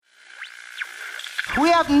We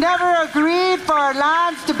have never agreed for our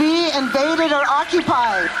lands to be invaded or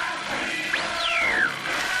occupied.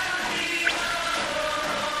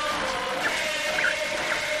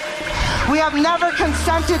 We have never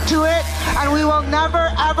consented to it, and we will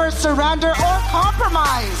never, ever surrender or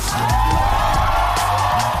compromise.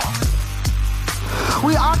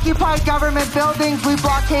 We occupied government buildings, we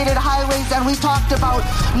blockaded highways, and we talked about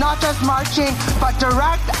not just marching, but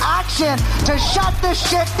direct action to shut this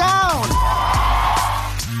shit down.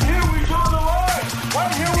 Here we draw the line.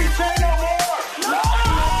 Right here we say no more. No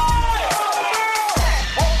more.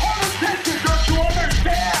 What politicians don't you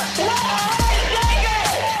understand?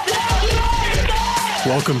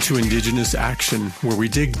 Welcome to Indigenous Action, where we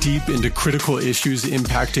dig deep into critical issues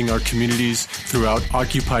impacting our communities throughout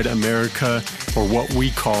occupied America, or what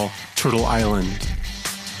we call Turtle Island.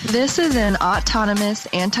 This is an autonomous,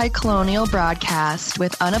 anti-colonial broadcast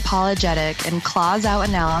with unapologetic and claws-out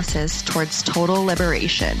analysis towards total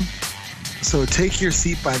liberation. So take your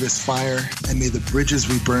seat by this fire, and may the bridges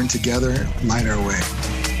we burn together light our way.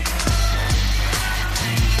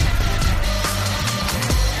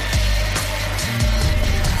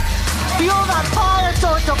 Fuel that fire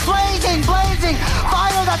so it's a blazing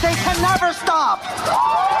fire that they can never stop.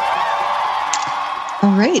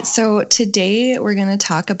 All right, so today we're going to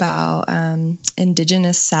talk about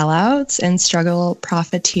Indigenous sellouts and struggle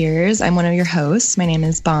profiteers. I'm one of your hosts. My name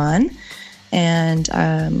is Bon, and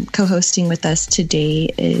co-hosting with us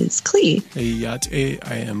today is Klee. Hey, Yate,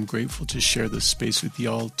 I am grateful to share this space with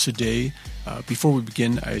y'all today. Before we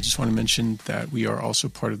begin, I just want to mention that we are also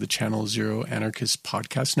part of the Channel Zero Anarchist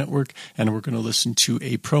Podcast Network, and we're going to listen to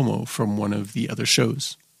a promo from one of the other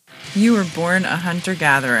shows. You were born a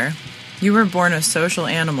hunter-gatherer. You were born a social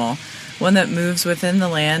animal, one that moves within the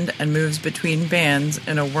land and moves between bands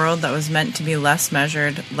in a world that was meant to be less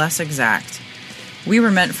measured, less exact. We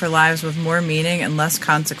were meant for lives with more meaning and less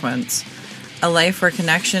consequence. A life where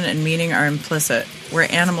connection and meaning are implicit,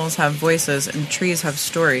 where animals have voices and trees have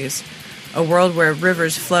stories. A world where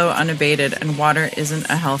rivers flow unabated and water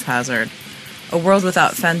isn't a health hazard. A world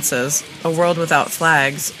without fences, a world without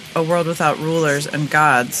flags, a world without rulers and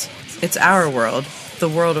gods. It's our world, the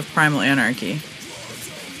world of primal anarchy.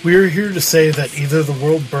 We are here to say that either the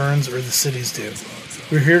world burns or the cities do.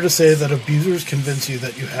 We're here to say that abusers convince you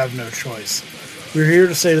that you have no choice. We're here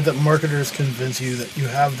to say that marketers convince you that you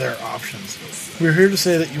have their options. We're here to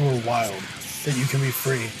say that you are wild, that you can be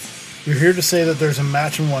free. We're here to say that there's a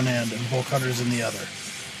match in one hand and bull cutters in the other.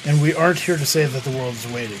 And we aren't here to say that the world is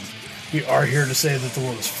waiting. We are here to say that the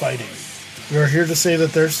world is fighting. We are here to say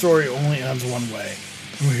that their story only ends one way.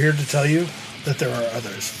 And we're here to tell you that there are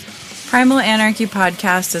others. Primal Anarchy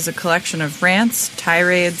Podcast is a collection of rants,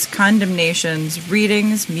 tirades, condemnations,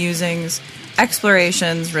 readings, musings,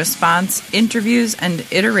 explorations, response, interviews, and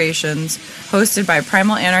iterations hosted by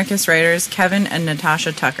Primal Anarchist writers Kevin and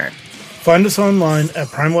Natasha Tucker. Find us online at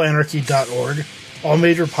primalanarchy.org, all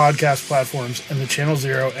major podcast platforms, and the Channel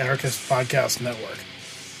Zero Anarchist Podcast Network.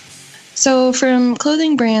 So from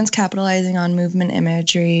clothing brands capitalizing on movement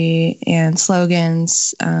imagery and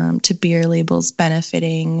slogans to beer labels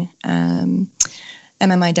benefiting MMIW,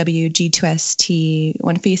 G2ST,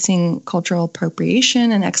 when facing cultural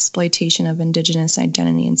appropriation and exploitation of Indigenous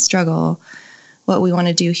identity and struggle, what we want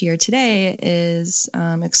to do here today is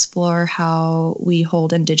explore how we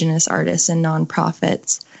hold Indigenous artists and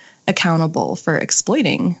nonprofits accountable for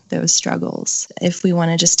exploiting those struggles. If we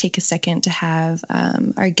want to just take a second to have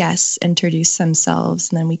our guests introduce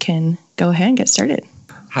themselves, and then we can go ahead and get started.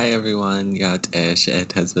 Hi everyone, Yat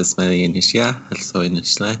Eshet has Basmali Inishia, also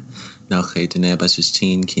Inishle, now Haydene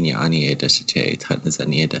Bashushin, Kinyani Edashe,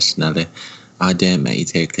 Tanzania Dashnale, Adem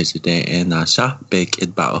Eite Klishide, and Nasha, Bake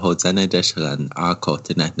it Baohodzane Deshran,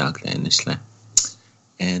 Arkotinet Nagle Inishle.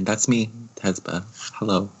 And that's me, Tezba.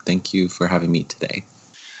 Hello, thank you for having me today.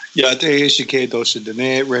 Yat Eshike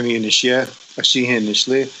Doshidene, Remy Inishia, Ashihin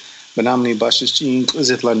Nishle, Banamni Bashushin,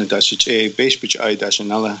 Zitlan Dashe, Bashbich I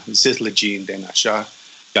Dashanala, Zitlajin Denasha.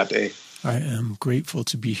 I am grateful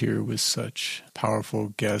to be here with such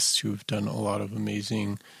powerful guests who have done a lot of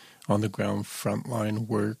amazing on-the-ground frontline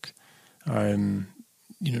work. I'm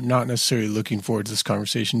not necessarily looking forward to this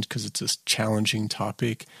conversation because it's a challenging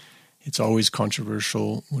topic. It's always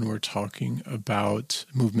controversial when we're talking about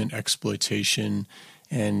movement exploitation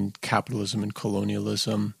and capitalism and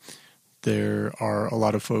colonialism. There are a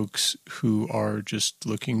lot of folks who are just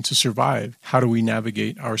looking to survive. How do we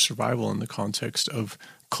navigate our survival in the context of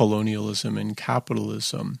colonialism and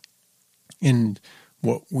capitalism? And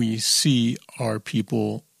what we see are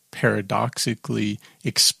people paradoxically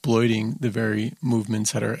exploiting the very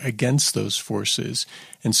movements that are against those forces.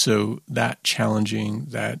 And so that challenging,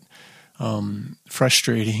 that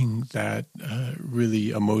frustrating that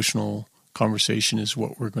really emotional conversation is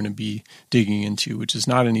what we're going to be digging into, which is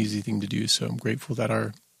not an easy thing to do. So I'm grateful that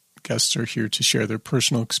our guests are here to share their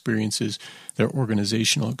personal experiences, their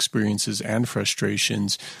organizational experiences and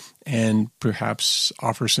frustrations, and perhaps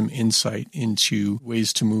offer some insight into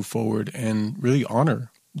ways to move forward and really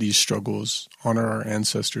honor these struggles, honor our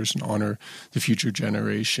ancestors, and honor the future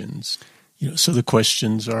generations. So the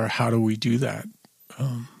questions are, how do we do that?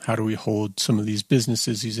 How do we hold some of these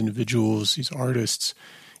businesses, these individuals, these artists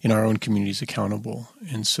in our own communities accountable?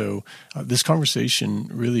 And so this conversation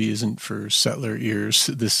really isn't for settler ears.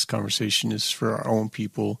 This conversation is for our own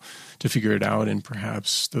people to figure it out. And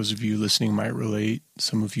perhaps those of you listening might relate.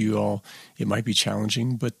 Some of you all, it might be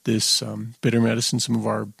challenging, but this bitter medicine, some of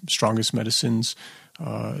our strongest medicines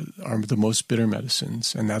are the most bitter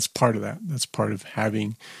medicines. And that's part of that. That's part of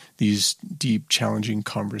having these deep, challenging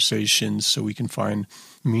conversations so we can find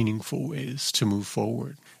meaningful ways to move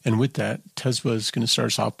forward. And with that, Tesba is going to start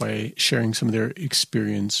us off by sharing some of their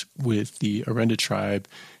experience with the Arenda tribe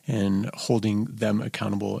and holding them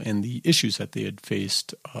accountable and the issues that they had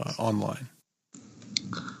faced online.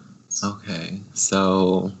 Okay,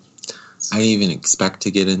 so I didn't even expect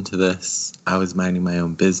to get into this. I was minding my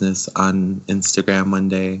own business on Instagram one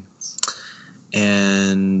day.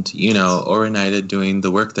 And, Oronida doing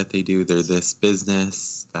the work that they do, they're this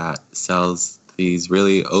business that sells these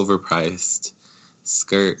really overpriced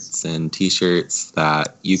skirts and t-shirts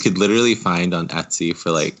that you could literally find on Etsy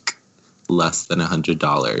for less than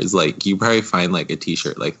 $100. You probably find a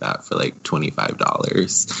t-shirt like that for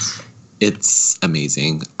 $25. It's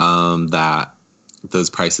amazing that those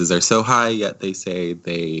prices are so high, yet they say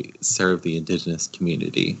they serve the indigenous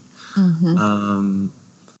community. Mm-hmm.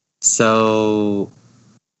 So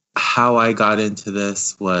how I got into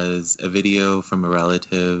this was a video from a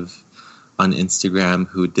relative on Instagram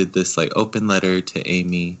who did this open letter to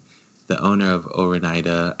Amy, the owner of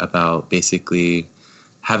Oronida, about basically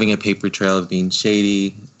having a paper trail of being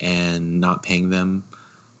shady and not paying them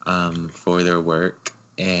for their work.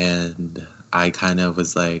 And I kind of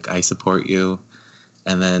was I support you.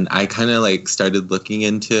 And then I kind of started looking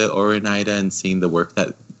into Oronida and seeing the work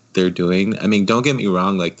that they're doing. I mean, don't get me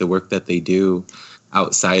wrong, the work that they do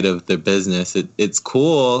outside of their business, it's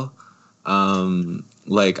cool.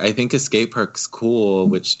 I think a skate park's cool,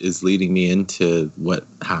 which is leading me into what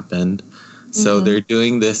happened. Mm-hmm. So they're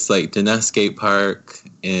doing this Dana skate park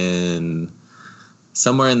in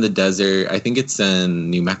somewhere in the desert. I think it's in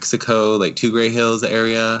New Mexico, Two Gray Hills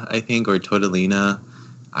area, I think, or Tortolina.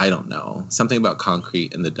 I don't know. Something about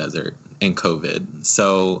concrete in the desert and COVID.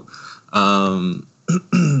 So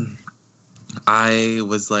I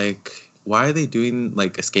was why are they doing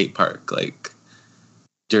a skate park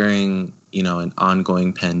during an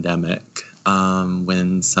ongoing pandemic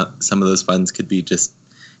when some of those funds could be just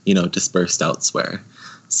dispersed elsewhere?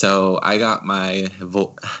 So I got on my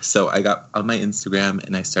Instagram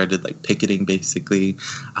and I started picketing. Basically,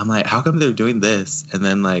 I'm how come they're doing this? And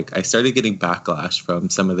then I started getting backlash from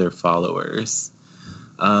some of their followers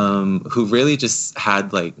who really just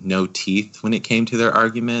had no teeth when it came to their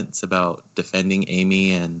arguments about defending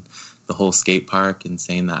Amy and the whole skate park and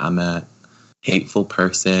saying that I'm a hateful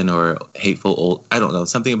person or hateful old, I don't know,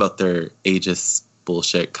 something about their ageist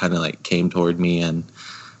bullshit kind of came toward me and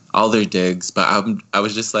all their digs. But I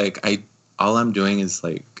was just all I'm doing is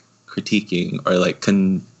critiquing or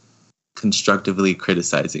constructively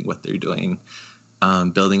criticizing what they're doing,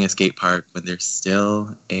 building a skate park when there's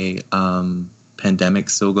still a pandemic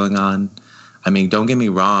still going on. I mean, don't get me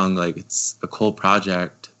wrong, it's a cool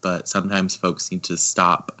project, but sometimes folks need to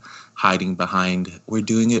stop hiding behind, we're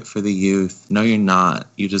doing it for the youth. No, you're not.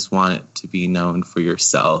 You just want it to be known for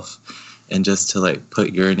yourself and just to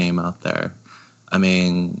put your name out there. I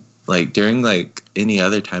mean, during any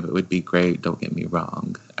other time, it would be great. Don't get me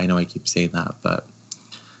wrong. I know I keep saying that, but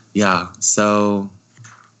yeah. So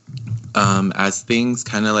as things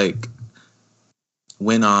kind of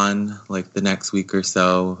went on the next week or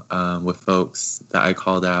so with folks that I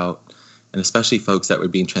called out, and especially folks that were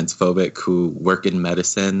being transphobic who work in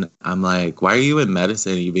medicine, I'm why are you in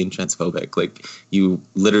medicine? Are you being transphobic? You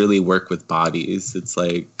literally work with bodies. It's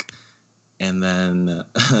and then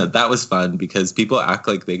that was fun because people act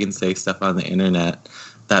like they can say stuff on the internet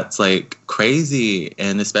that's crazy.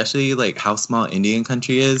 And especially how small Indian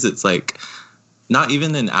country is. It's not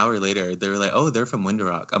even an hour later, they were oh, they're from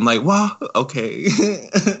Window I'm wow, okay.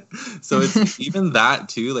 So it's even that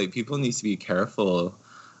too, people need to be careful.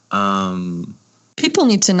 People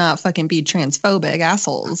need to not fucking be transphobic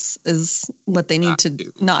assholes is what they need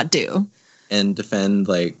to not do. And defend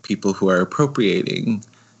people who are appropriating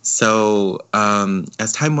So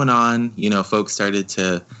as time went on, you know, folks started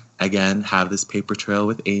to, again, have this paper trail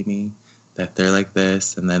with Amy, that they're like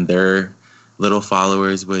this, and then their little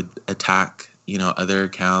followers would attack, you know, other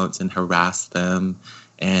accounts and harass them.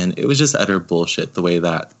 And it was just utter bullshit the way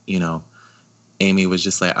that, you know, Amy was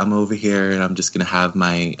just like, I'm over here and I'm just going to have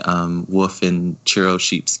my wolf and churro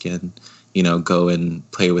sheepskin, you know, go and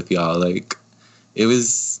play with y'all. Like,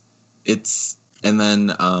 and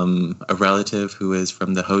then a relative who is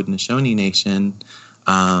from the Haudenosaunee Nation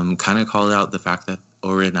kind of called out the fact that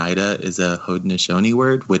Oneida is a Haudenosaunee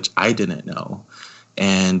word, which I didn't know.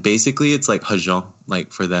 And basically it's like hajon,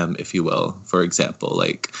 like for them, if you will. For example,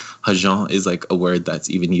 like hajon is like a word that's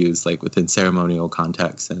even used like within ceremonial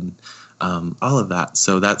contexts and all of that.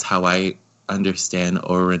 So that's how I understand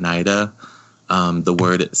Oneida, the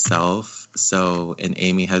word itself. So, and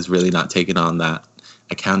Amy has really not taken on that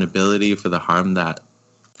accountability for the harm that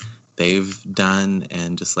they've done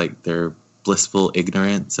and just like their blissful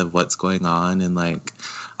ignorance of what's going on and like,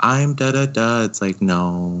 I'm da-da-da. It's like,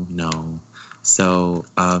 no. So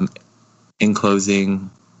in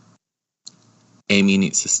closing, Amy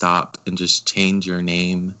needs to stop and just change your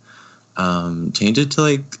name. Change it to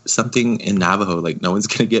like something in Navajo. Like no one's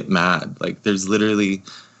going to get mad. Like there's literally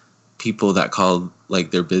people that call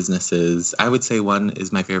like their businesses. I would say one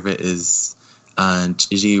is my favorite is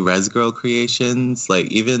Chiji Res Girl Creations. Like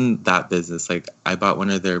even that business, like I bought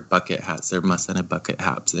one of their bucket hats, their Masana bucket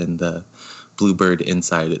hats, and the bluebird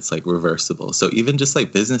inside, it's like reversible. So even just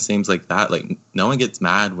like business names like that, like no one gets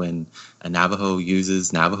mad when a Navajo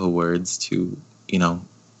uses Navajo words to, you know,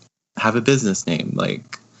 have a business name.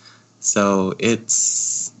 Like, so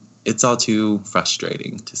it's all too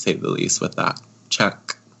frustrating to say the least with that.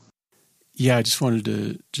 Check. Yeah, I just wanted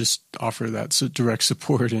to just offer that direct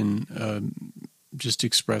support and just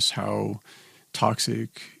express how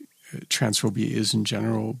toxic transphobia is in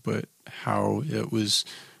general, but how it was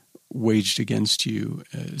waged against you,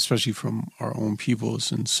 especially from our own peoples.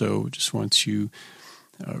 And so just want to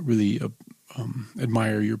really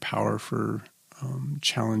admire your power for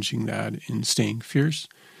challenging that and staying fierce.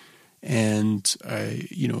 And I,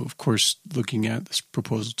 you know, of course, looking at this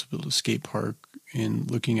proposal to build a skate park and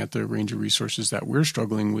looking at the range of resources that we're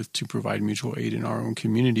struggling with to provide mutual aid in our own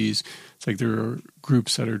communities, it's like there are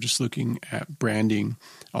groups that are just looking at branding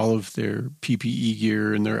all of their PPE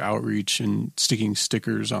gear and their outreach and sticking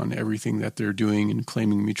stickers on everything that they're doing and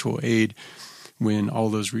claiming mutual aid, when all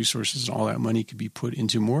those resources and all that money could be put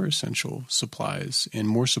into more essential supplies and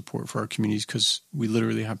more support for our communities, because we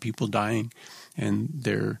literally have people dying and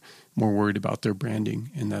they're more worried about their branding,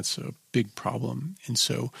 and that's a big problem. And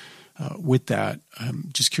so with that, I'm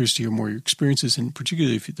just curious to hear more of your experiences, and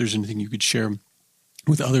particularly if there's anything you could share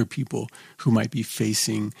with other people who might be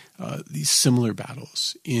facing these similar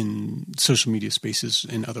battles in social media spaces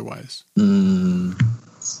and otherwise.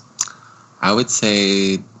 I would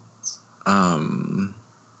say, I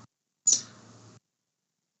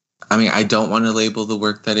mean, I don't want to label the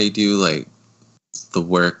work that I do like the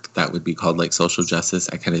work that would be called like social justice.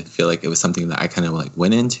 I kind of feel like it was something that I kind of like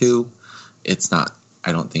went into. It's not,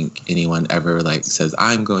 I don't think anyone ever like says,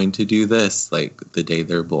 I'm going to do this like the day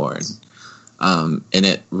they're born. And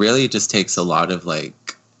it really just takes a lot of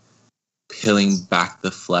like peeling back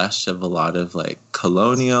the flesh of a lot of like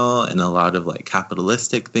colonial and a lot of like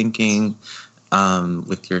capitalistic thinking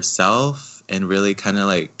with yourself, and really kind of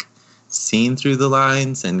like seeing through the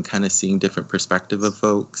lines and kind of seeing different perspective of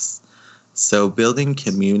folks. So building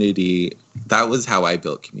community, that was how I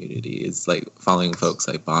built community, is like following folks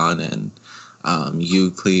like Bon and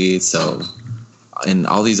Euclid, so, and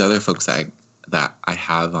all these other folks that I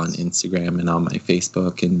have on Instagram and on my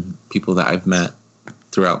Facebook, and people that I've met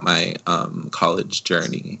throughout my college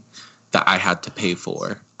journey that I had to pay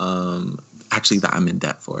for, actually that I'm in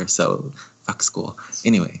debt for, so fuck school.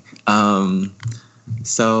 Anyway,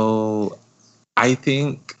 so I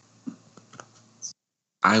think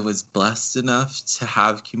I was blessed enough to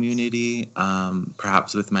have community,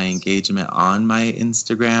 perhaps with my engagement on my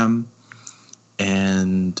Instagram,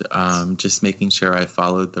 and just making sure I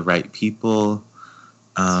followed the right people,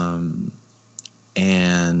 and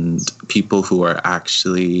people who are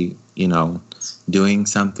actually, you know, doing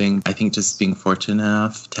something. I think just being fortunate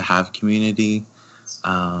enough to have community,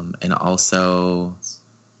 and also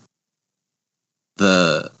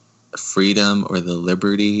the freedom or the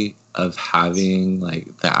liberty of having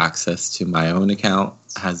like the access to my own account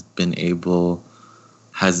has kind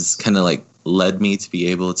of like led me to be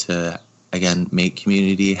able to, again, make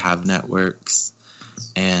community, have networks,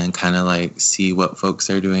 and kind of like see what folks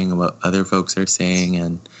are doing and what other folks are saying,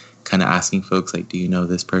 and kind of asking folks like, do you know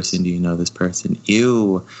this person? Do you know this person?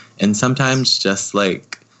 Ew. And sometimes just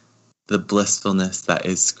like the blissfulness that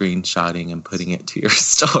is screenshotting and putting it to your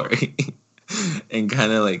story. And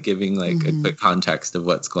kind of like giving like a quick context of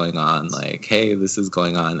what's going on, like, hey, this is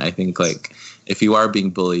going on. I think like if you are being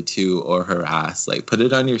bullied too or harassed, like put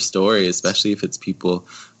it on your story, especially if it's people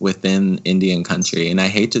within Indian country. And I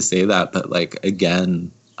hate to say that, but like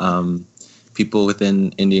again, people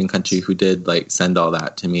within Indian country who did like send all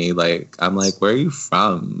that to me, like I'm like, where are you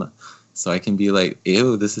from? So I can be like,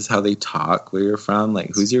 ew, this is how they talk where you're from.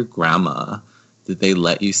 Like, who's your grandma? Did they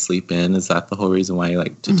let you sleep in? Is that the whole reason why you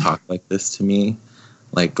like to talk like this to me?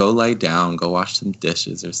 Like, go lie down, go wash some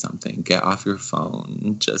dishes or something. Get off your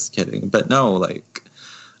phone. Just kidding. But no, like,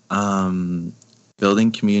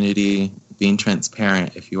 building community, being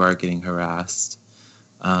transparent if you are getting harassed.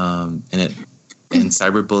 And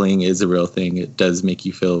cyberbullying is a real thing. It does make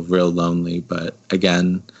you feel real lonely. But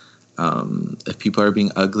again, if people are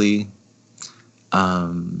being ugly,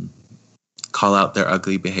 call out their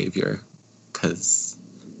ugly behavior. Because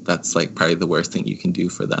that's like probably the worst thing you can do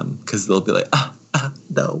for them, because they'll be like,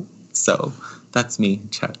 no. So that's me.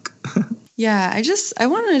 Check. Yeah, I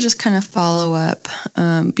want to just kind of follow up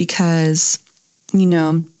because, you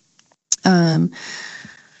know,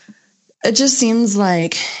 it just seems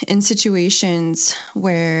like in situations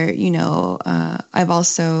where, you know, I've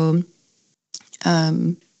also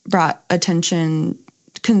brought attention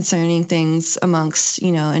concerning things amongst,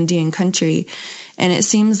 you know, Indian country, and it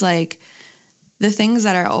seems like the things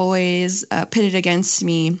that are always pitted against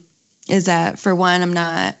me is that, for one, I'm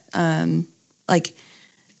not, like,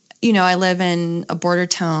 you know, I live in a border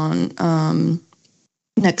town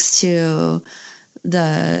next to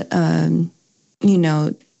the, you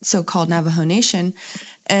know, so-called Navajo Nation.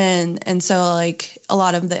 And so, like, a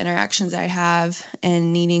lot of the interactions I have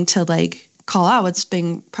and needing to, like, call out what's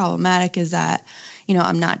being problematic is that, you know,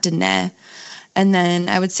 I'm not Diné. And then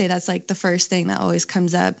I would say that's, like, the first thing that always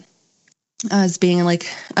comes up as being like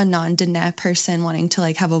a non-Diné person wanting to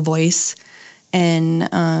like have a voice in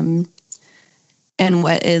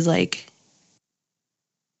what is like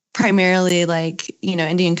primarily like, you know,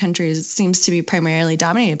 Indian countries seems to be primarily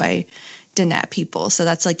dominated by Diné people. So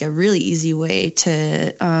that's like a really easy way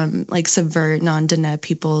to like subvert non-Diné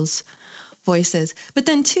people's voices. But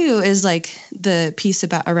then too is like the piece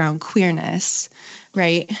around queerness,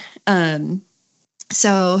 right?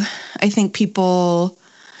 So I think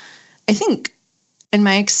in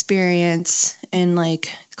my experience in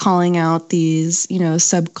like calling out these, you know,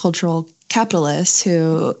 subcultural capitalists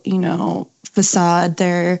who, you know, facade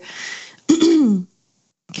their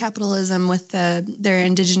capitalism with their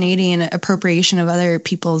indigeneity and appropriation of other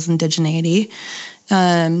people's indigeneity,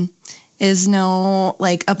 is no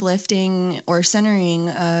like uplifting or centering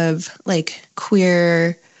of like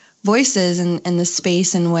queer voices in the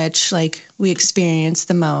space in which like we experience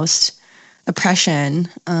the most oppression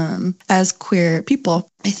as queer people.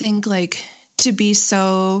 I think like to be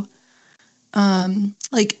so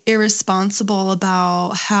like irresponsible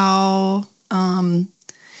about how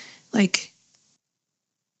like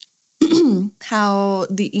how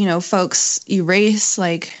the, you know, folks erase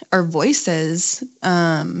like our voices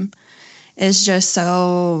is just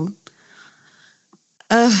so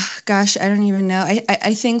gosh, I don't even know.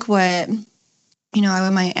 I think what, you know, I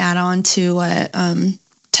might add on to what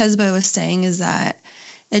Tesbo was saying is that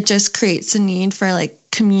it just creates a need for like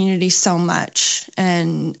community so much.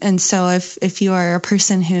 And so if you are a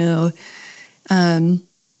person who,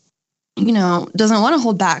 you know, doesn't want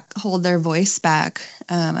to hold their voice back,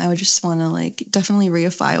 I would just want to like definitely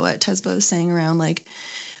reify what Tesbo was saying around like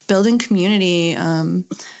building community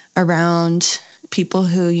around people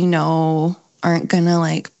who, you know, aren't gonna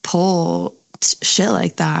like pull shit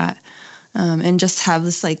like that, and just have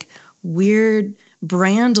this like weird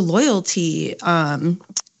brand loyalty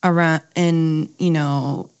around in, you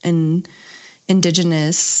know, in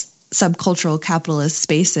indigenous subcultural capitalist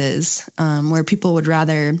spaces, where people would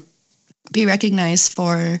rather be recognized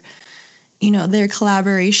for, you know, their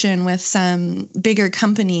collaboration with some bigger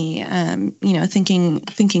company. You know,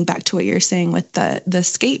 thinking back to what you're saying with the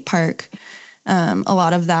skate park, a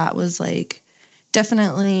lot of that was like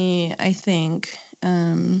definitely, I think,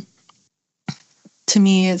 to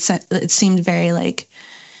me, it seemed very like,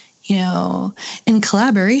 you know, in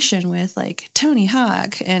collaboration with like Tony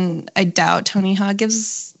Hawk. And I doubt Tony Hawk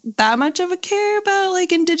gives that much of a care about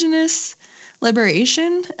like indigenous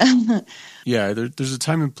liberation. Yeah, there's a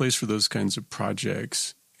time and place for those kinds of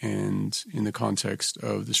projects. And in the context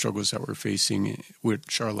of the struggles that we're facing,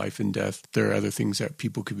 which are life and death, there are other things that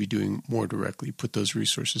people could be doing more directly, put those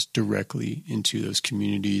resources directly into those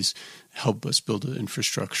communities, help us build an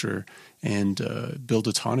infrastructure and build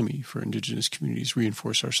autonomy for Indigenous communities,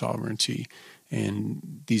 reinforce our sovereignty.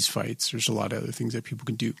 And these fights, there's a lot of other things that people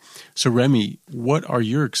can do. So Remy, what are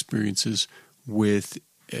your experiences with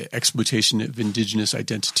exploitation of Indigenous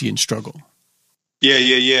identity and struggle?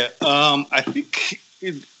 Yeah. I think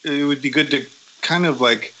it would be good to kind of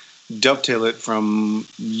like dovetail it from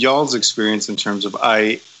y'all's experience in terms of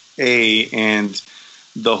IA and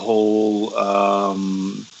the whole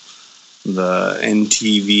the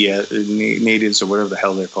NTV natives or whatever the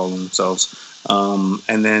hell they're calling themselves,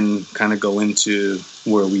 and then kind of go into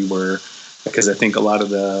where we were, because I think a lot of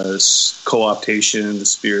the co-optation, the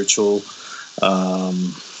spiritual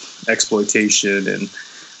exploitation and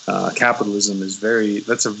capitalism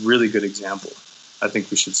that's a really good example. I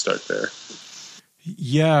think we should start there.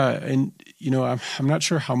 Yeah, and I'm not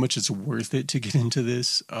sure how much it's worth it to get into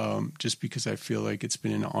this, just because I feel like it's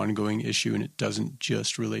been an ongoing issue and it doesn't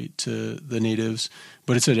just relate to the natives,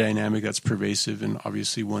 but it's a dynamic that's pervasive and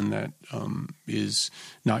obviously one that is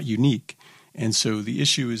not unique. And so the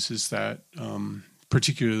issue is that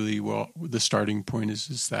particularly, the starting point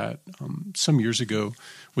is that some years ago,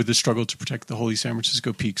 with the struggle to protect the Holy San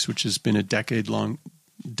Francisco Peaks, which has been a decades-long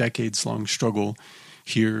struggle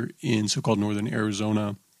here in so-called northern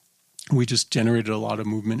Arizona, we just generated a lot of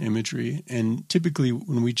movement imagery. And typically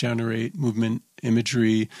when we generate movement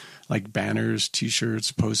imagery, like banners,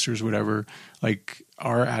 T-shirts, posters, whatever, like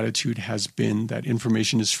our attitude has been that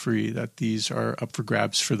information is free, that these are up for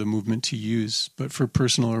grabs for the movement to use, but for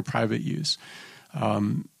personal or private use.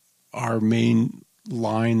 Our main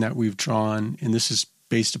line that we've drawn, and this is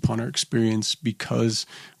based upon our experience because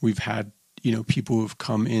we've had people who have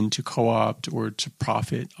come in to co-opt or to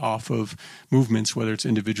profit off of movements, whether it's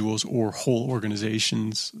individuals or whole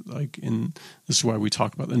organizations. This is why we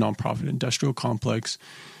talk about the nonprofit industrial complex,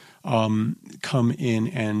 come in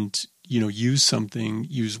and use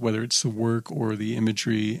whether it's the work or the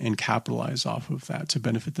imagery and capitalize off of that to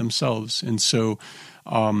benefit themselves. And so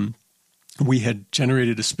we had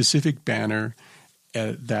generated a specific banner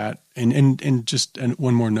that, and just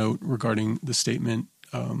one more note regarding the statement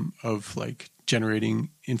of like generating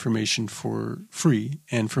information for free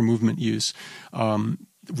and for movement use.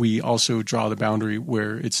 We also draw the boundary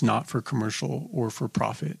where it's not for commercial or for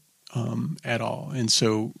profit at all. And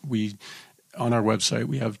so on our website,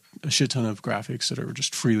 we have a shit ton of graphics that are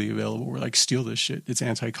just freely available. We're like, steal this shit. It's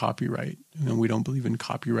anti-copyright. We don't believe in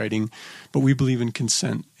copywriting, but we believe in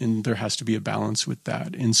consent, and there has to be a balance with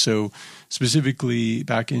that. And so specifically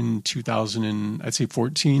back in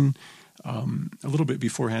 2014, a little bit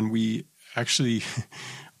beforehand, we actually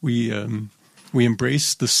we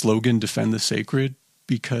embraced the slogan "Defend the Sacred"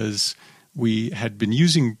 because we had been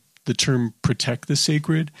using the term "protect the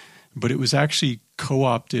sacred," but it was actually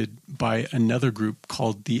co-opted by another group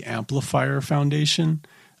called the Amplifier Foundation.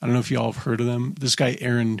 I don't know if you all have heard of them. This guy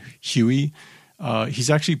Aaron Huey,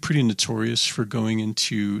 he's actually pretty notorious for going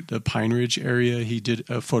into the Pine Ridge area. He did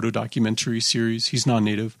a photo documentary series. He's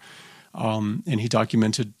non-native. And he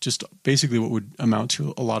documented just basically what would amount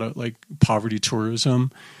to a lot of like poverty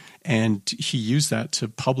tourism. And he used that to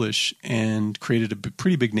publish and created a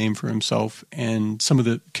pretty big name for himself. And some of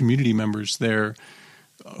the community members there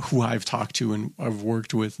who I've talked to and I've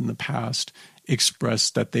worked with in the past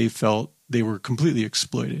expressed that they felt they were completely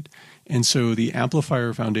exploited. And so the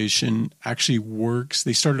Amplifier Foundation actually works.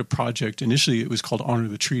 They started a project. Initially, it was called Honor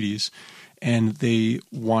the Treaties. And they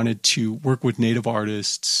wanted to work with Native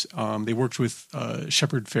artists. They worked with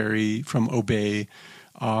Shepard Fairey from Obey.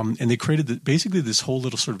 And they created basically this whole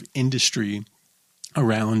little sort of industry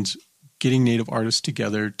around getting Native artists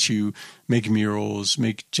together to make murals,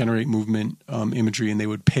 generate movement imagery, and they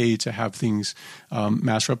would pay to have things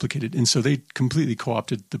mass replicated. And so they completely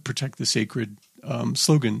co-opted the Protect the Sacred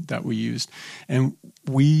slogan that we used. And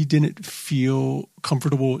we didn't feel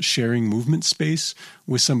comfortable sharing movement space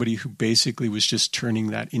with somebody who basically was just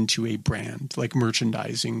turning that into a brand, like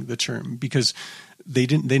merchandising the term, because they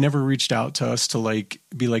never reached out to us to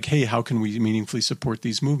be like, hey, how can we meaningfully support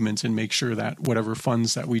these movements and make sure that whatever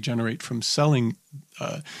funds that we generate from selling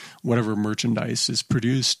whatever merchandise is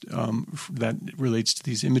produced that relates to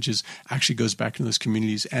these images actually goes back to those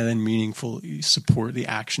communities and then meaningfully support the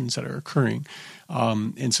actions that are occurring.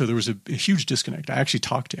 And so there was a huge disconnect. I actually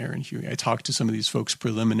talked to Aaron Huey. I talked to some of these folks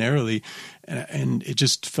preliminarily, and it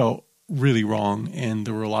just felt really wrong, and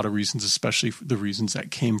there were a lot of reasons, especially the reasons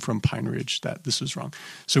that came from Pine Ridge, that this was wrong.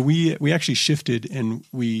 So we actually shifted, and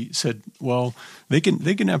we said, well, they can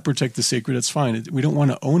protect the sacred. That's fine. We don't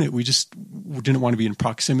want to own it. We didn't want to be in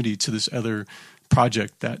proximity to this other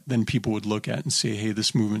project that then people would look at and say, hey,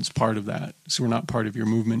 this movement's part of that. So we're not part of your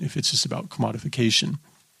movement if it's just about commodification.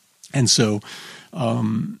 And so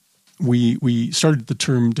we started the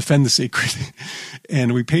term "defend the sacred,"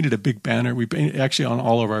 and we painted a big banner. We painted actually on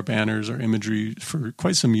all of our banners, our imagery for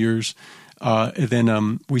quite some years. And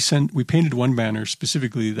then we painted one banner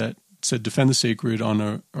specifically that said "defend the sacred" on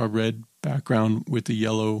a red background with a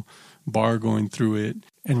yellow bar going through it,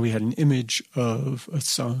 and we had an image of a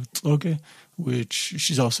Tzloge, which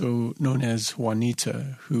she's also known as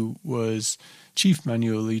Juanita, who was Chief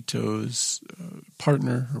Manuelito's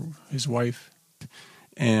partner, his wife.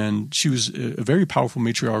 And she was a very powerful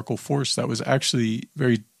matriarchal force that was actually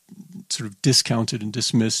very sort of discounted and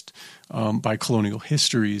dismissed by colonial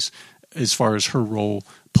histories as far as her role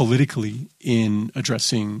politically in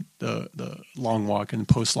addressing the Long Walk and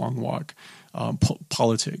post-Long Walk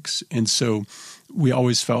politics. And so we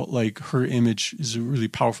always felt like her image is a really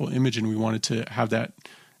powerful image, and we wanted to have that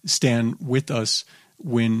stand with us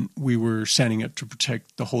when we were standing up to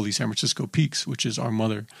protect the Holy San Francisco Peaks, which is our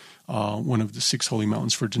mother, one of the 6 holy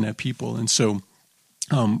mountains for Diné people. And so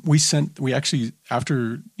we actually,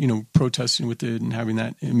 after, protesting with it and having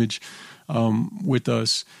that image with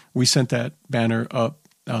us, we sent that banner up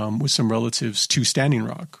with some relatives to Standing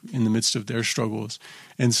Rock in the midst of their struggles.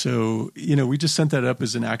 And so, we just sent that up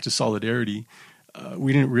as an act of solidarity.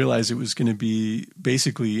 We didn't realize it was going to be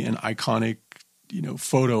basically an iconic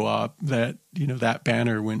photo op that, that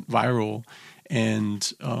banner went viral. And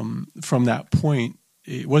from that point,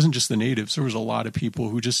 it wasn't just the natives. There was a lot of people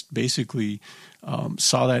who just basically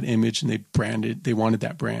saw that image and they wanted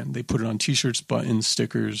that brand. They put it on T-shirts, buttons,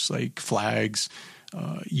 stickers, like flags,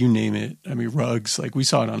 you name it. I mean, rugs, like we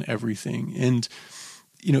saw it on everything. And,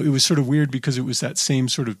 it was sort of weird because it was that same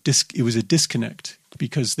sort of it was a disconnect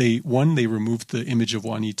because they removed the image of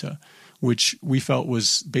Juanita, which we felt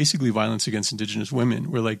was basically violence against Indigenous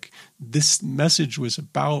women. We're like, this message was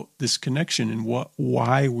about this connection and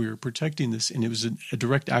why we're protecting this. And it was a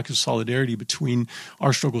direct act of solidarity between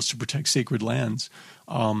our struggles to protect sacred lands.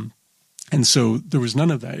 And so there was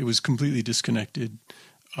none of that. It was completely disconnected.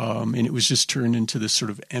 And it was just turned into this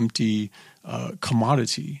sort of empty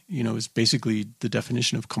commodity. It's basically the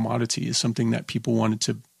definition of commodity is something that people wanted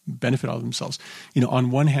to benefit out of themselves. On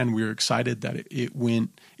one hand, we were excited that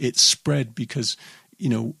it spread because,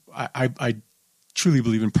 I truly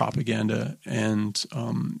believe in propaganda and,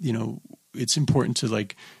 it's important to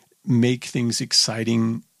make things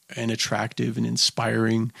exciting and attractive and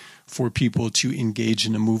inspiring for people to engage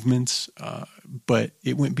in a movement. But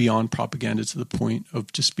it went beyond propaganda to the point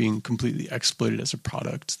of just being completely exploited as a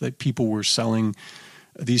product, that people were selling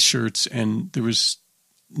these shirts and there was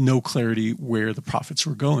no clarity where the profits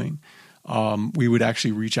were going. We would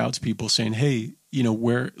actually reach out to people saying, hey,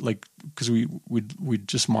 where, because we'd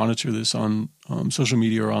just monitor this on social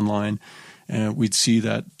media or online, and we'd see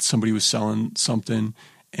that somebody was selling something,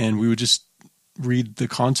 and we would just read the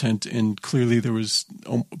content, and clearly there was,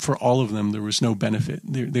 for all of them, there was no benefit.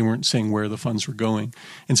 They weren't saying where the funds were going.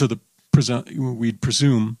 And so we'd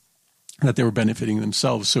presume that they were benefiting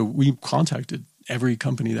themselves. So we contacted every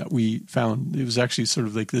company that we found. It was actually sort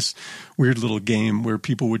of like this weird little game where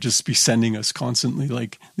people would just be sending us constantly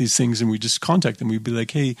like these things, and we just contact them. We'd be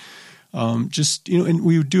like, hey, just, and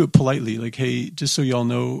we would do it politely. Like, hey, just so y'all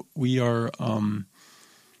know, we are,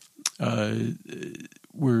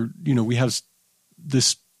 we have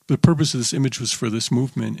this, the purpose of this image was for this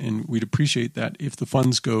movement, and we'd appreciate that if the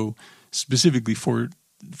funds go specifically for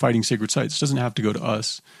fighting sacred sites. It doesn't have to go to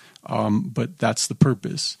us, but that's the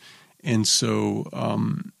purpose. And so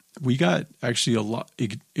we got actually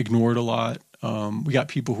ignored a lot. We got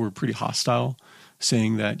people who were pretty hostile,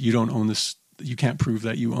 saying that you don't own this, you can't prove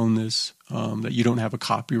that you own this, that you don't have a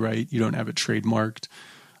copyright, you don't have it trademarked.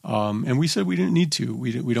 And we said we didn't need to.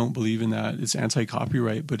 We don't believe in that. It's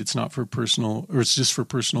anti-copyright, but it's not for personal, or it's just for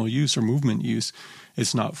personal use or movement use.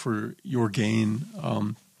 It's not for your gain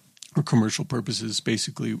or commercial purposes.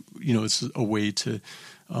 Basically, it's a way to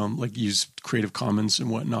use Creative Commons and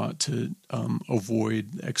whatnot to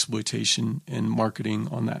avoid exploitation and marketing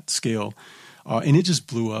on that scale. And it just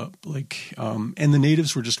blew up. And the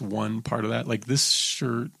natives were just one part of that. Like this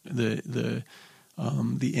shirt, the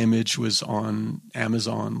image was on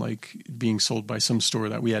Amazon, being sold by some store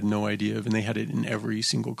that we had no idea of, and they had it in every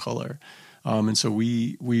single color. And so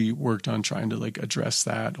we worked on trying to address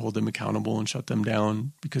that, hold them accountable, and shut them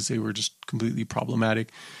down because they were just completely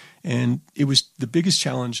problematic. And it was the biggest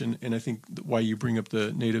challenge, and I think why you bring up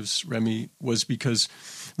the natives, Remy, was because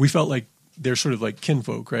we felt like they're sort of like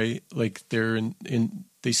kinfolk, right? Like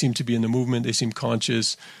they seem to be in the movement, they seem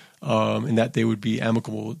conscious, and that they would be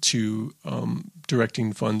amicable to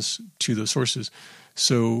directing funds to those sources.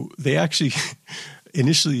 So they actually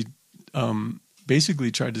initially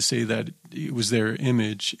basically tried to say that it was their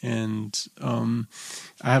image, and I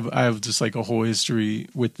have just like a whole history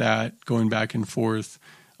with that, going back and forth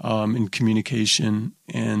in communication,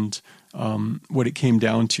 and what it came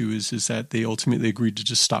down to is that they ultimately agreed to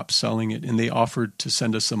just stop selling it, and they offered to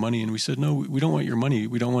send us some money, and we said, no, we don't want your money.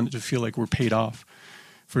 We don't want it to feel like we're paid off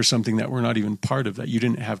for something that we're not even part of, that you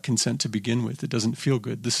didn't have consent to begin with. It doesn't feel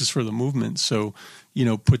good. This is for the movement. So,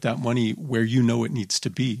 put that money where it needs to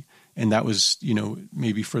be. And that was,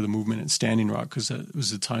 maybe for the movement at Standing Rock, because that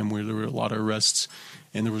was a time where there were a lot of arrests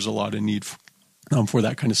and there was a lot of need for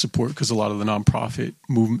that kind of support, because a lot of the nonprofit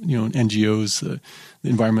movement, NGOs, the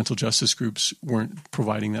environmental justice groups weren't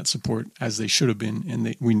providing that support as they should have been.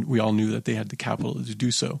 And we all knew that they had the capital to do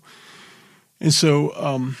so. And so,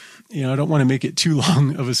 I don't want to make it too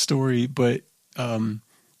long of a story, but,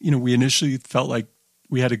 we initially felt like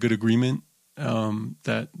we had a good agreement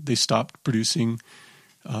that they stopped producing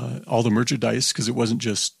all the merchandise, because it wasn't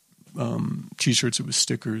just T-shirts, it was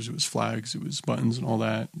stickers, it was flags, it was buttons and all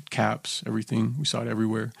that, caps, everything. We saw it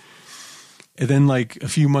everywhere. And then like a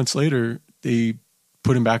few months later, they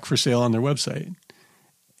put them back for sale on their website.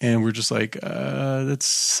 And we're just like,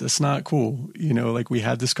 that's not cool. Like we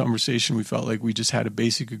had this conversation. We felt like we just had a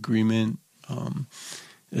basic agreement.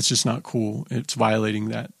 It's just not cool. It's violating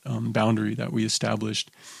that boundary that we established.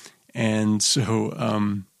 And so,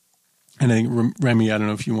 and I think, Remy, I don't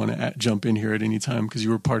know if you want to jump in here at any time, because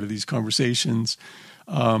you were part of these conversations.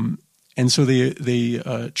 And so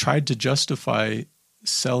they tried to justify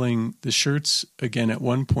selling the shirts again at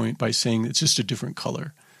one point by saying it's just a different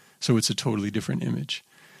color. So it's a totally different image.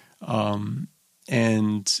 And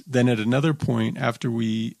then at another point, after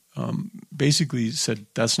we basically said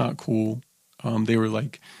that's not cool, they were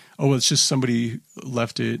like, oh, it's just somebody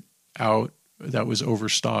left it out that was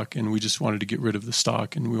overstock, and we just wanted to get rid of the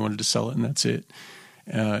stock, and we wanted to sell it, and that's it.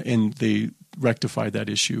 And they rectified that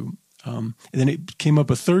issue. And then it came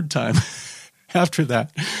up a third time after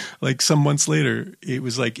that, like some months later. It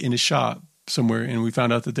was like in a shop somewhere, and we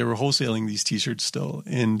found out that they were wholesaling these T-shirts still,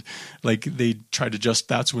 and like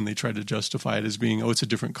that's when they tried to justify it as being, oh, it's a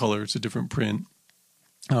different color, it's a different print,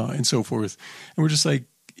 and so forth. And we're just like,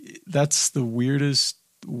 that's the weirdest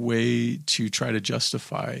way to try to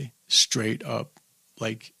justify straight up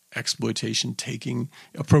like exploitation,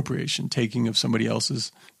 appropriation, taking of somebody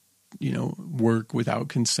else's work without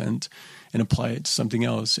consent and apply it to something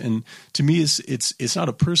else. And to me, it's not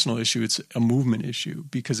a personal issue, it's a movement issue,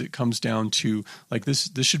 because it comes down to like this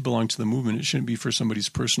should belong to the movement. It shouldn't be for somebody's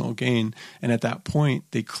personal gain. And at that point,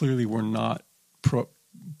 they clearly were not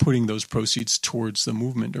putting those proceeds towards the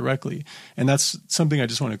movement directly. And that's something I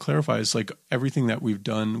just want to clarify, is like everything that we've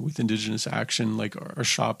done with Indigenous Action, like our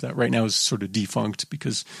shop that right now is sort of defunct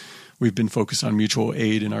because we've been focused on mutual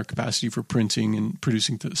aid, and our capacity for printing and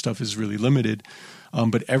producing stuff is really limited.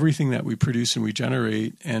 But everything that we produce and we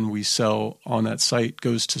generate and we sell on that site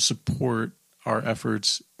goes to support our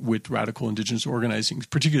efforts with radical Indigenous organizing,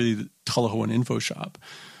 particularly the Tullahoan Info Shop.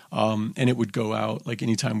 And it would go out like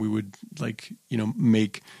anytime we would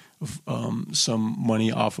make some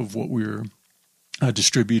money off of what we were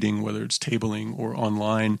distributing, whether it's tabling or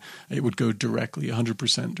online, it would go directly,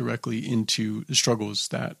 100% directly into the struggles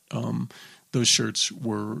that those shirts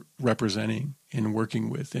were representing and working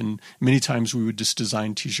with. And many times we would just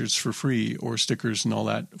design T-shirts for free or stickers and all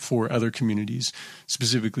that for other communities,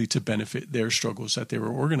 specifically to benefit their struggles that they were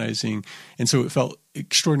organizing. And so it felt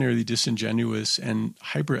extraordinarily disingenuous and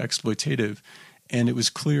hyper exploitative. And it was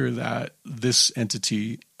clear that this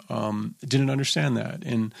entity didn't understand that.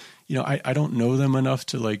 And, I don't know them enough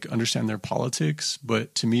to like understand their politics,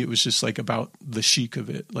 but to me, it was just like about the chic of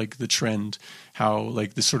it, like the trend, how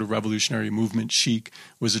like this sort of revolutionary movement chic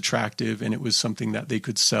was attractive, and it was something that they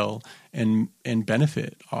could sell and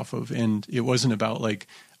benefit off of. And it wasn't about like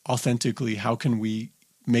authentically, how can we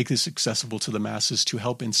make this accessible to the masses to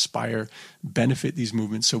help inspire, benefit these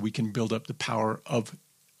movements so we can build up the power of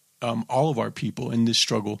all of our people in this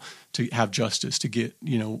struggle to have justice, to get,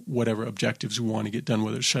 whatever objectives we want to get done,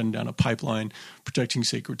 whether it's shutting down a pipeline, protecting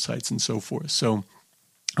sacred sites, and so forth. So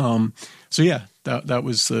So yeah, that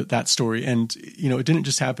was that story. And, it didn't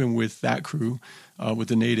just happen with that crew, with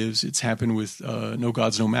the natives. It's happened with No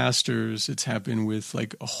Gods, No Masters. It's happened with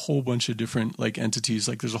like a whole bunch of different like entities.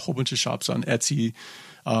 Like there's a whole bunch of shops on Etsy,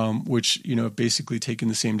 which, have basically taken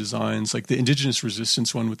the same designs. Like the Indigenous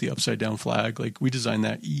Resistance one with the upside down flag. Like we designed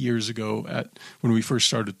that years ago when we first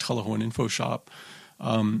started Tullahoan Info Shop.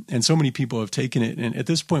 And so many people have taken it. And at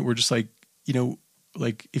this point, we're just like,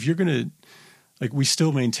 like if you're going to, like we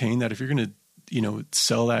still maintain that if you're going to,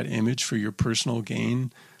 sell that image for your personal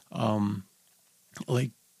gain,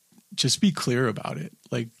 like just be clear about it.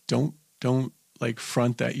 Like don't like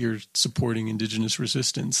front that you're supporting Indigenous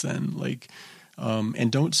resistance then, like,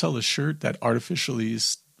 and don't sell a shirt that artificially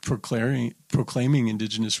is proclaiming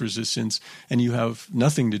Indigenous resistance and you have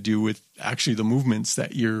nothing to do with actually the movements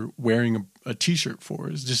that you're wearing a t-shirt for.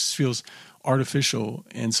 It just feels artificial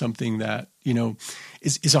and something that,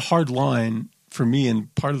 is a hard line for me.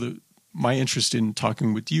 And part of my interest in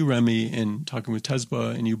talking with you, Remy, and talking with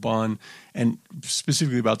Tesba and you, Bon, and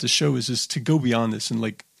specifically about the show is just to go beyond this and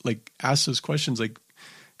like ask those questions, like,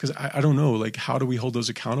 because I don't know, like, how do we hold those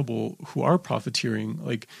accountable who are profiteering?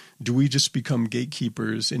 Like, do we just become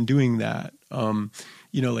gatekeepers in doing that?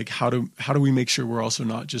 Like, how do we make sure we're also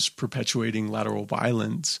not just perpetuating lateral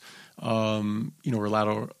violence, or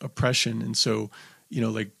lateral oppression? And so,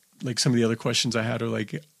 like some of the other questions I had are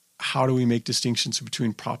like, how do we make distinctions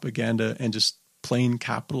between propaganda and just plain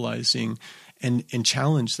capitalizing and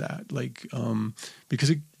challenge that? Like,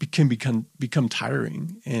 because it can become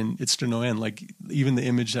tiring and it's to no end. Like even the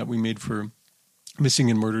image that we made for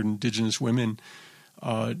missing and murdered Indigenous women,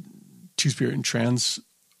 Two-Spirit and trans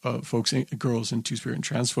folks, girls and Two-Spirit and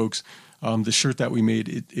trans folks, the shirt that we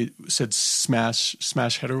made, it said smash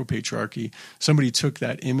heteropatriarchy. Somebody took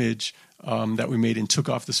that image that we made and took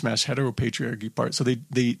off the smash heteropatriarchy part. So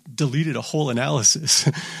they deleted a whole analysis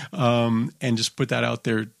and just put that out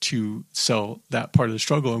there to sell that part of the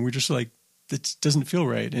struggle. And we're just like, that doesn't feel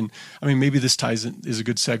right. And I mean, maybe this is a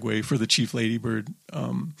good segue for the Chief Ladybird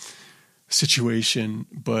situation.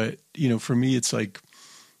 But, for me, it's like,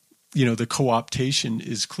 the co-optation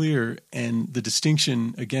is clear and the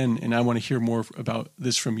distinction again, and I want to hear more about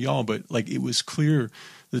this from y'all, but like it was clear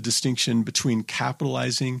the distinction between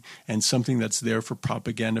capitalizing and something that's there for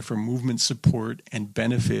propaganda, for movement support and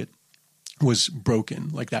benefit was broken.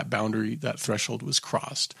 Like that boundary, that threshold was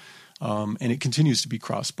crossed. And it continues to be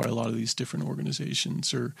crossed by a lot of these different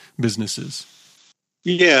organizations or businesses.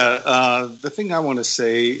 Yeah. The thing I want to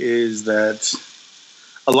say is that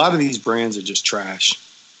a lot of these brands are just trash.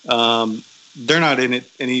 They're not in it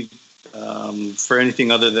for anything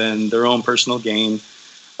other than their own personal gain.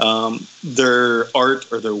 Their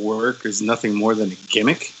art or their work is nothing more than a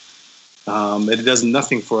gimmick. It does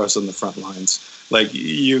nothing for us on the front lines. Like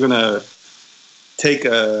you're going to take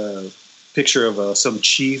a picture of some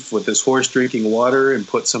chief with his horse drinking water and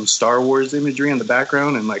put some Star Wars imagery in the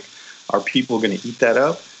background and like, are people going to eat that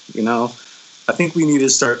up? I think we need to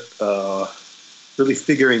start really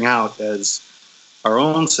figuring out as our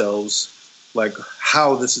own selves, like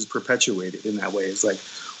how this is perpetuated in that way. It's like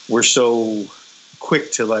we're so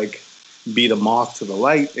quick to like be the moth to the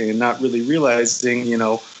light and not really realizing,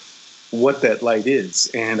 what that light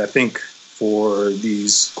is. And I think for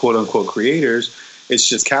these quote unquote creators, it's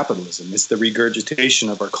just capitalism. It's the regurgitation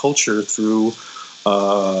of our culture through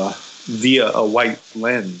via a white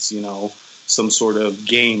lens, some sort of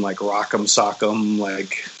game like Rock'em Sock'em,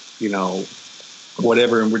 like,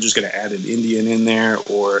 whatever, and we're just going to add an Indian in there,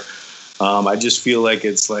 or I just feel like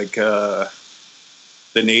it's like the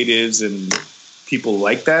natives and people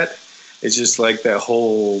like that. It's just like that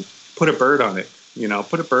whole put a bird on it,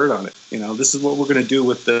 put a bird on it. This is what we're going to do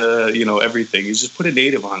with the, everything is just put a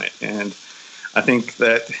native on it. And I think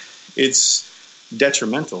that it's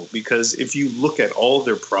detrimental because if you look at all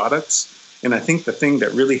their products, and I think the thing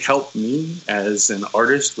that really helped me as an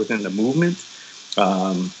artist within the movement,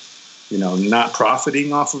 not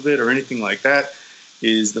profiting off of it or anything like that,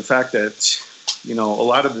 is the fact that, a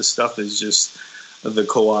lot of this stuff is just the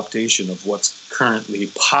co-optation of what's currently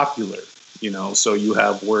popular, so you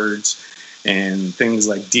have words and things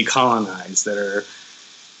like decolonize that are,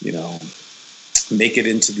 make it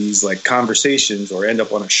into these like conversations or end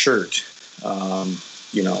up on a shirt,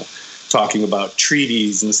 talking about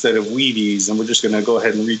treaties instead of Wheaties, and we're just going to go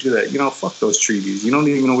ahead and redo that. Fuck those treaties. You don't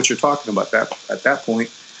even know what you're talking about at that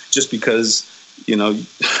point. Just because, you want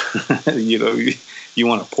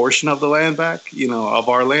a portion of the land back, of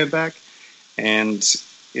our land back. And,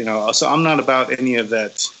 so I'm not about any of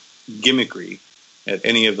that gimmickry that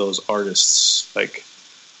any of those artists like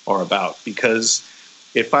are about, because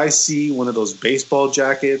if I see one of those baseball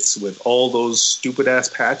jackets with all those stupid ass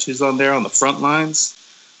patches on there on the front lines,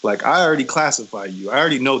 like, I already classify you. I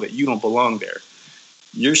already know that you don't belong there.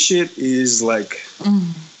 Your shit is like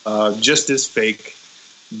just as fake,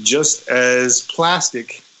 just as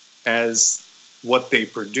plastic as what they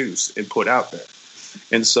produce and put out there.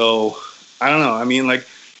 And so, I don't know. I mean, like,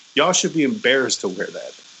 y'all should be embarrassed to wear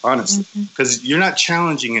that, honestly, because you're not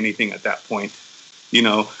challenging anything at that point. You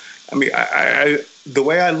know, I mean, I the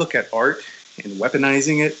way I look at art and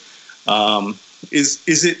weaponizing it,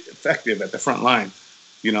 is it effective at the front line?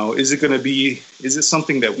 You know, is it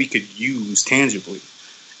something that we could use tangibly?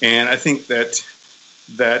 And I think that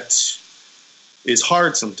is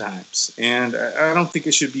hard sometimes. And I don't think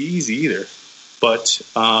it should be easy either. But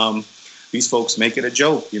these folks make it a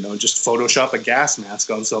joke, you know, just Photoshop a gas mask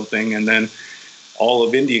on something and then all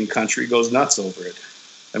of Indian country goes nuts over it.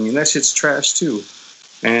 I mean, that shit's trash too.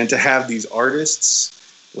 And to have these artists,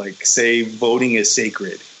 like, say voting is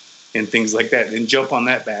sacred and things like that, and jump on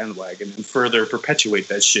that bandwagon and further perpetuate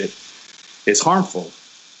that shit, is harmful,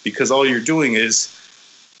 because all you're doing is,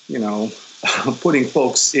 you know, putting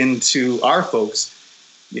our folks,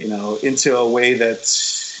 you know, into a way that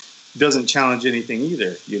doesn't challenge anything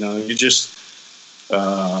either. You know, you're just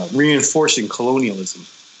reinforcing colonialism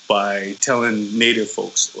by telling Native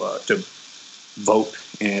folks to vote,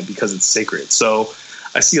 and because it's sacred. So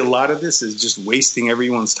I see a lot of this as just wasting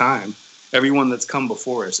everyone's time. Everyone that's come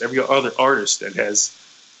before us, every other artist that has,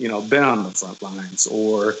 you know, been on the front lines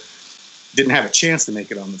or didn't have a chance to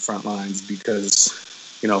make it on the front lines because,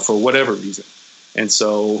 you know, for whatever reason. And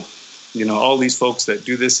so, you know, all these folks that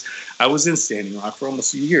do this, I was in Standing Rock for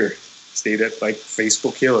almost a year, stayed at like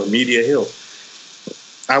Facebook Hill or Media Hill.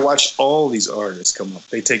 I watched all these artists come up.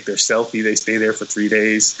 They take their selfie, they stay there for 3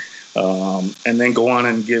 days, and then go on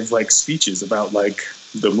and give like speeches about like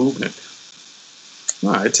the movement.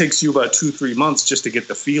 It takes you about 2-3 months just to get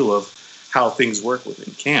the feel of how things work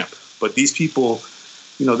within camp. But these people,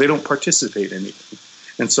 you know, they don't participate in anything.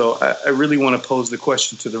 And so I really want to pose the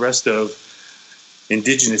question to the rest of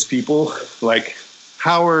indigenous people, like,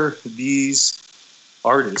 how are these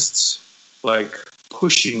artists like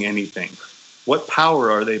pushing anything? What power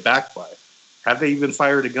are they backed by? Have they even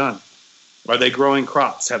fired a gun? Are they growing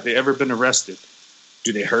crops? Have they ever been arrested?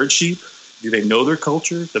 Do they herd sheep? Do they know their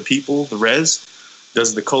culture, the people, the res?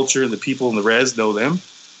 Does the culture and the people in the res know them?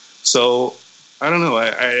 So I don't know.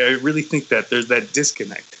 I really think that there's that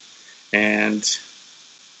disconnect, and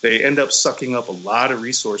they end up sucking up a lot of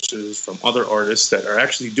resources from other artists that are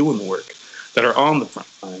actually doing the work, that are on the front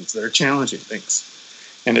lines, that are challenging things.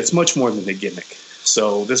 And it's much more than a gimmick.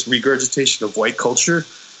 So this regurgitation of white culture,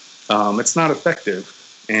 it's not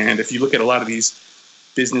effective. And if you look at a lot of these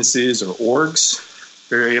businesses or orgs,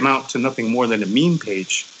 they amount to nothing more than a meme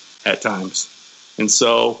page at times. And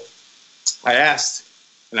so I asked,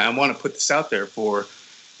 and I want to put this out there for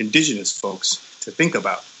indigenous folks to think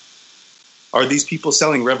about, are these people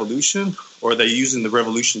selling revolution, or are they using the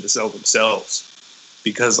revolution to sell themselves?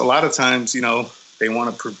 Because a lot of times, you know, they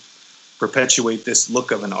want to perpetuate this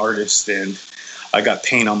look of an artist, and I got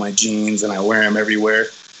paint on my jeans and I wear them everywhere.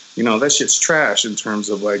 You know, that shit's trash in terms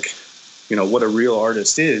of like, you know, what a real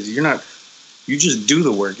artist is. You just do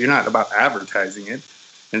the work. You're not about advertising it.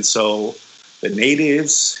 And so the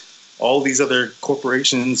natives, all these other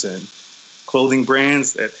corporations and clothing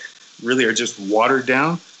brands that really are just watered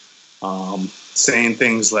down, saying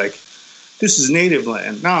things like, this is native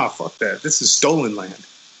land. Nah, fuck that. This is stolen land.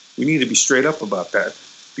 We need to be straight up about that,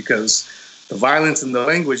 because the violence and the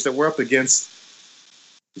language that we're up against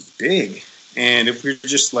is big. And if we're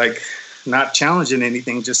just like not challenging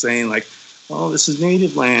anything, just saying like, oh, this is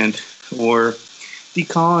native land or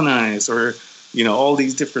decolonize or, you know, all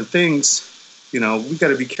these different things, you know, we got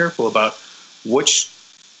to be careful about which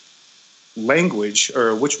language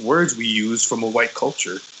or which words we use from a white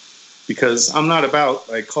culture, because I'm not about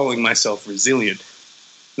like calling myself resilient.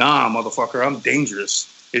 Nah, motherfucker, I'm dangerous.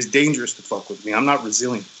 It's dangerous to fuck with me. I'm not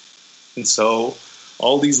resilient. And so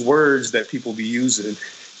all these words that people be using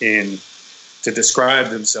to describe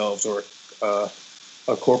themselves or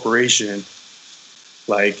a corporation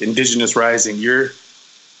like Indigenous Rising, you're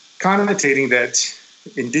connotating that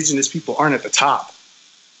indigenous people aren't at the top.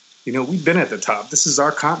 You know, we've been at the top. This is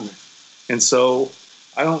our continent. And so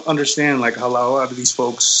I don't understand like how a lot of these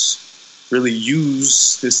folks really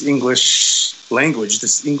use this English language,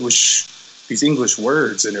 these English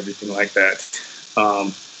words and everything like that,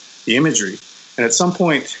 the imagery. And at some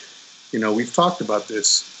point, you know, we've talked about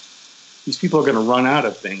this. These people are going to run out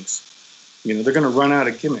of things. You know, they're going to run out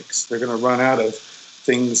of gimmicks. They're going to run out of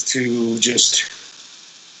things to just,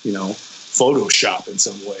 you know, Photoshop in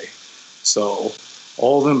some way. So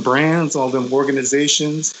all them brands, all them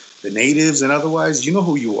organizations, the natives and otherwise, you know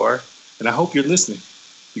who you are. And I hope you're listening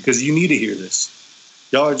because you need to hear this.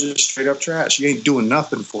 Y'all are just straight up trash. You ain't doing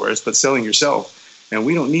nothing for us but selling yourself. And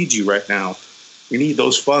we don't need you right now. We need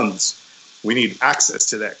those funds. We need access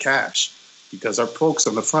to that cash because our folks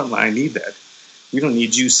on the front line need that. We don't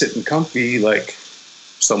need you sitting comfy like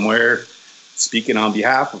somewhere speaking on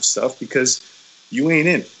behalf of stuff because you ain't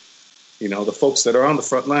in. You know, the folks that are on the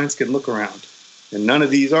front lines can look around. And none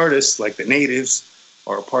of these artists, like the natives,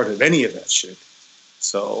 are a part of any of that shit.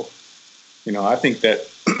 So, you know, I think that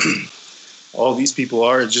all these people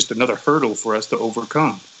are just another hurdle for us to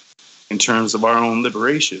overcome in terms of our own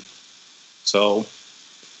liberation. So,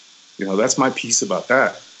 you know, that's my piece about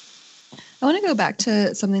that. I want to go back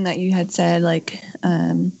to something that you had said, like,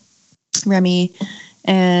 Remy,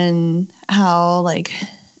 and how, like,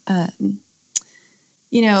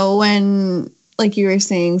 you know, when, like you were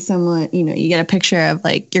saying, someone, you know, you get a picture of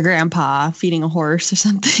like your grandpa feeding a horse or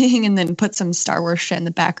something and then put some Star Wars shit in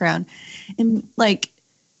the background. And like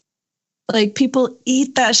people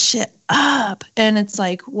eat that shit up. And it's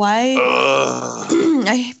like, why?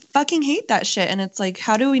 I fucking hate that shit. And it's like,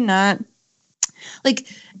 how do we not, like,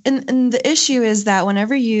 and the issue is that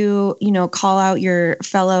whenever you know, call out your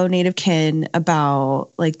fellow native kin about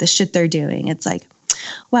like the shit they're doing, it's like,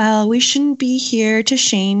 well, we shouldn't be here to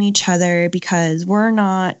shame each other because we're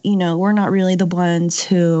not, you know, we're not really the ones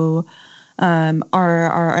who are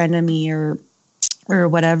our enemy or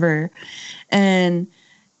whatever. And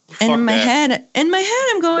in my head,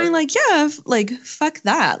 I'm going like, yeah, like, fuck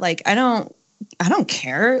that. Like, I don't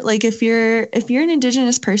care. Like, if you're an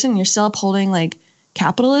indigenous person, you're still upholding like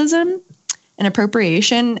capitalism and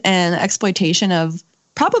appropriation and exploitation of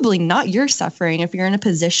probably not your suffering. If you're in a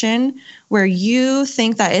position where you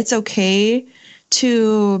think that it's okay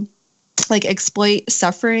to like exploit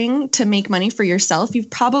suffering to make money for yourself, you've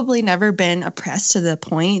probably never been oppressed to the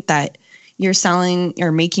point that you're selling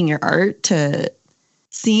or making your art to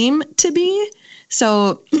seem to be.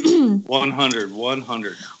 So 100.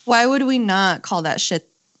 Why would we not call that shit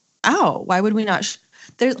out? Why would we not?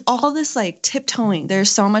 There's all this like tiptoeing.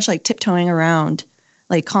 There's so much like tiptoeing around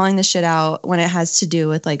like calling this shit out when it has to do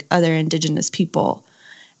with like other indigenous people.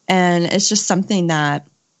 And it's just something that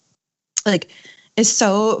like is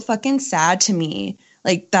so fucking sad to me.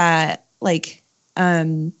 Like that, like,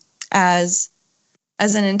 as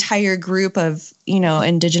an entire group of, you know,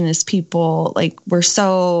 indigenous people, like we're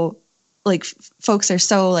so like folks are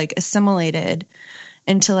so like assimilated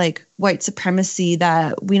into like white supremacy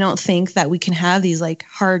that we don't think that we can have these like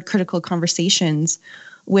hard critical conversations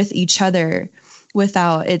with each other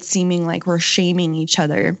without it seeming like we're shaming each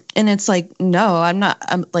other. And it's like, no,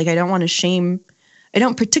 I'm like, I don't want to shame. I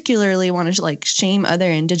don't particularly want to like shame other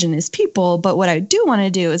indigenous people, but what I do want to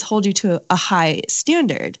do is hold you to a high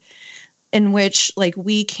standard in which like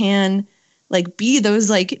we can like be those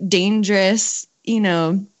like dangerous, you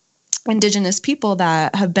know, indigenous people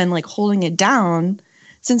that have been like holding it down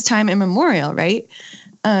since time immemorial. Right.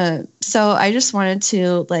 So I just wanted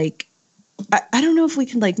to like, I don't know if we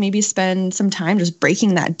can like maybe spend some time just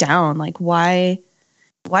breaking that down. Like why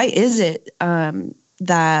is it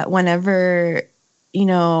that whenever, you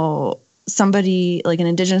know, somebody like an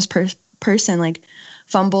indigenous person like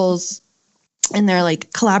fumbles in their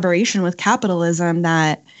like collaboration with capitalism,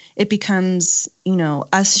 that it becomes, you know,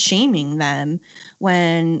 us shaming them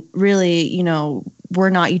when really, you know, we're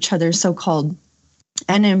not each other's so-called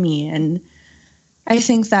enemy. And I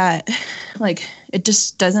think that like it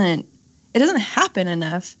just doesn't happen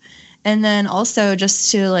enough. And then also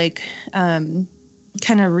just to like kind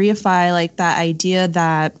of reify like that idea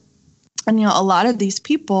that, and you know, a lot of these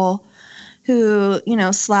people who, you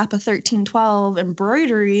know, slap a 1312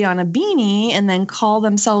 embroidery on a beanie and then call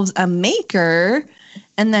themselves a maker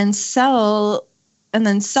and then sell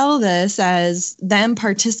this as them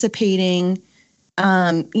participating,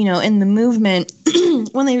 you know, in the movement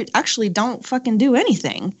when they actually don't fucking do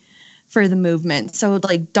anything for the movement. So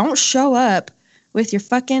like, don't show up with your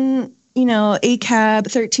fucking, you know, ACAB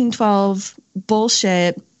 1312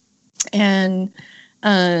 bullshit. And,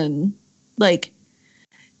 like,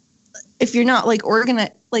 if you're not like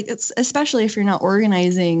like it's especially if you're not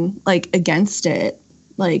organizing like against it,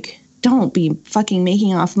 like don't be fucking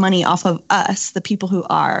making off money off of us, the people who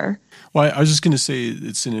are. Well, I was just going to say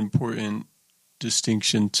it's an important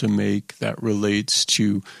distinction to make that relates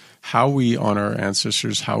to how we honor our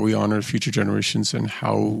ancestors, how we honor future generations, and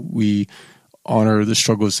how we honor the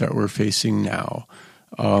struggles that we're facing now.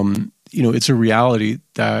 You know, it's a reality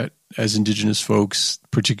that as Indigenous folks,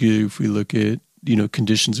 particularly if we look at, you know,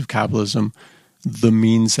 conditions of capitalism, the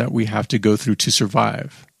means that we have to go through to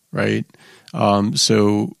survive right?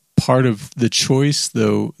 So part of the choice,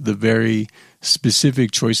 though, the very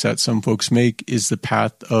specific choice that some folks make is the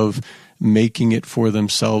path of making it for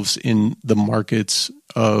themselves in the markets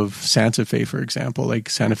of Santa Fe, for example. Like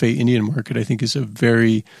Santa Fe Indian Market, I think, is a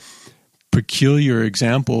very peculiar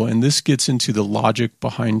example, and this gets into the logic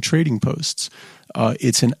behind trading posts.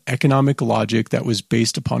 It's an economic logic that was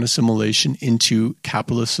based upon assimilation into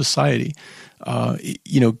capitalist society.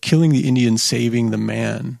 Killing the Indian, saving the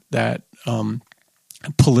man, that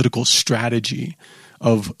political strategy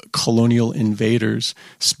of colonial invaders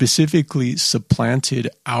specifically supplanted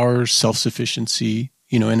our self-sufficiency,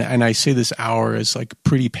 and I say this "our" as like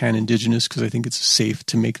pretty pan-indigenous because I think it's safe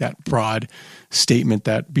to make that broad statement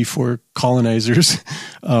that before colonizers,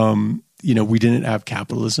 we didn't have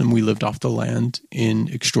capitalism. We lived off the land in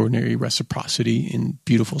extraordinary reciprocity in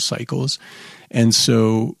beautiful cycles. And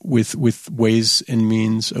so with ways and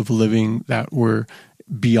means of living that were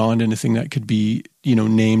beyond anything that could be,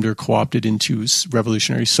 named or co-opted into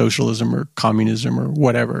revolutionary socialism or communism or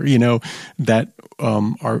whatever, that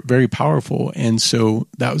are very powerful. And so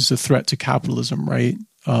that was the threat to capitalism, right?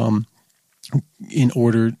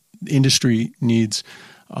 Industry needs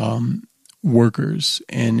workers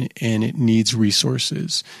and it needs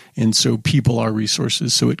resources. And so people are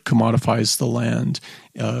resources. So it commodifies the land.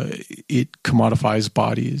 It commodifies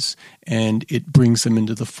bodies, and it brings them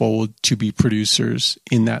into the fold to be producers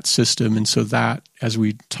in that system. And so that, as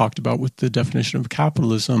we talked about with the definition of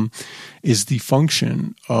capitalism, is the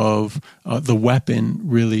function of the weapon,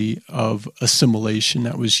 really, of assimilation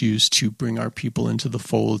that was used to bring our people into the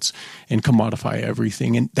folds and commodify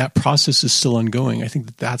everything. And that process is still ongoing. I think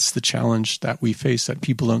that that's the challenge that we face, that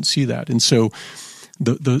people don't see that. And so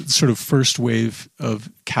the sort of first wave of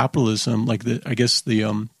capitalism, like a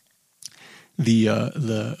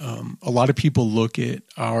lot of people look at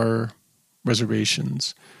our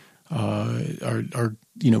reservations, our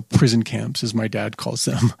prison camps, as my dad calls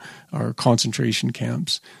them, our concentration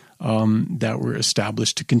camps, that were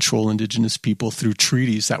established to control indigenous people through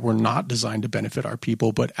treaties that were not designed to benefit our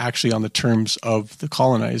people, but actually on the terms of the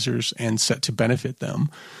colonizers and set to benefit them.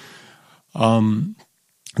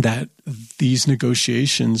 That these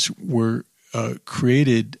negotiations were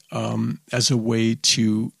created as a way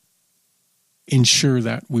to ensure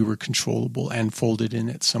that we were controllable and folded in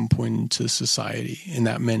at some point into society. And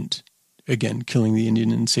that meant, again, killing the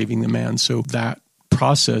Indian and saving the man. So that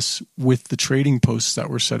process with the trading posts that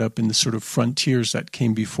were set up in the sort of frontiers that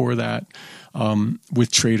came before that,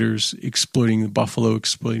 with traders exploiting the buffalo,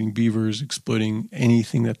 exploiting beavers, exploiting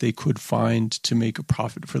anything that they could find to make a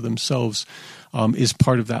profit for themselves, is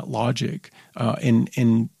part of that logic. And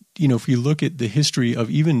if you look at the history of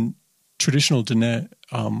even traditional Diné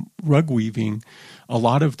rug weaving, a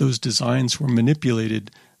lot of those designs were manipulated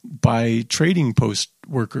by trading post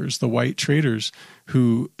workers, the white traders,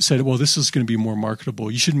 who said, well, this is going to be more marketable.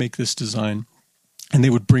 You should make this design. And they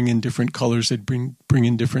would bring in different colors. They'd bring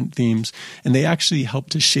in different themes. And they actually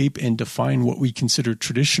helped to shape and define what we consider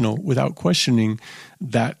traditional without questioning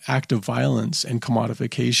that act of violence and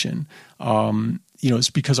commodification. It's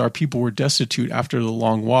because our people were destitute after the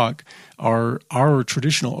long walk. Our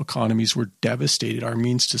traditional economies were devastated. Our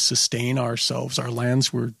means to sustain ourselves, our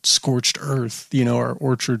lands were scorched earth. Our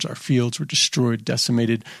orchards, our fields were destroyed,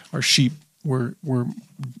 decimated. Our sheep were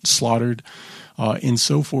slaughtered, and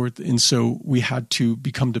so forth. And so we had to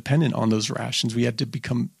become dependent on those rations. We had to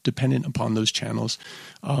become dependent upon those channels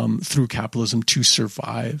through capitalism to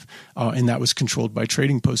survive. And that was controlled by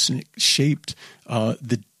trading posts, and it shaped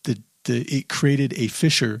it created a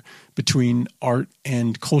fissure between art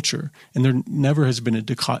and culture. And there never has been a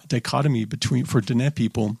dichotomy for Diné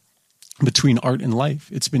people between art and life.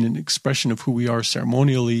 It's been an expression of who we are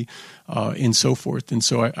ceremonially, and so forth. And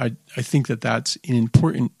so I think that that's an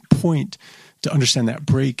important point to understand that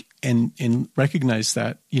break and recognize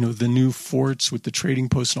that, the new forts with the trading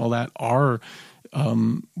posts and all that are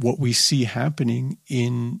what we see happening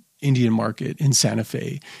in Indian Market in Santa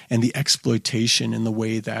Fe, and the exploitation and the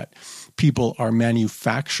way that people are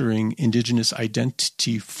manufacturing indigenous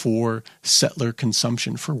identity for settler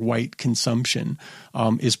consumption, for white consumption,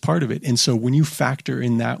 is part of it. And so when you factor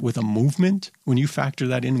in that with a movement, when you factor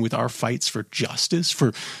that in with our fights for justice,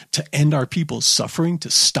 to end our people's suffering,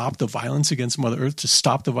 to stop the violence against Mother Earth, to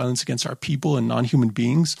stop the violence against our people and non-human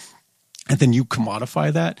beings, and then you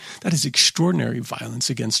commodify that is extraordinary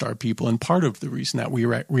violence against our people. And part of the reason that we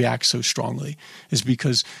react so strongly is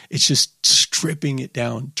because it's just stripping it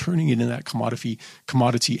down, turning it into that commodity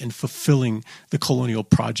and fulfilling the colonial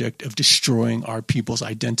project of destroying our people's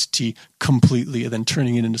identity completely, and then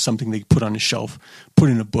turning it into something they put on a shelf, put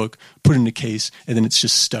in a book, put in a case, and then it's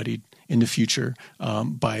just studied in the future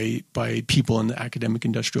by people in the academic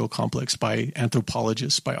industrial complex, by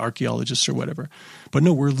anthropologists, by archaeologists, or whatever. But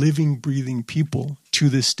no, we're living, breathing people to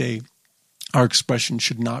this day. Our expression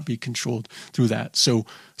should not be controlled through that. So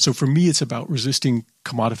for me, it's about resisting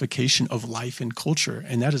commodification of life and culture,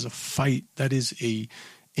 and that is a fight. That is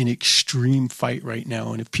an extreme fight right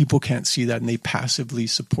now. And if people can't see that and they passively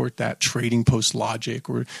support that trading post logic,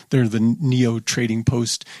 or they're the neo trading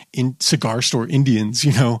post in cigar store Indians,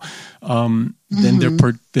 then they're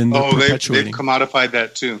perpetuating. They've commodified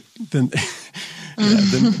that too.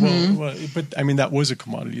 But I mean, that was a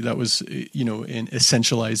commodity. That was, an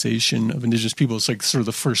essentialization of indigenous people. It's like sort of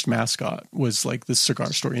the first mascot was like the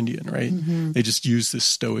cigar store Indian, right? Mm-hmm. They just used this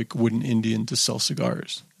stoic wooden Indian to sell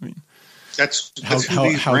cigars. I mean, that's who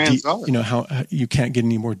these brands are. How you can't get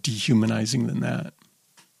any more dehumanizing than that.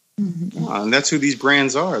 Mm-hmm. And that's who these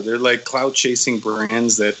brands are. They're like cloud chasing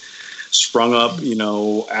brands that sprung up,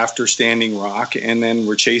 after Standing Rock, and then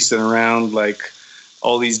were chasing around like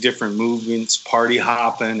all these different movements, party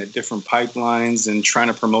hopping at different pipelines and trying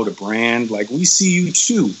to promote a brand. Like, we see you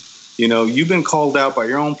too. You've been called out by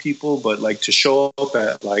your own people, but like to show up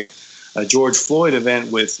at like a George Floyd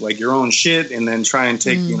event with like your own shit and then try and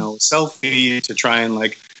take, a selfie to try and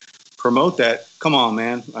like promote that. Come on,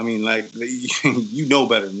 man. I mean, like, you know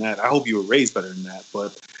better than that. I hope you were raised better than that.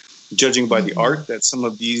 But judging by the art that some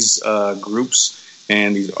of these groups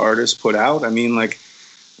and these artists put out, I mean, like,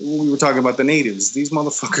 we were talking about the natives. These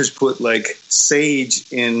motherfuckers put like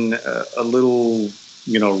sage in a little,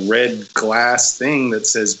 red glass thing that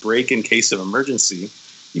says break in case of emergency.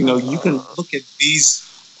 You can look at these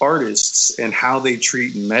artists and how they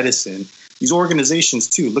treat medicine. These organizations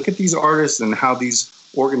too. Look at these artists and how these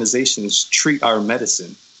organizations treat our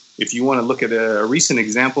medicine. If you want to look at a recent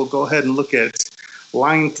example, go ahead and look at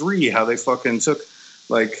Line 3, how they fucking took,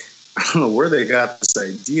 like, I don't know where they got this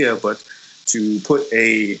idea, but to put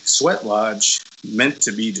a sweat lodge meant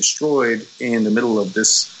to be destroyed in the middle of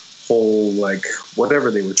this whole, like, whatever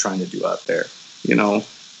they were trying to do out there.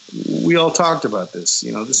 We all talked about this.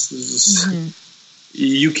 This is,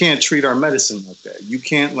 you can't treat our medicine like that. You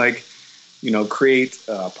can't, like, create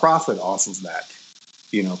profit off of that.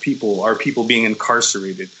 Our people being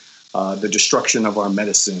incarcerated, the destruction of our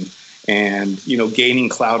medicine, and, gaining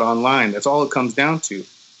clout online. That's all it comes down to,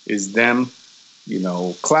 is them,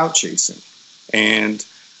 clout chasing. And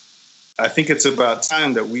I think it's about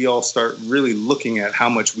time that we all start really looking at how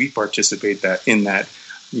much we participate in that,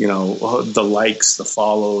 the likes, the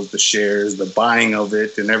follows, the shares, the buying of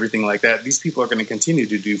it, and everything like that. These people are going to continue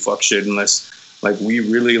to do fuck shit unless, like, we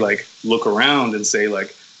really, like, look around and say,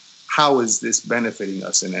 like, how is this benefiting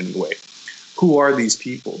us in any way? Who are these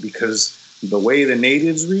people? Because the way the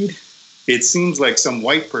natives read, it seems like some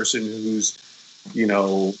white person who's,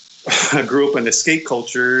 grew up in the skate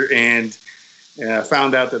culture and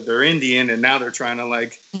found out that they're Indian, and now they're trying to,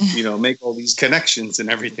 like, make all these connections and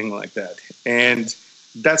everything like that. And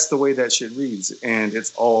that's the way that shit reads. And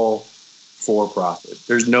it's all for profit.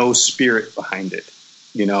 There's no spirit behind it.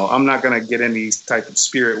 I'm not going to get any type of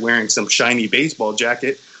spirit wearing some shiny baseball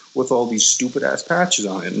jacket with all these stupid ass patches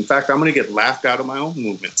on it. In fact, I'm going to get laughed out of my own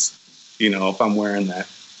movements, if I'm wearing that.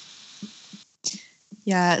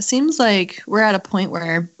 Yeah, it seems like we're at a point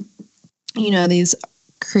where, these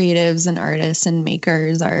creatives and artists and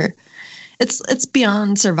makers it's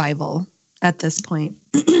beyond survival at this point.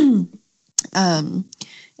 And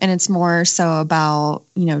it's more so about,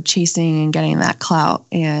 chasing and getting that clout.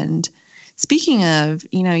 And speaking of,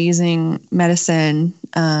 using medicine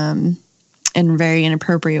in very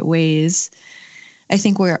inappropriate ways, I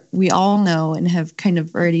think we all know and have kind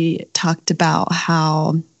of already talked about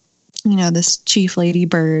how, this Chief Lady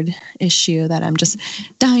Bird issue that I'm just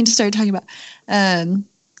dying to start talking about.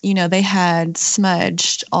 They had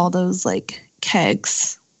smudged all those, like,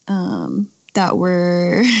 kegs that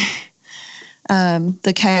were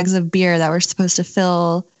the kegs of beer that were supposed to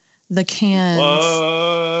fill the cans.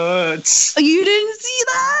 What? You didn't see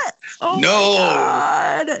that? Oh, no.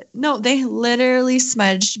 My God. No, they literally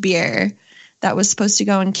smudged beer that was supposed to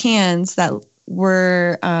go in cans that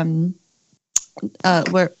were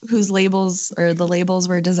whose labels, or the labels,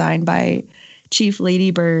 were designed by Chief Lady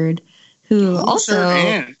Bird, who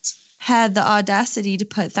also had the audacity to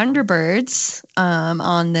put Thunderbirds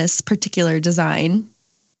on this particular design.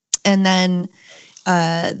 And then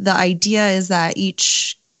the idea is that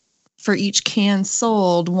for each can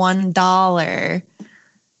sold, $1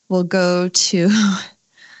 will go to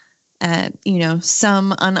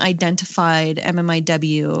some unidentified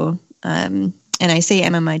MMIW. And I say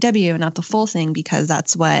MMIW, not the full thing, because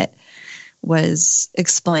that's what was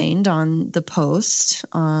explained on the post.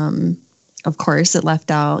 of course, it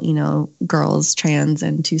left out, girls, trans,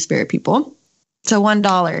 and two-spirit people. So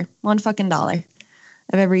 $1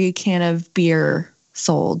 of every can of beer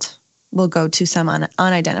sold will go to some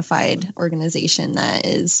unidentified organization that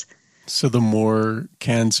is. So the more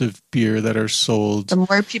cans of beer that are sold, the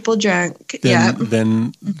more people drink,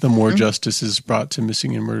 then the more justice is brought to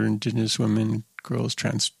missing and murdered Indigenous women, girls,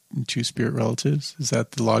 trans, and two-spirit relatives. Is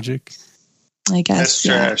that the logic? I guess that's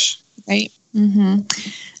trash, right? Mm-hmm.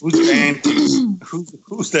 Who's aunties?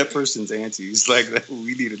 Who's that person's aunties? Like that,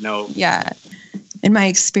 we need to know. Yeah, in my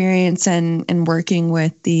experience and working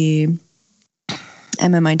with the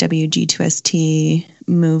MMIW G2ST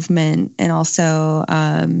movement, and also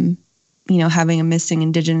having a missing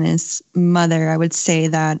Indigenous mother, I would say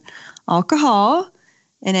that alcohol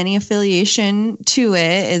and any affiliation to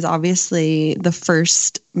it is obviously the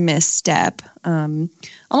first misstep.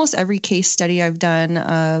 Almost every case study I've done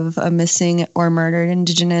of a missing or murdered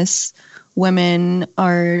Indigenous women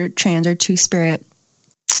or trans or two-spirit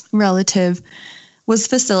relative was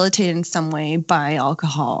facilitated in some way by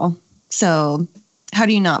alcohol. So how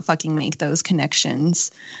do you not fucking make those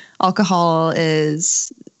connections? Alcohol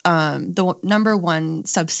is the number one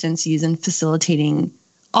substance used in facilitating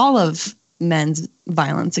all of men's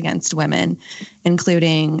violence against women,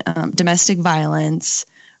 including domestic violence,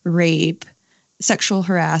 rape, sexual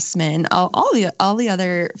harassment, all the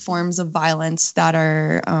other forms of violence that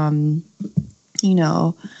are,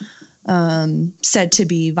 said to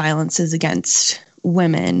be violences against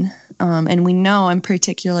women. And we know in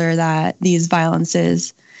particular that these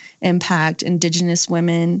violences impact Indigenous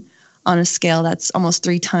women on a scale that's almost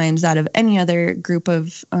 3 times that of any other group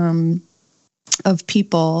of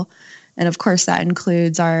people. And of course, that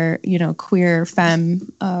includes our, queer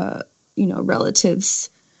femme, relatives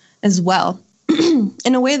as well,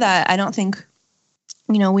 in a way that I don't think,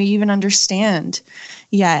 we even understand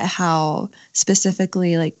yet how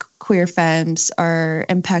specifically like queer femmes are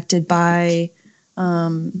impacted by,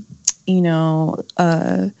 the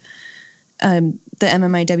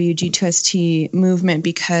MMIW G2ST movement,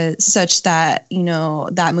 because such that,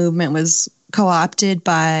 that movement was co-opted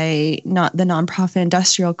by not the nonprofit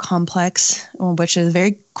industrial complex, which is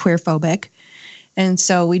very queer-phobic. And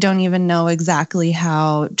so we don't even know exactly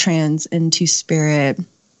how trans and two-spirit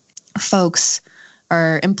folks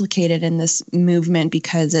are implicated in this movement,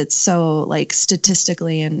 because it's so like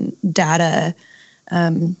statistically and data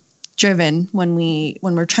driven when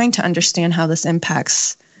we're trying to understand how this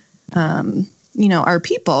impacts our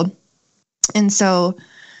people. And so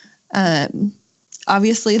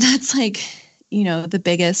obviously that's like, the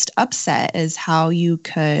biggest upset is how you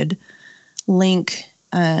could link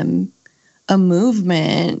a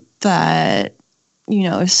movement that,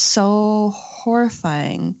 is so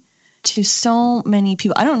horrifying to so many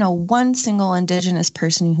people. I don't know one single Indigenous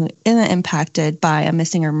person who isn't impacted by a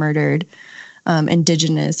missing or murdered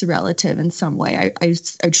Indigenous relative in some way.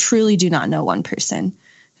 I truly do not know one person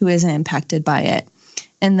who isn't impacted by it.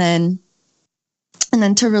 And then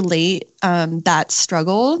to relate that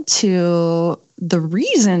struggle to the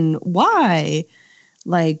reason why,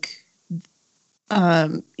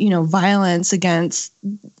 violence against,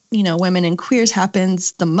 women and queers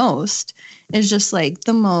happens the most is just like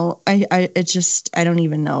I don't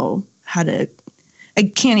even know I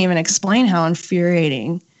can't even explain how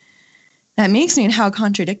infuriating that makes me and how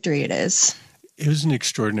contradictory it is. It was an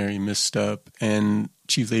extraordinary misstep, and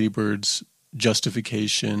Chief Lady Bird's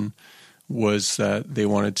justification was that they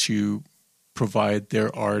wanted to provide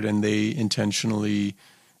their art, and they intentionally,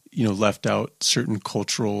 left out certain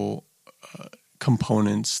cultural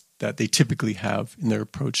components that they typically have in their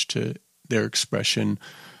approach to their expression,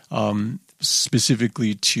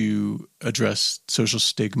 specifically to address social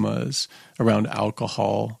stigmas around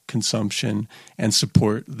alcohol consumption and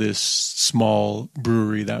support this small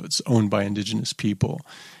brewery that's owned by Indigenous people.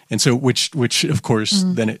 And so, which of course,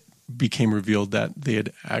 then it became revealed that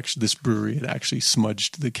this brewery had actually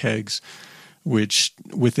smudged the kegs, which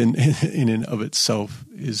in and of itself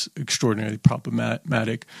is extraordinarily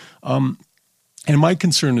problematic. And my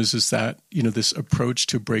concern is that, this approach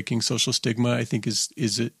to breaking social stigma, I think it's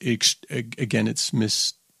an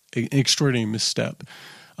extraordinary misstep,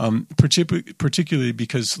 particularly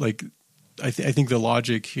because I think the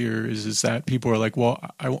logic here is that people are like, well,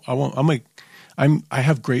 I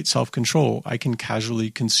have great self-control. I can casually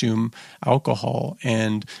consume alcohol.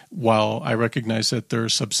 And while I recognize that there are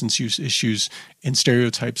substance use issues and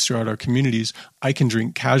stereotypes throughout our communities, I can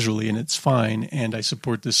drink casually and it's fine. And I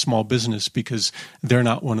support this small business because they're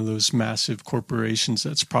not one of those massive corporations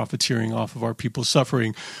that's profiteering off of our people's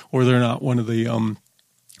suffering, or they're not one of the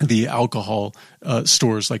the alcohol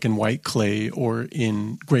stores like in White Clay or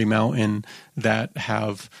in Gray Mountain that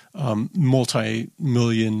have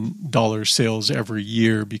multi-million-dollar sales every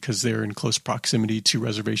year because they're in close proximity to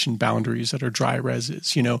reservation boundaries that are dry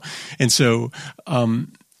reses, And so, I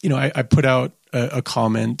put out a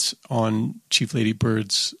comment on Chief Lady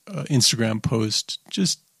Bird's Instagram post,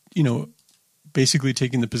 just, basically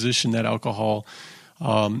taking the position that alcohol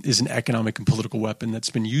is an economic and political weapon that's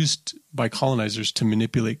been used by colonizers to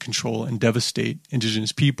manipulate, control, and devastate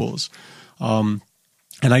indigenous peoples. And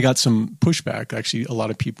I got some pushback, actually, a lot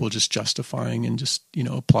of people just justifying and just,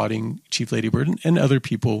 applauding Chief Lady Bird and other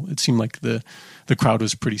people. It seemed like the crowd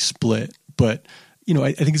was pretty split. But,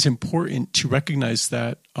 I think it's important to recognize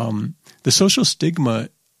that the social stigma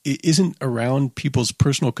isn't around people's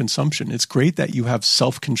personal consumption. It's great that you have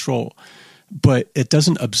self-control, but it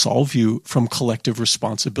doesn't absolve you from collective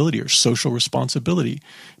responsibility or social responsibility,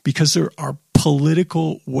 because there are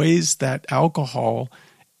political ways that alcohol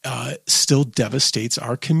still devastates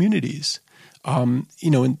our communities. So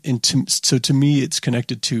to me, it's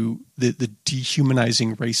connected to the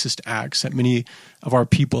dehumanizing racist acts that many of our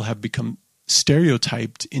people have become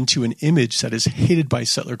stereotyped into an image that is hated by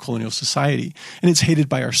settler colonial society, and it's hated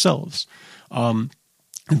by ourselves.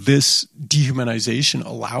 This dehumanization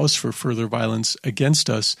allows for further violence against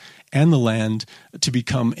us and the land to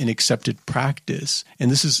become an accepted practice. And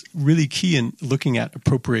this is really key in looking at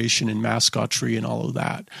appropriation and mascotry and all of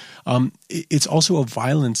that. It's also a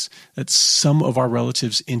violence that some of our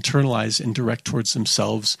relatives internalize and direct towards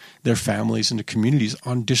themselves, their families, and the communities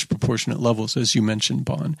on disproportionate levels, as you mentioned,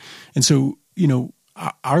 Bon. And so,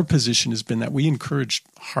 our position has been that we encourage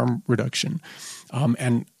harm reduction.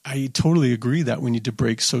 And I totally agree that we need to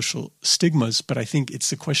break social stigmas, but I think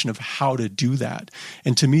it's a question of how to do that.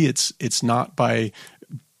 And to me, it's not by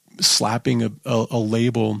slapping a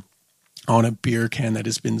label on a beer can that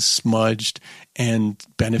has been smudged and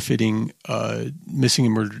benefiting missing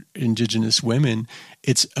and murdered Indigenous women.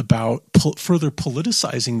 It's about further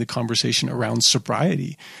politicizing the conversation around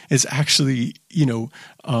sobriety. It's actually,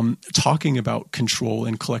 talking about control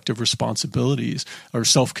and collective responsibilities, or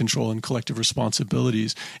self-control and collective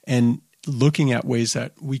responsibilities, and looking at ways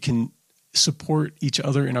that we can support each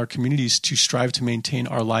other in our communities to strive to maintain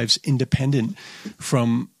our lives independent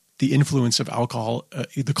from the influence of alcohol,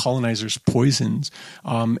 the colonizers' poisons,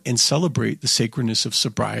 and celebrate the sacredness of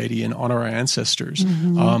sobriety and honor our ancestors.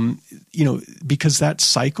 Because that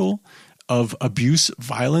cycle of abuse,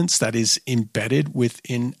 violence that is embedded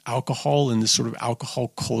within alcohol and this sort of alcohol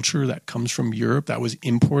culture that comes from Europe that was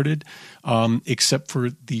imported, except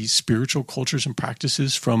for the spiritual cultures and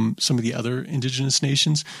practices from some of the other indigenous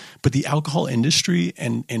nations. But the alcohol industry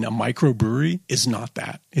and a microbrewery is not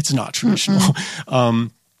that. It's not traditional.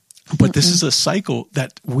 But this is a cycle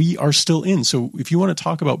that we are still in. So if you want to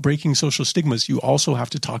talk about breaking social stigmas, you also have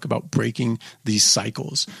to talk about breaking these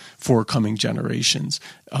cycles for coming generations.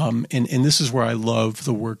 And this is where I love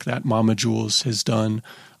the work that Mama Jules has done.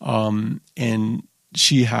 And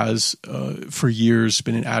she has, for years,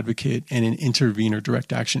 been an advocate and an intervener,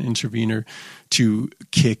 direct action intervener, to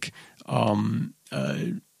kick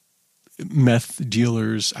meth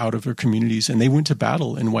dealers out of their communities, and they went to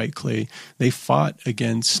battle in White Clay. They fought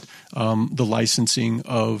against the licensing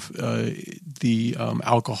of the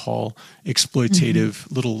alcohol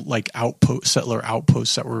exploitative little settler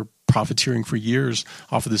outposts that were profiteering for years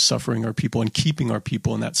off of the suffering our people and keeping our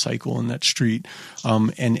people in that cycle, in that street,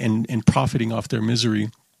 and profiting off their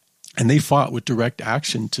misery. And they fought with direct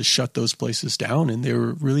action to shut those places down, and they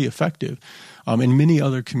were really effective. And many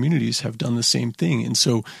other communities have done the same thing. And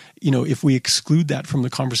so, if we exclude that from the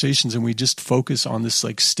conversations and we just focus on this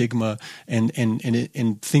stigma and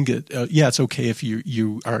think it's okay if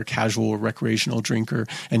you are a casual or recreational drinker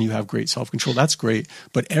and you have great self-control, that's great.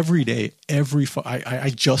 But every day,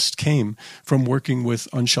 I just came from working with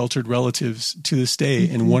unsheltered relatives to this day.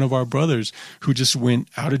 And one of our brothers who just went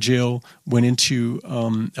out of jail, went into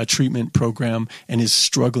a treatment program, and is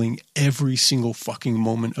struggling every single fucking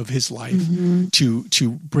moment of his life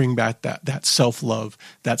to bring back that self-love,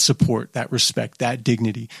 that support, that respect, that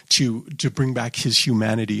dignity, to bring back his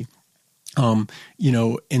humanity. And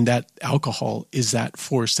that alcohol is that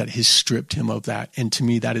force that has stripped him of that. And to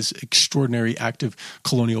me, that is extraordinary act of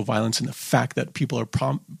colonial violence. And the fact that people are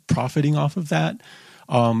profiting off of that,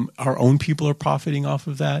 our own people are profiting off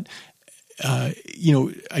of that,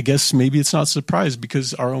 I guess maybe it's not a surprise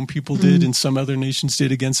because our own people did and some other nations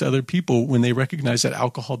did against other people when they recognized that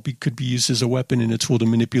alcohol could be used as a weapon and a tool to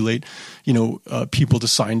manipulate, people to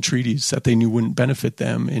sign treaties that they knew wouldn't benefit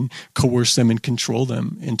them and coerce them and control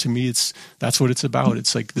them. And to me, that's what it's about.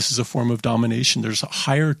 It's like this is a form of domination. There's a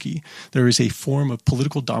hierarchy. There is a form of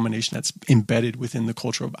political domination that's embedded within the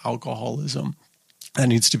culture of alcoholism. That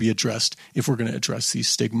needs to be addressed if we're going to address these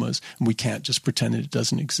stigmas. And we can't just pretend that it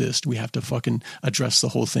doesn't exist. We have to fucking address the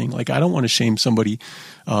whole thing. Like, I don't want to shame somebody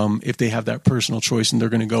if they have that personal choice and they're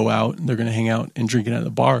going to go out and they're going to hang out and drink it at the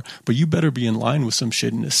bar. But you better be in line with some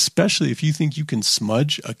shit. And especially if you think you can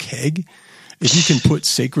smudge a keg, if you can put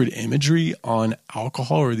sacred imagery on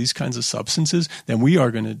alcohol or these kinds of substances, then we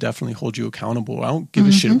are going to definitely hold you accountable. I don't give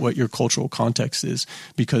a shit what your cultural context is,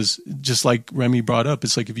 because just like Remy brought up,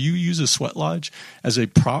 it's like if you use a sweat lodge as a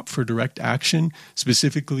prop for direct action,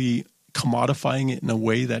 specifically commodifying it in a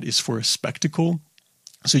way that is for a spectacle,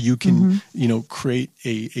 so you can, create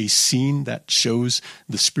a scene that shows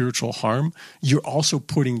the spiritual harm, you're also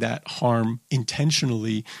putting that harm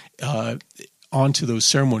intentionally onto those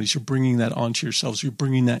ceremonies. You're bringing that onto yourselves. You're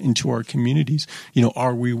bringing that into our communities.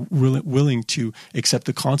 Are we willing to accept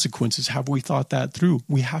the consequences? Have we thought that through?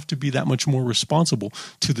 We have to be that much more responsible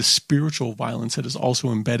to the spiritual violence that is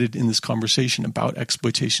also embedded in this conversation about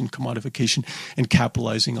exploitation, commodification, and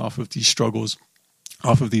capitalizing off of these struggles,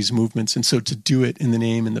 off of these movements. And so to do it in the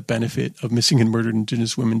name and the benefit of missing and murdered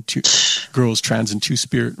Indigenous women, girls, trans, and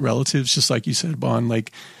two-spirit relatives, just like you said, Bon,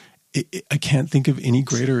 like I can't think of any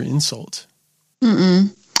greater insult.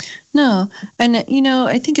 No. And,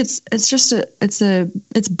 I think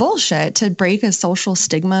it's bullshit to break a social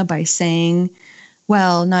stigma by saying,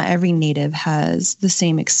 well, not every Native has the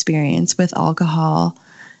same experience with alcohol,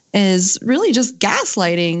 is really just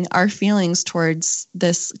gaslighting our feelings towards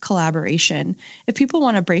this collaboration. If people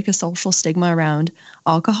want to break a social stigma around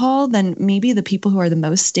alcohol, then maybe the people who are the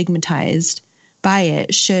most stigmatized by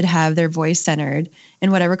it should have their voice centered in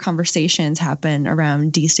whatever conversations happen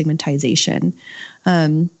around destigmatization.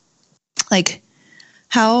 Like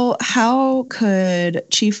how could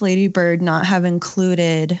Chief Lady Bird not have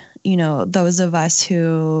included, those of us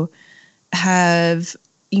who have,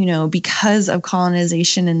 because of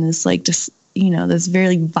colonization and this this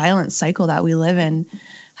very violent cycle that we live in,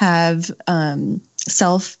 have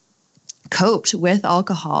self-coped with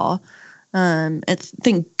alcohol.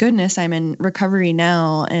 Thank goodness I'm in recovery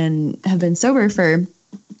now and have been sober for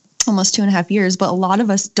almost 2.5 years, but a lot of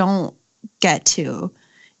us don't get to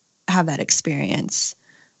have that experience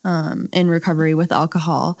in recovery with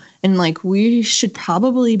alcohol. And we should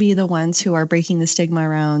probably be the ones who are breaking the stigma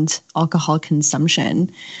around alcohol consumption.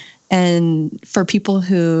 And for people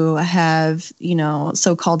who have,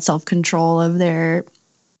 so-called self-control of their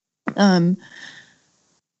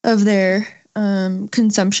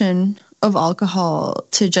consumption of alcohol,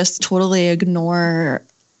 to just totally ignore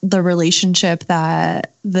the relationship,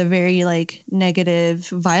 that the very negative,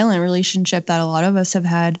 violent relationship that a lot of us have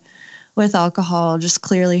had with alcohol, just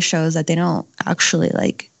clearly shows that they don't actually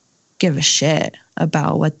give a shit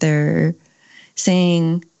about what they're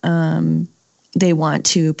saying they want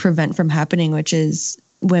to prevent from happening, which is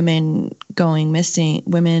women going missing.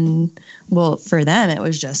 Well, for them, it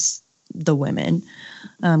was just the women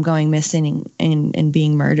going missing and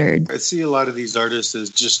being murdered. I see a lot of these artists as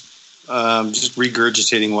just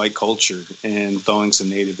regurgitating white culture and throwing some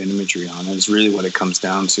native imagery on it. It's really what it comes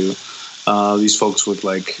down to. These folks with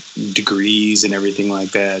degrees and everything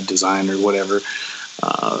like that, design or whatever,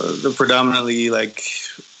 they're predominantly in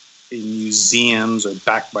museums or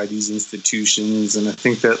backed by these institutions. And I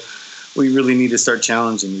think that we really need to start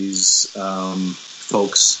challenging these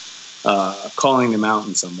folks, calling them out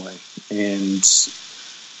in some way, and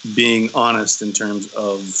being honest in terms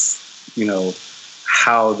of,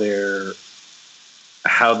 how they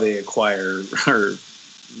acquire or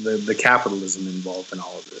the capitalism involved in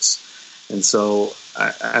all of this. And so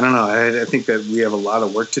I don't know. I think that we have a lot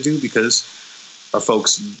of work to do, because our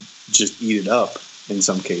folks just eat it up in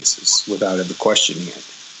some cases without ever questioning it.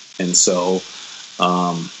 And so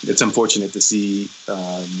it's unfortunate to see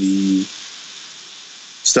the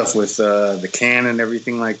stuff with the can and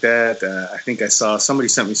everything like that. I think I saw somebody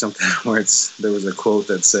sent me something where there was a quote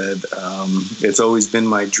that said, "It's always been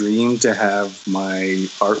my dream to have my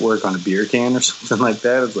artwork on a beer can," or something like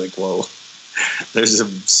that. It's like, whoa, there's a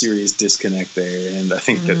serious disconnect there. And I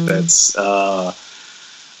think that's, I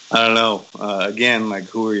don't know, again,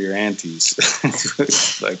 who are your aunties?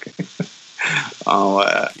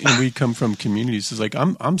 And we come from communities. It's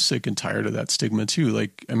I'm sick and tired of that stigma too.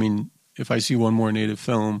 If I see one more Native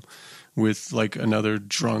film, with like another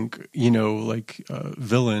drunk,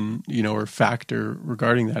 villain, or factor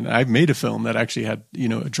regarding that. And I've made a film that actually had,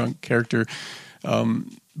 a drunk character.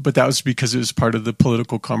 But that was because it was part of the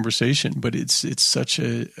political conversation. But it's such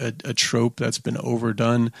a trope that's been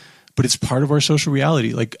overdone. But it's part of our social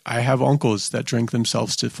reality. Like, I have uncles that drank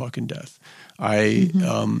themselves to fucking death. I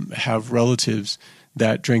have relatives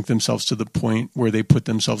that drank themselves to the point where they put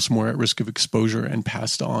themselves more at risk of exposure and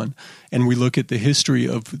passed on. And we look at the history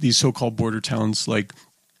of these so-called border towns like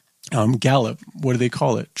Gallup, what do they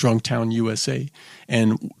call it? Drunk Town, USA.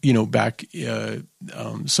 And, back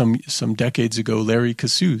some decades ago, Larry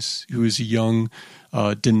Cassous, who was a young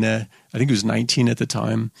Dene, I think he was 19 at the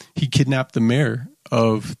time, he kidnapped the mayor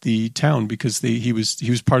of the town because he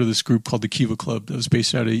was part of this group called the Kiva Club that was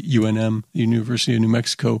based out of UNM, the University of New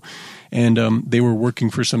Mexico, and they were working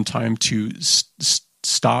for some time to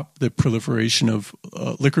stop the proliferation of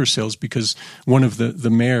liquor sales because one of the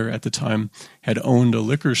mayor at the time had owned a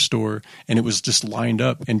liquor store, and it was just lined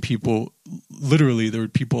up, and people, literally there were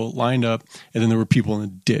people lined up, and then there were people in a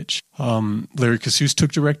ditch. Larry Cassous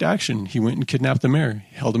took direct action. He went and kidnapped the mayor,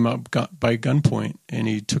 held him out by gunpoint, and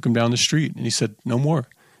he took him down the street, and he said, no more.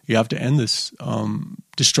 You have to end this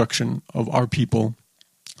destruction of our people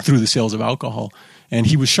through the sales of alcohol. And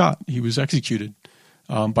he was shot. He was executed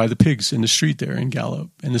by the pigs in the street there in Gallup.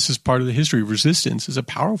 And this is part of the history. Resistance is a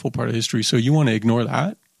powerful part of history. So you want to ignore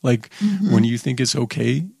that? Like when you think it's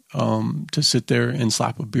okay to sit there and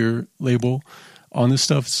slap a beer label on this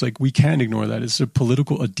stuff, it's like we can't ignore that. It's a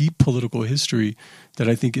deep political history that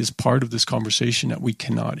I think is part of this conversation that we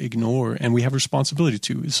cannot ignore, and we have responsibility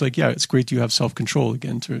to. It's like, yeah, it's great you have self-control,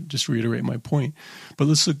 again, to just reiterate my point. But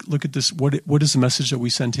let's look at this. What is the message that we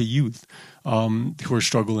send to youth who are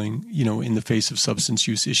struggling, in the face of substance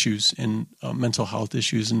use issues and mental health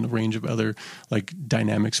issues and a range of other like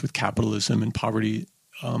dynamics with capitalism and poverty?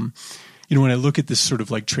 When I look at this sort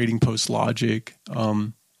of like trading post logic,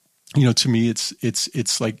 to me,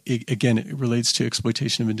 it's like, again, it relates to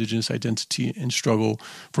exploitation of indigenous identity and struggle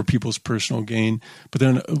for people's personal gain. But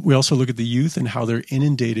then we also look at the youth and how they're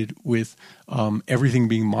inundated with everything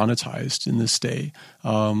being monetized in this day,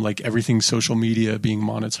 like everything social media being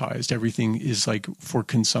monetized. Everything is like for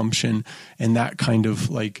consumption, and that kind of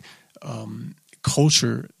like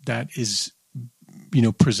culture that is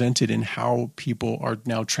presented in how people are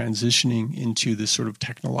now transitioning into this sort of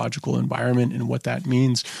technological environment and what that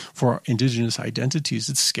means for our indigenous identities.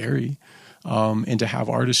 It's scary. And to have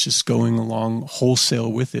artists just going along wholesale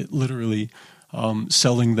with it, literally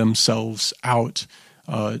selling themselves out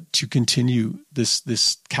to continue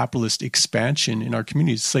this capitalist expansion in our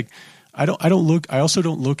communities. It's like, I also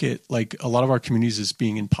don't look at like a lot of our communities as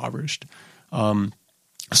being impoverished.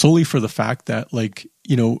 Solely for the fact that, like,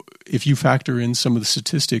 if you factor in some of the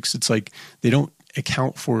statistics, it's like they don't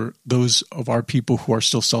account for those of our people who are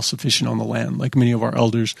still self-sufficient on the land. Like many of our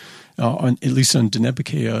elders, at least on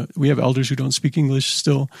Dinepike, we have elders who don't speak English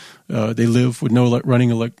still. They live with no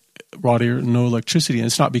electricity. And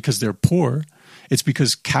it's not because they're poor. It's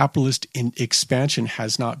because capitalist expansion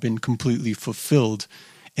has not been completely fulfilled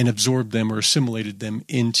and absorbed them or assimilated them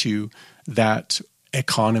into that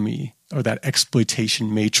economy or that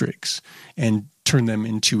exploitation matrix and turn them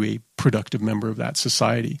into a productive member of that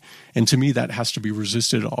society. And to me, that has to be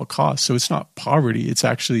resisted at all costs. So it's not poverty. It's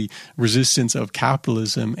actually resistance of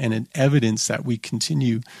capitalism and an evidence that we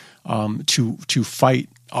continue to fight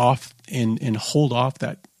off and hold off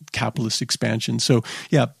that capitalist expansion. So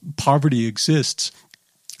yeah, poverty exists.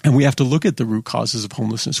 And we have to look at the root causes of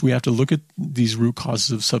homelessness. We have to look at these root causes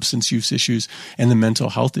of substance use issues and the mental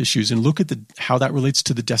health issues, and look at how that relates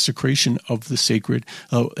to the desecration of the sacred.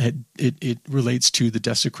 It relates to the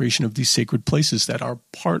desecration of these sacred places that are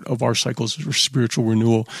part of our cycles of spiritual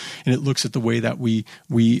renewal. And it looks at the way that we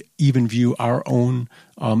even view our own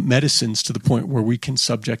medicines to the point where we can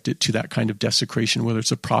subject it to that kind of desecration, whether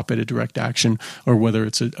it's a prop at a direct action or whether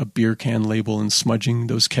it's a beer can label and smudging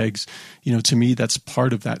those kegs. To me, that's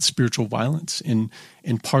part of that spiritual violence and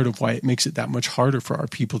part of why it makes it that much harder for our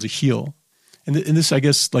people to heal. And this, I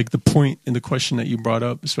guess, like the point in the question that you brought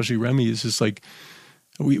up, especially Remy, is just like,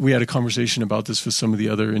 we had a conversation about this with some of the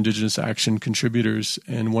other Indigenous Action contributors,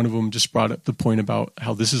 and one of them just brought up the point about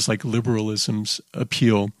how this is like liberalism's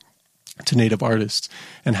appeal to Native artists,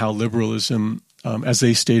 and how liberalism, as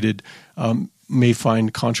they stated, may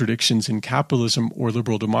find contradictions in capitalism or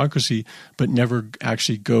liberal democracy, but never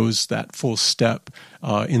actually goes that full step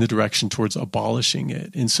in the direction towards abolishing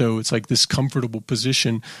it. And so it's like this comfortable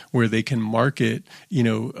position where they can market,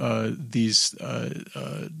 these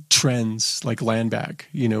trends like land back,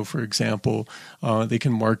 for example. They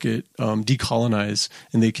can market decolonize,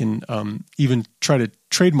 and they can even try to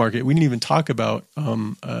trademark it. We didn't even talk about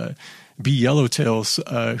B.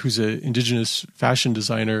 Yellowtails, who's an indigenous fashion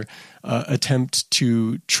designer, attempt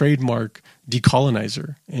to trademark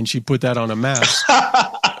decolonizer, and she put that on a mask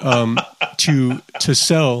to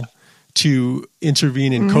sell to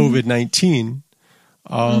intervene in COVID-19,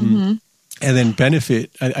 and then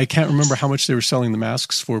benefit. I can't remember how much they were selling the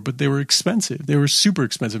masks for, but they were expensive. They were super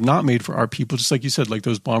expensive, not made for our people. Just like you said, like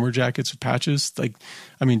those bomber jackets with patches,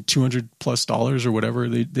 $200+ or whatever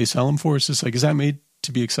they sell them for. It's just like, is that made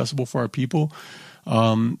to be accessible for our people?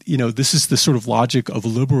 This is the sort of logic of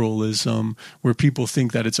liberalism, where people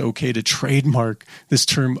think that it's okay to trademark this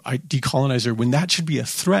term decolonizer when that should be a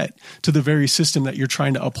threat to the very system that you're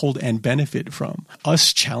trying to uphold and benefit from.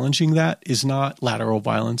 Us challenging that is not lateral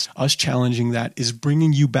violence. Us challenging that is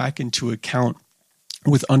bringing you back into account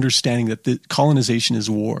with understanding that the colonization is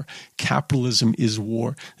war, capitalism is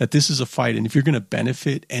war, that this is a fight. And if you're going to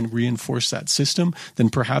benefit and reinforce that system, then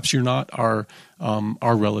perhaps you're not our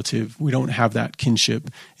relative. We don't have that kinship.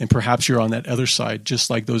 And perhaps you're on that other side, just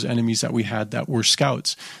like those enemies that we had that were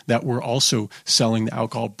scouts, that were also selling the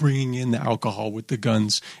alcohol, bringing in the alcohol with the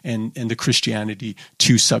guns and the Christianity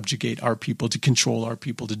to subjugate our people, to control our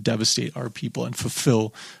people, to devastate our people, and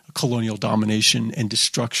fulfill colonial domination and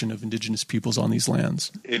destruction of indigenous peoples on these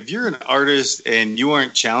lands. If you're an artist and you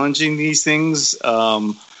aren't challenging these things,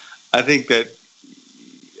 I think that,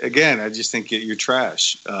 again, I just think you're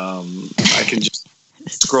trash. I can just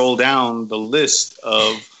scroll down the list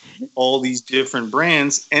of all these different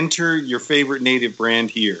brands. Enter your favorite native brand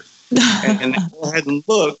here. And go ahead and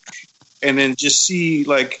look, and then just see,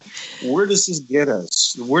 like, where does this get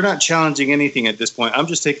us? We're not challenging anything at this point. I'm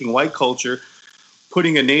just taking white culture,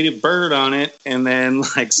 putting a native bird on it, and then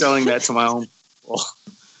like selling that to my own people.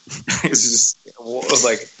 It's just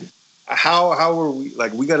like, how are we,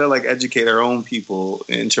 like, we got to like educate our own people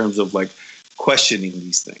in terms of like questioning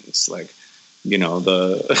these things, like, the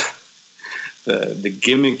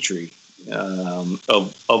gimmickry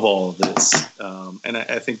of all of this. And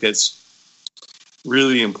I think that's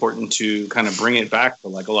really important to kind of bring it back to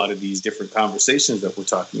like a lot of these different conversations that we're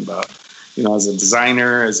talking about. As a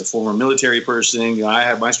designer, as a former military person, I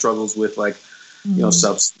have my struggles with like,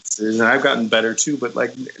 substances, and I've gotten better too, but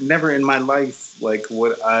like never in my life, like,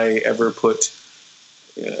 would I ever put,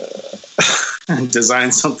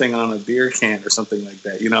 design something on a beer can or something like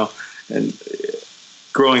that, and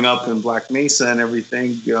growing up in Black Mesa and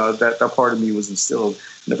everything, that part of me was instilled.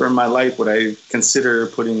 Never in my life would I consider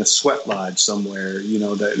putting a sweat lodge somewhere,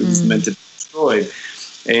 that it was meant to be destroyed.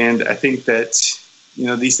 And I think that,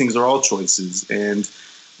 these things are all choices, and,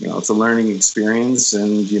 it's a learning experience,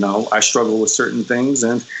 and, I struggle with certain things,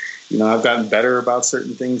 and, I've gotten better about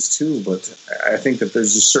certain things too, but I think that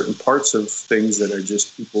there's just certain parts of things that are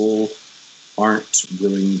just people aren't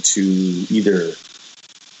willing to either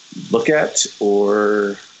look at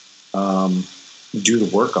or do the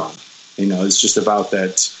work on. It's just about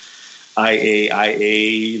that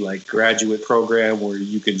IAIA like graduate program where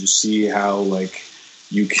you can just see how like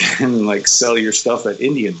you can like sell your stuff at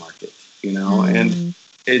Indian market, and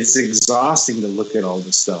it's exhausting to look at all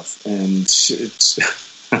this stuff. And it's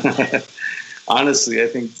honestly, I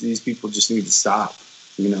think these people just need to stop,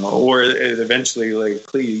 or eventually, like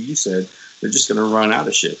Clea, you said, they're just going to run out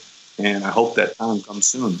of shit. And I hope that time comes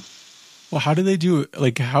soon. Well, how do they do it?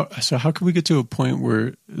 Like, how can we get to a point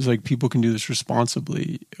where it's like people can do this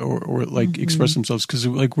responsibly or like express themselves? Because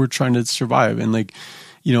like we're trying to survive, and like,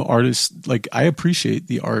 artists, like I appreciate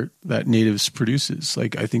the art that Natives produces.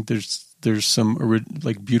 Like, I think there's some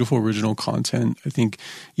like beautiful original content. I think,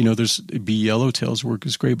 there's B. Yellowtail's work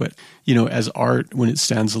is great, but, as art, when it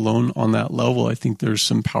stands alone on that level, I think there's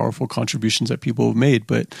some powerful contributions that people have made.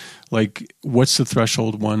 But like, what's the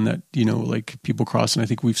threshold one that, like people cross? And I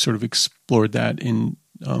think we've sort of explored that in,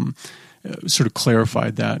 sort of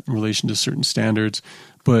clarified that in relation to certain standards.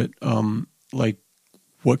 But like,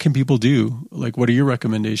 what can people do? Like, what are your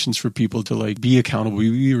recommendations for people to like be accountable,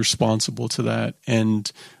 be responsible to that,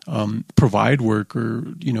 and provide work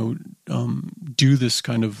or, do this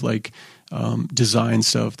kind of like design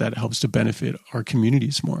stuff that helps to benefit our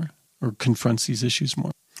communities more or confronts these issues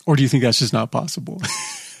more? Or do you think that's just not possible?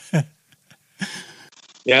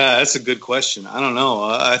 Yeah, that's a good question. I don't know.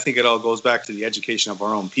 I think it all goes back to the education of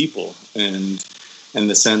our own people, and in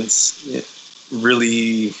the sense,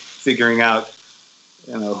 really figuring out,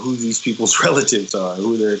 who these people's relatives are,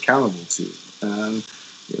 who they're accountable to. And,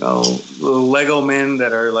 the Lego men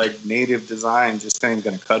that are like native design just ain't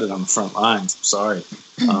going to cut it on the front lines. I'm sorry.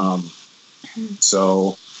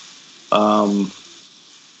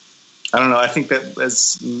 I don't know. I think that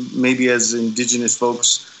as indigenous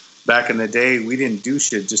folks back in the day, we didn't do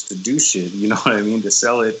shit just to do shit. You know what I mean? To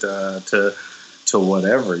sell it to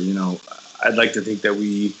whatever. I'd like to think that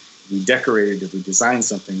we decorated it, we designed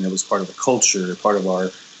something that was part of the culture, part of our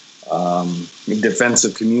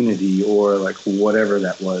defensive community, or like whatever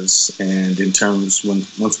that was. And in terms,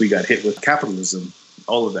 once we got hit with capitalism,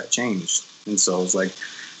 all of that changed. And so it's like,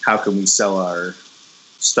 how can we sell our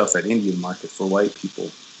stuff at Indian market for white people?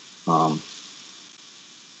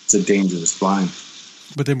 It's a dangerous blind.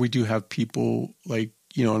 But then we do have people like,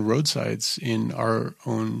 on roadsides in our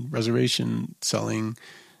own reservation selling,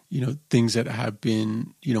 things that have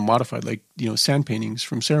been, modified, like, sand paintings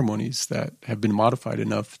from ceremonies that have been modified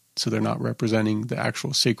enough so they're not representing the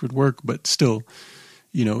actual sacred work, but still,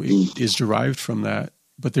 it is derived from that.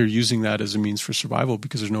 But they're using that as a means for survival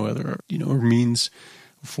because there's no other, or means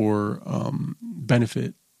for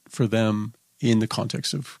benefit for them in the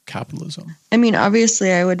context of capitalism. I mean,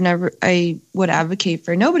 obviously, I would advocate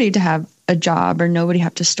for nobody to have a job or nobody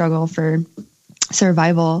have to struggle for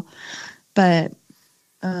survival. But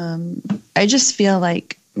I just feel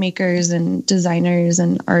like makers and designers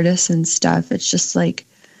and artists and stuff, it's just like,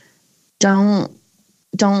 don't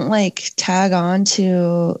like tag on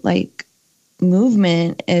to like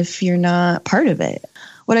movement if you're not part of it.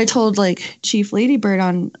 What I told like Chief Ladybird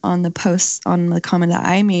on the post, on the comment that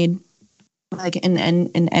I made, like an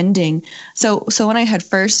ending. So when I had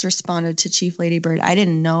first responded to Chief Ladybird, I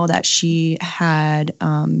didn't know that she had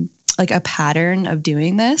like a pattern of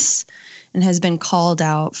doing this and has been called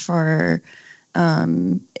out for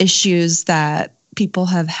issues that people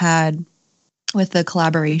have had with the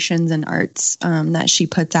collaborations and arts that she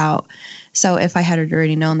puts out. So if I had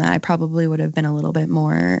already known that, I probably would have been a little bit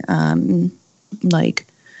more like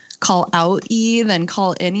call out-y than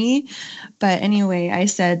call any. But anyway, I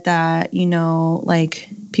said that, like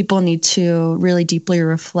people need to really deeply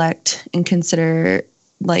reflect and consider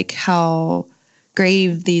like how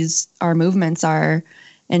grave our movements are,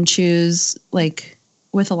 and choose like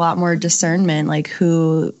with a lot more discernment, like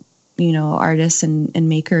who, artists and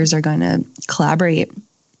makers are going to collaborate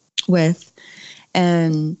with.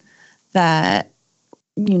 And that,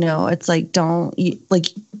 it's like,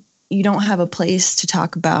 you don't have a place to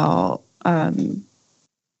talk about,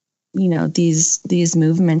 these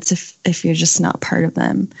movements if you're just not part of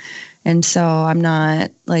them. And so I'm not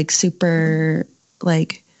like super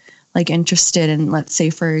like interested in, let's say,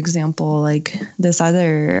 for example, like this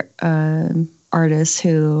other artist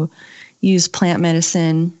who used plant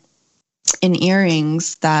medicine in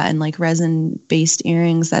earrings and like resin based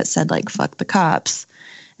earrings that said like, fuck the cops.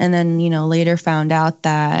 And then, later found out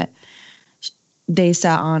that they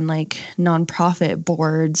sat on like nonprofit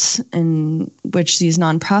boards in which these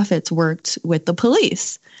nonprofits worked with the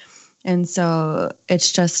police. And so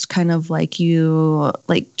it's just kind of like you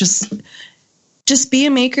like just be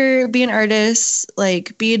a maker, be an artist,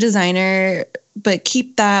 like be a designer, but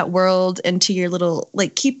keep that world into your little,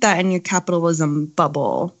 like keep that in your capitalism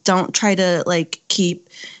bubble. Don't try to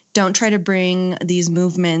bring these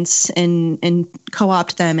movements and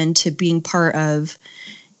co-opt them into being part of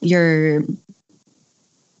your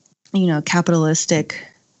capitalistic,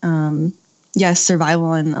 yes,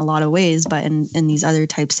 survival in a lot of ways, but in these other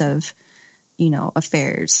types of,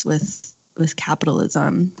 affairs with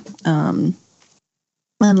capitalism.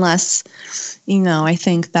 Unless, I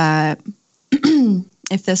think that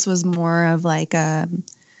if this was more of like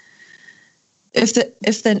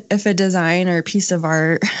if a design or a piece of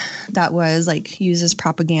art that was like used as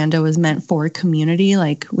propaganda was meant for community,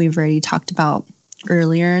 like we've already talked about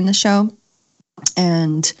earlier in the show,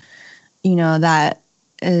 and that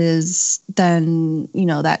is then,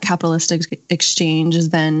 that capitalistic exchange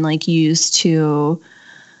is then like used to,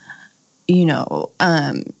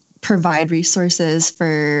 provide resources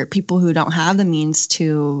for people who don't have the means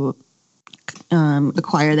to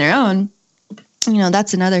acquire their own.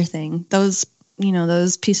 That's another thing. Those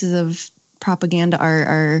pieces of propaganda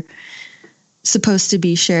are supposed to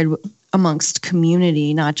be shared amongst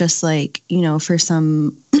community, not just like, for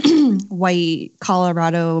some white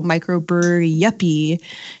Colorado microbrewery yuppie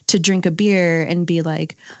to drink a beer and be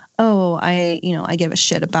like, oh, I give a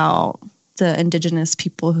shit about the indigenous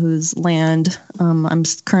people whose land I'm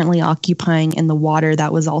currently occupying and the water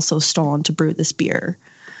that was also stolen to brew this beer.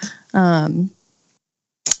 So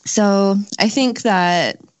I think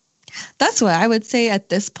that That's what I would say at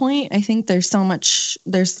this point. I think there's so much,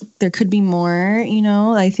 there could be more, you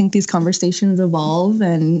know. I think these conversations evolve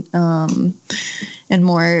and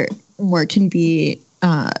more can be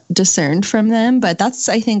discerned from them. But that's,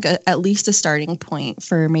 I think, at least a starting point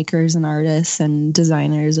for makers and artists and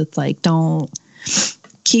designers. It's like, don't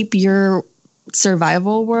keep your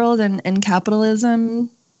survival world and capitalism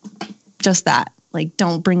just that. Like,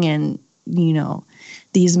 don't bring in, you know,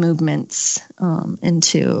 these movements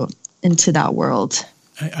into that world.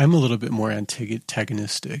 I'm a little bit more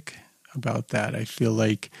antagonistic about that. I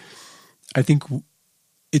think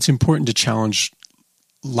it's important to challenge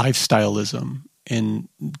lifestyleism and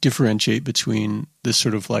differentiate between this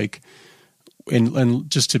sort of like, and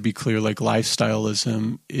just to be clear, like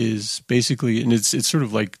lifestyleism is basically, and it's sort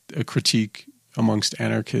of like a critique amongst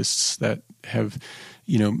anarchists that have,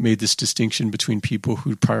 you know, made this distinction between people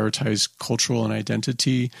who prioritize cultural and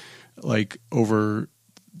identity, like over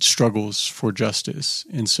struggles for justice.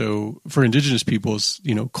 And so for indigenous peoples,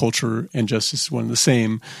 you know, culture and justice is one and the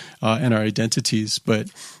same, and our identities. But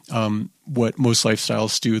what most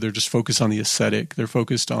lifestyles do, they're just focused on the aesthetic. They're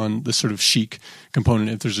focused on the sort of chic component.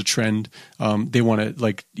 If there's a trend, they want to,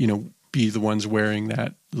 like, you know, be the ones wearing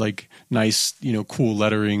that like nice, you know, cool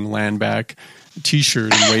lettering land back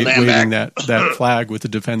t-shirt and waving that flag with the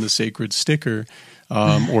Defend the Sacred sticker,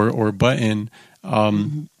 or button.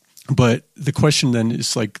 But the question then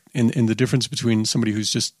is like, in the difference between somebody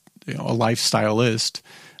who's just, you know, a lifestylist,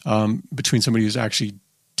 between somebody who's actually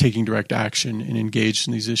taking direct action and engaged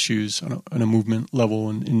in these issues on a movement level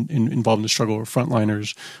and involved in the struggle, or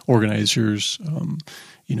frontliners, organizers,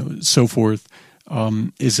 you know, so forth,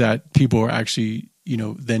 is that people are actually, you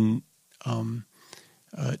know, then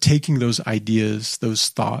taking those ideas, those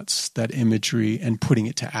thoughts, that imagery, and putting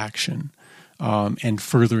it to action. And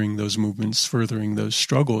furthering those movements, furthering those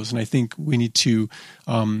struggles. And I think we need to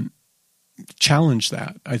challenge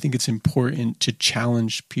that. I think it's important to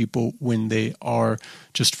challenge people when they are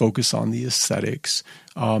just focused on the aesthetics,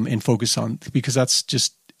 and focus on, because that's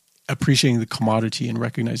just appreciating the commodity and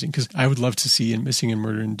recognizing, because I would love to see in Missing and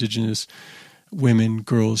Murdered Indigenous women,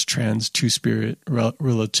 girls, trans, two-spirit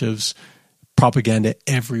relatives, propaganda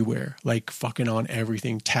everywhere, like fucking on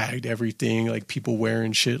everything, tagged everything, like people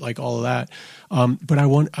wearing shit, like all of that. But I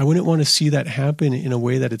wouldn't want to see that happen in a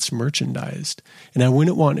way that it's merchandised. And I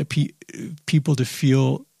wouldn't want people to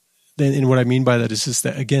feel, and what I mean by that is just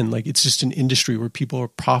that, again, like it's just an industry where people are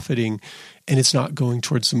profiting and it's not going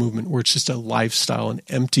towards the movement, where it's just a lifestyle, an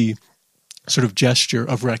empty sort of gesture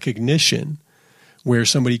of recognition where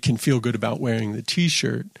somebody can feel good about wearing the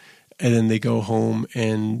t-shirt and then they go home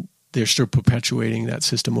and they're still perpetuating that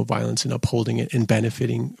system of violence and upholding it and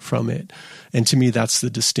benefiting from it. And to me, that's the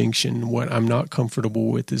distinction. What I'm not comfortable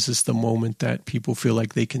with is just the moment that people feel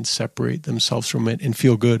like they can separate themselves from it and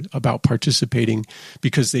feel good about participating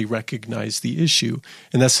because they recognize the issue.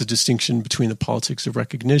 And that's the distinction between the politics of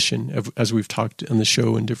recognition, as we've talked on the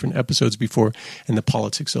show in different episodes before, and the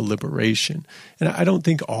politics of liberation. And I don't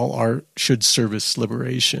think all art should service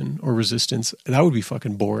liberation or resistance. That would be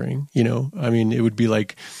fucking boring, you know? I mean, it would be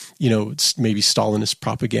like, you know, it's maybe Stalinist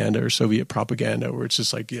propaganda or Soviet propaganda, where it's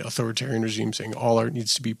just like, you know, authoritarian regime saying all art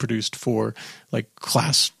needs to be produced for like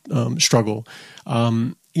class struggle.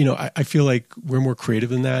 You know, I feel like we're more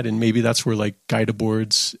creative than that, and maybe that's where like Guida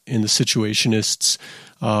boards and the Situationists'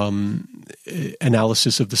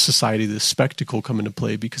 analysis of the Society of the Spectacle come into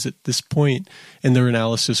play, because at this point, and their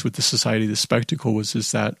analysis with the Society of the Spectacle was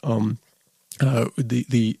that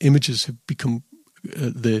the images have become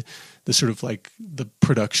the sort of like the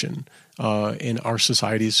production in our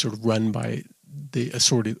society is sort of run by the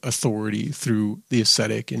assorted authority through the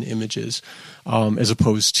aesthetic and images, as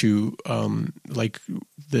opposed to like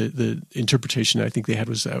the interpretation I think they had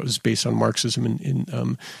was that was based on Marxism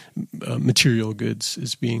in material goods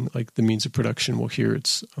as being like the means of production. Well, here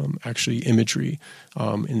it's actually imagery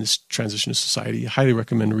in this transitionist society. I highly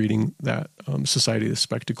recommend reading that Society of the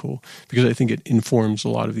Spectacle, because I think it informs a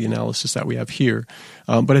lot of the analysis that we have here.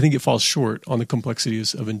 But I think it falls short on the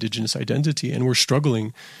complexities of Indigenous identity, and we're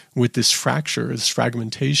struggling with this fracture, this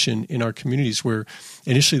fragmentation in our communities, where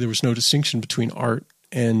initially there was no distinction between art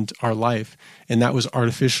and our life, and that was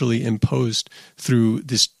artificially imposed through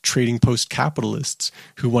this trading post capitalists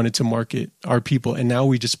who wanted to market our people, and now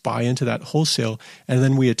we just buy into that wholesale, and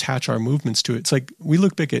then we attach our movements to it. It's like we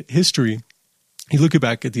look back at history, You look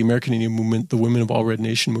back at the American Indian movement, the Women of All Red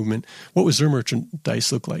Nation movement, what was their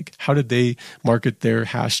merchandise look like? How did they market their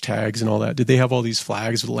hashtags and all that? Did they have all these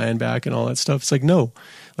flags with land back and all that stuff? It's like, no.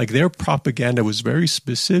 Like their propaganda was very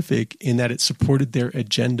specific in that it supported their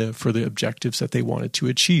agenda for the objectives that they wanted to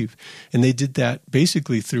achieve. And they did that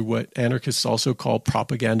basically through what anarchists also call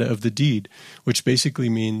propaganda of the deed, which basically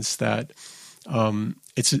means that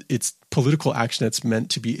it's political action that's meant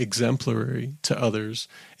to be exemplary to others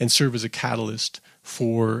and serve as a catalyst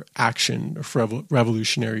for action or for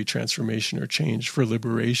revolutionary transformation or change, for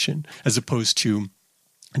liberation, as opposed to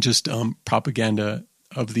just propaganda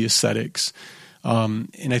of the aesthetics.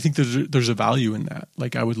 And I think there's a value in that.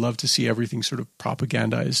 Like I would love to see everything sort of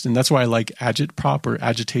propagandized. And that's why I like agitprop or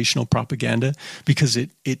agitational propaganda, because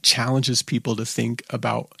it challenges people to think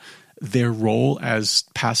about their role as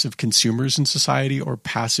passive consumers in society or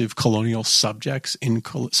passive colonial subjects in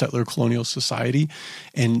settler colonial society,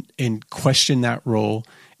 and question that role.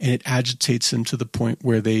 And it agitates them to the point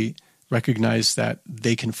where they recognize that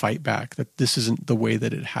they can fight back, that this isn't the way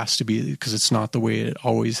that it has to be, because it's not the way it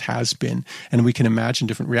always has been. And we can imagine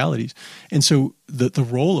different realities. And so the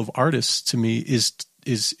role of artists to me is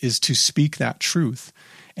to speak that truth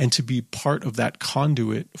and to be part of that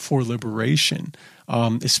conduit for liberation.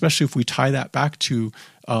 Especially if we tie that back to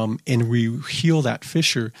and we heal that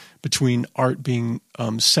fissure between art being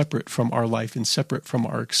separate from our life and separate from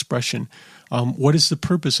our expression. What is the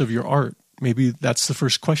purpose of your art? Maybe that's the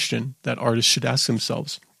first question that artists should ask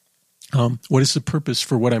themselves. What is the purpose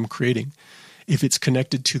for what I'm creating? If it's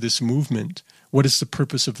connected to this movement, what is the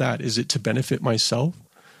purpose of that? Is it to benefit myself?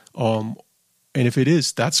 And if it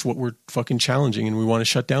is, that's what we're fucking challenging and we want to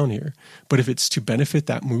shut down here. But if it's to benefit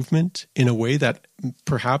that movement in a way that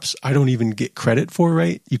perhaps I don't even get credit for,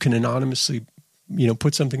 right? You can anonymously,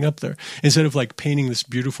 put something up there. Instead of like painting this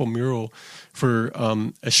beautiful mural for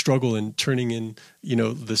a struggle and turning in,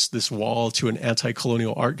 this wall to an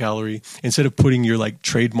anti-colonial art gallery, instead of putting your like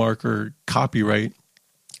trademark or copyright,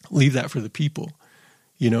 leave that for the people.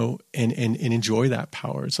 And enjoy that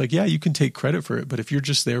power. It's like, yeah, you can take credit for it, but if you're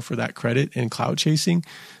just there for that credit and clout chasing,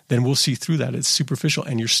 then we'll see through that. It's superficial,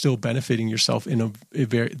 and you're still benefiting yourself in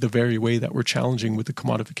the very way that we're challenging with the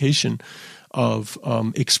commodification of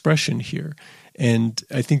expression here. And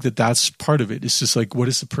I think that that's part of it. It's just like, what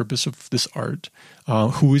is the purpose of this art?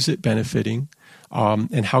 Who is it benefiting?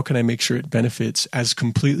 And how can I make sure it benefits as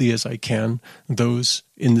completely as I can those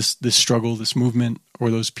in this struggle, this movement, or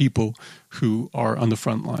those people who are on the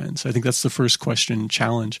front lines? I think that's the first question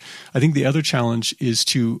challenge. I think the other challenge is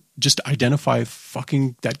to just identify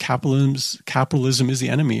fucking that capitalism is the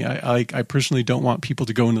enemy. I personally don't want people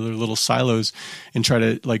to go into their little silos and try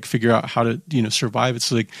to like figure out how to, survive.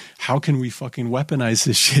 It's like, how can we fucking weaponize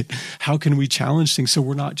this shit? How can we challenge things so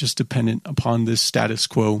we're not just dependent upon this status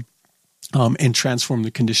quo? And transform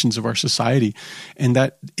the conditions of our society. And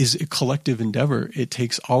that is a collective endeavor. It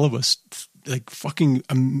takes all of us, like fucking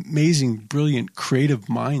amazing, brilliant, creative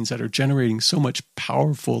minds that are generating so much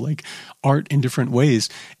powerful like art in different ways.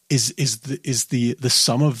 Is the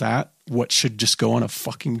sum of that what should just go on a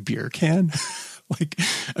fucking beer can?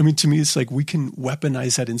 To me, it's like we can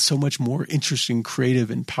weaponize that in so much more interesting,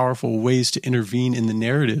 creative, and powerful ways to intervene in the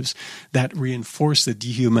narratives that reinforce the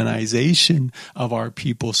dehumanization of our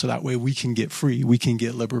people. So that way we can get free, we can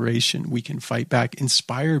get liberation, we can fight back,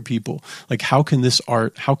 inspire people. Like, how can this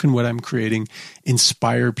art, how can what I'm creating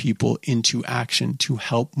inspire people into action to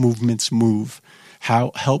help movements move?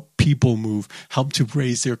 How help people move, help to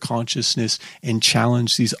raise their consciousness and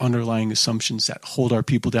challenge these underlying assumptions that hold our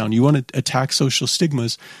people down. You want to attack social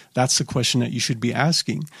stigmas, that's the question that you should be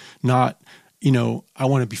asking. Not, I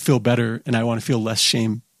want to feel better and I want to feel less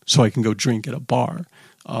shame so I can go drink at a bar.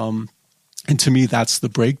 And to me, that's the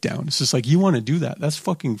breakdown. It's just like, you want to do that. That's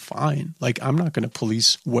fucking fine. Like, I'm not going to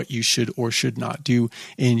police what you should or should not do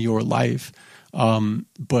in your life.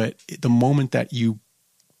 But the moment that you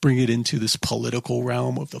bring it into this political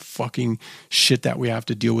realm of the fucking shit that we have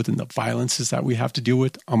to deal with and the violences that we have to deal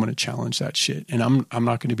with, I'm going to challenge that shit. And I'm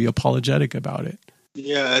not going to be apologetic about it.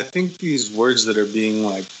 Yeah, I think these words that are being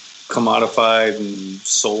like commodified and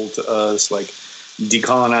sold to us, like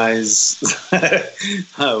decolonize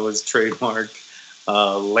was trademarked.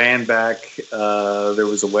 Land back, there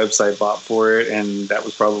was a website bought for it, and that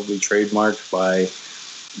was probably trademarked by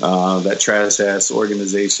that trash ass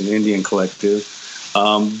organization, Indian Collective.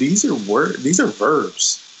 These are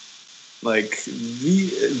verbs. Like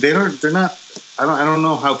they're not. I don't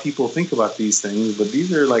know how people think about these things, but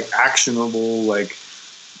these are like actionable. Like,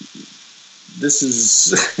 this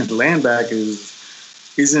is land back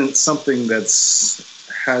isn't something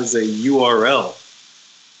has a URL.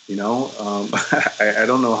 I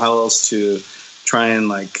don't know how else to try and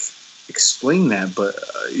like explain that, but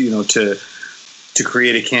to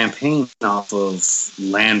create a campaign off of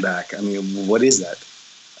land back. I mean, what is that?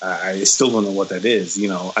 I still don't know what that is.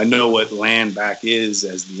 I know what land back is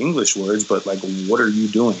as the English words, but like, what are you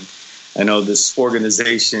doing? I know this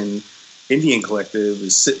organization, Indian Collective,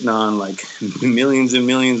 is sitting on like millions and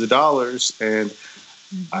millions of dollars, and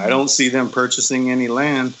I don't see them purchasing any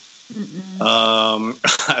land.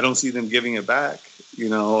 I don't see them giving it back.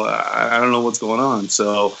 I don't know what's going on.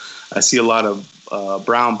 So I see a lot of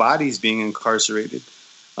brown bodies being incarcerated.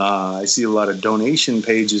 I see a lot of donation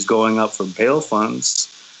pages going up for bail funds.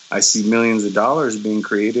 I see millions of dollars being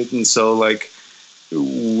created. And so, like,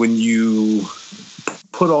 when you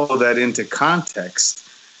put all of that into context,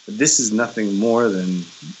 this is nothing more than,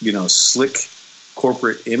 slick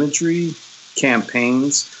corporate imagery,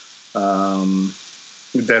 campaigns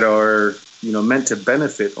that are, meant to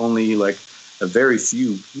benefit only like a very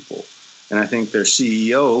few people. And I think their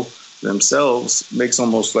CEO themselves makes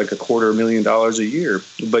almost like $250,000 a year,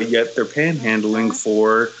 but yet they're panhandling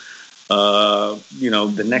for,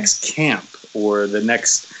 the next camp or the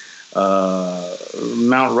next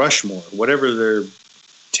Mount Rushmore, whatever their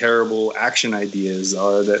terrible action ideas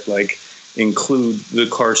are that like include the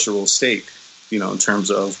carceral state, in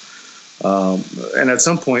terms of, and at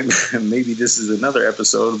some point, maybe this is another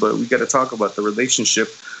episode, but we got to talk about the relationship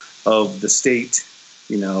of the state,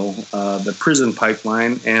 the prison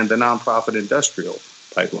pipeline and the nonprofit industrial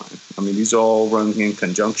pipeline. I mean, these all run in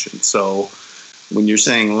conjunction. So when you're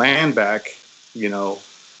saying land back,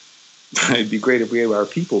 it'd be great if we had our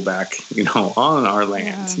people back, on our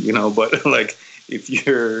land, but like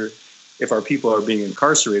if our people are being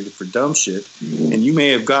incarcerated for dumb shit, and you may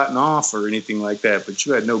have gotten off or anything like that, but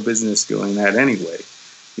you had no business doing that anyway.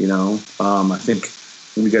 I think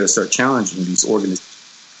we got to start challenging these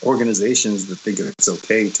organizations that think it's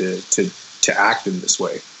okay to act in this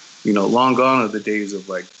way. Long gone are the days of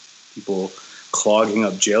like people clogging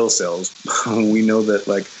up jail cells. We know that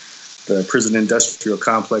like the prison industrial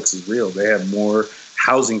complex is real. They have more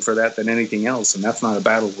housing for that than anything else, and that's not a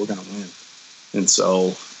battle we're going to win. And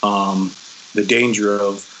so the danger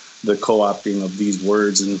of the co-opting of these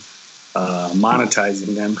words and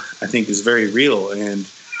monetizing them, I think, is very real. And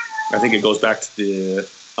I think it goes back to the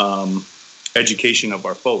education of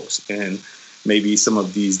our folks and maybe some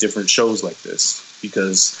of these different shows like this,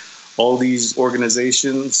 because all these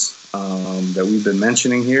organizations that we've been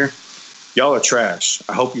mentioning here, y'all are trash.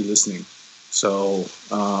 I hope you're listening. So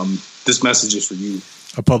this message is for you.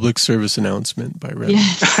 A public service announcement by Red.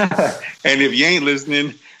 Yes. And if you ain't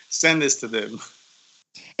listening, send this to them.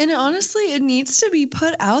 And honestly, it needs to be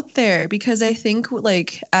put out there, because I think,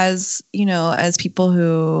 like, as people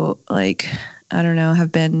who, like, I don't know,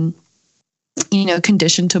 have been,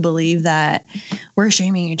 conditioned to believe that we're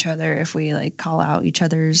shaming each other if we like call out each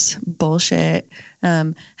other's bullshit,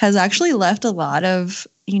 has actually left a lot of,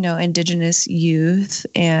 Indigenous youth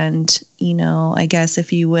and, I guess,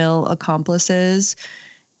 if you will, accomplices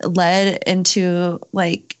led into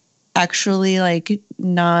like actually like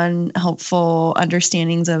non-helpful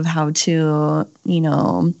understandings of how to,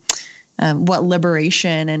 what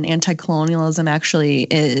liberation and anti-colonialism actually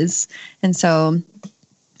is. And so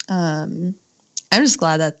I'm just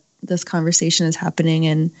glad that this conversation is happening,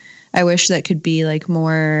 and I wish that could be like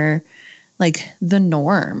more like the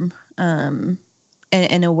norm,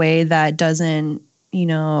 in a way that doesn't,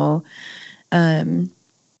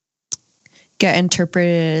 get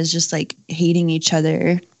interpreted as just like hating each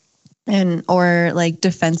other or like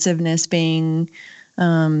defensiveness being,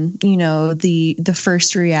 the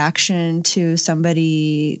first reaction to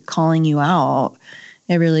somebody calling you out.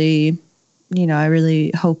 I really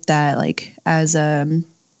hope that like as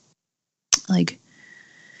like,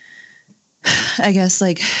 I guess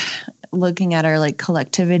like looking at our like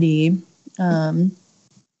collectivity,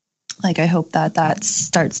 like I hope that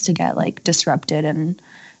starts to get like disrupted and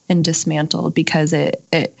dismantled, because it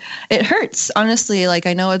hurts, honestly. Like,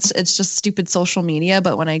 I know it's just stupid social media,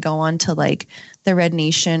 but when I go on to like the Red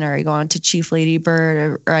Nation, or I go on to Chief Lady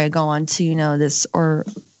Bird, or I go on to, this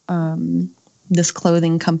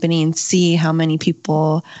clothing company and see how many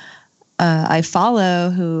people I follow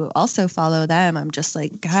who also follow them, I'm just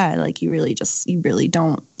like, God, like you really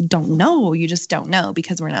don't know. You just don't know,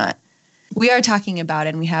 because we are talking about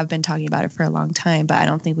it, and we have been talking about it for a long time, but I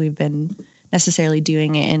don't think we've been necessarily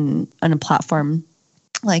doing it on a platform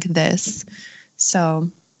like this.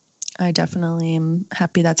 So I definitely am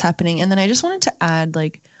happy that's happening. And then I just wanted to add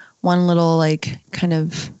like one little like kind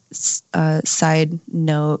of side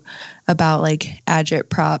note about like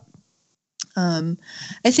agitprop.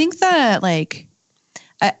 I think that like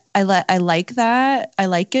I like that. I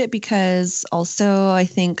like it because also I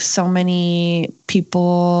think so many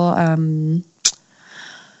people,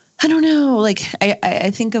 I don't know, like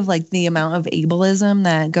I think of like the amount of ableism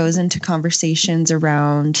that goes into conversations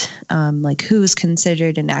around like who's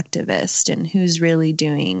considered an activist and who's really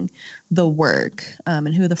doing the work,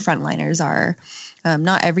 and who the frontliners are.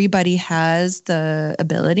 Not everybody has the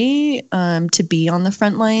ability to be on the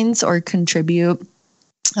front lines or contribute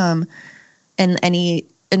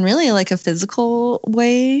in really like a physical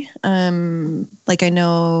way. Like I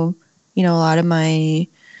know, a lot of my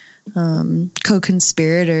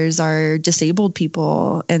co-conspirators are disabled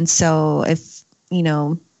people. And so if,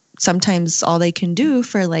 sometimes all they can do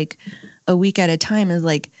for like a week at a time is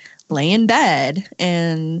like lay in bed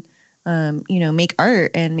and, make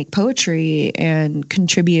art and make poetry and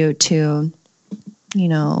contribute to,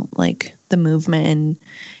 like the movement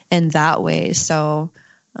and that way. So,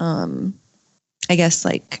 I guess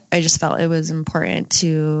like I just felt it was important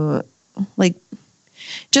to like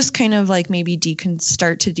just kind of like maybe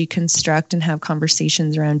start to deconstruct and have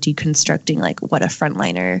conversations around deconstructing like what a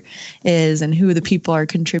frontliner is and who the people are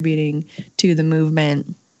contributing to the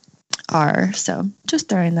movement are. So just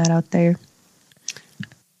throwing that out there.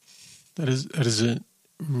 That is a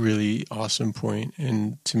really awesome point.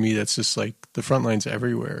 And to me, that's just like the front lines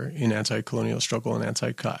everywhere in anti-colonial struggle and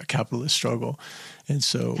anti-capitalist struggle. And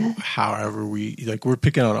so however we're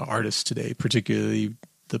picking on artists today, particularly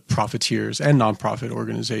the profiteers and nonprofit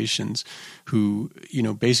organizations who,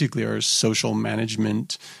 basically are social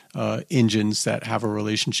management engines that have a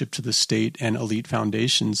relationship to the state and elite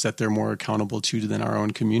foundations that they're more accountable to than our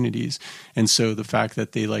own communities. And so the fact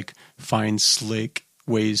that they like find slick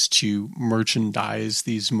ways to merchandise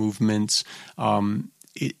these movements,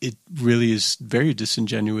 it really is very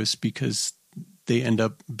disingenuous because they end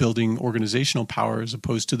up building organizational power as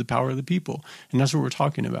opposed to the power of the people. And that's what we're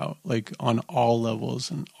talking about, like on all levels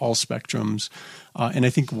and all spectrums. And I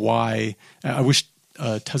think why I wish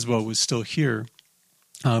Tezba was still here,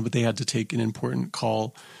 but they had to take an important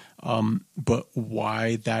call. But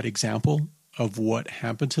why that example of what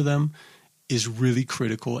happened to them is really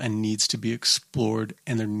critical and needs to be explored,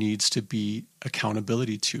 and there needs to be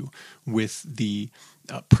accountability to with the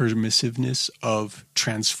permissiveness of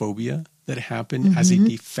transphobia that happened as a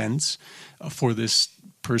defense for this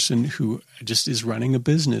person who just is running a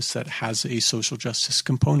business that has a social justice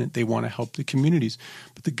component. They want to help the communities.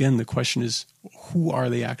 But again, the question is, who are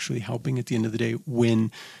they actually helping at the end of the day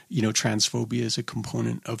when, transphobia is a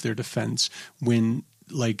component of their defense? When,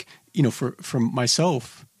 for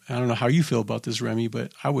myself, I don't know how you feel about this, Remy,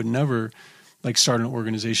 but I would never start an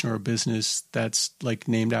organization or a business that's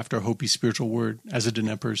named after a Hopi spiritual word as a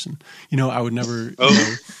Diné person. I would never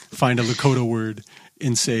find a Lakota word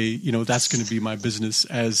and say, that's going to be my business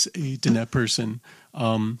as a Diné person.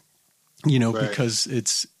 Right. Because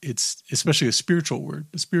it's especially a spiritual word,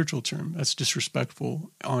 a spiritual term that's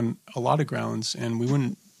disrespectful on a lot of grounds, and we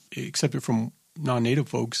wouldn't accept it from non-native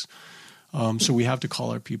folks. So we have to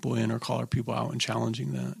call our people in or call our people out and challenge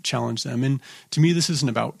them. And to me, this isn't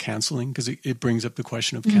about canceling, because it brings up the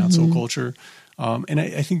question of cancel culture. And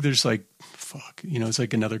I think there's it's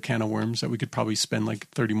like another can of worms that we could probably spend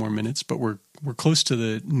 30 more minutes, but we're close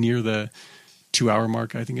to near the 2-hour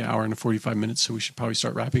mark. I think an hour and 45 minutes. So we should probably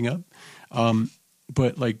start wrapping up.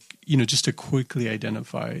 But just to quickly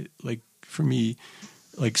identify, for me,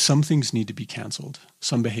 some things need to be canceled.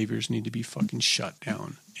 Some behaviors need to be fucking shut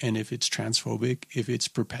down. And if it's transphobic, if it's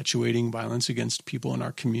perpetuating violence against people in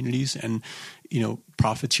our communities and,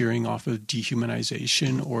 profiteering off of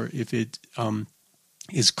dehumanization, or if it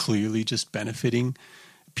is clearly just benefiting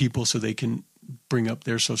people so they can bring up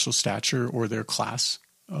their social stature or their class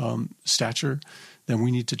stature, then we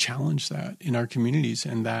need to challenge that in our communities.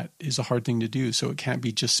 And that is a hard thing to do. So it can't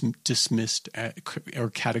be just dismissed or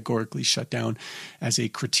categorically shut down as a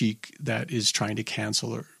critique that is trying to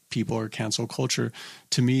cancel people or cancel culture.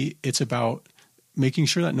 To me, it's about making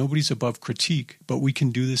sure that nobody's above critique, but we can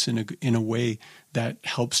do this in a way that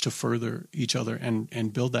helps to further each other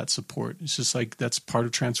and build that support. It's just that's part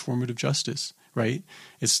of transformative justice, right?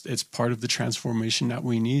 It's part of the transformation that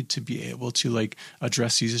we need to be able to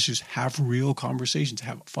address these issues, have real conversations,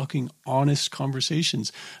 have fucking honest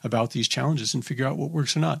conversations about these challenges and figure out what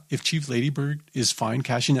works or not. If Chief Ladybird is fine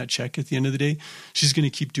cashing that check at the end of the day, she's going to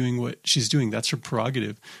keep doing what she's doing. That's her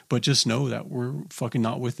prerogative. But just know that we're fucking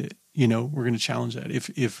not with it. We're going to challenge that.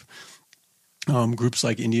 If groups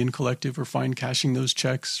like Indian Collective are fine cashing those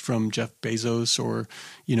checks from Jeff Bezos or,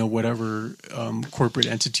 whatever corporate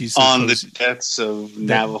entities on the deaths of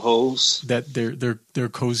Navajos that they're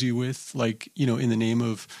cozy with, in the name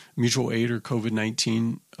of mutual aid or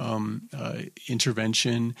COVID-19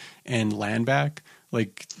 intervention and land back.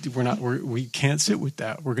 We can't sit with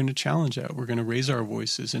that. We're going to challenge that. We're going to raise our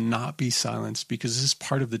voices and not be silenced, because this is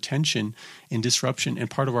part of the tension and disruption and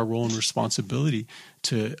part of our role and responsibility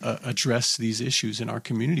to address these issues in our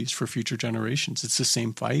communities for future generations. It's the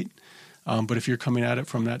same fight. But if you're coming at it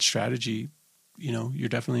from that strategy, you're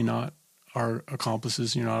definitely not our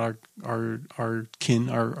accomplices. You're not our kin,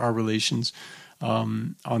 our relations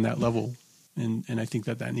on that level. And I think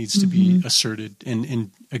that needs to be asserted.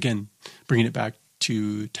 And again, bringing it back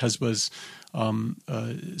to Tesba's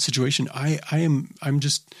situation, I'm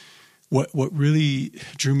just what really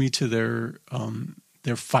drew me to their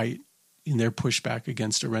fight in their pushback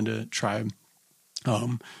against Arenda tribe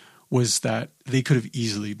was that they could have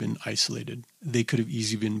easily been isolated. They could have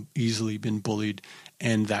easily been bullied,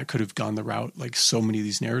 and that could have gone the route like so many of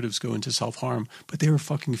these narratives go into self-harm. But they were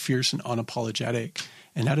fucking fierce and unapologetic.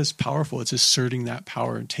 And that is powerful. It's asserting that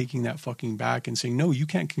power and taking that fucking back and saying, no, you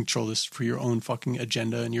can't control this for your own fucking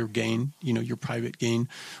agenda and your gain, your private gain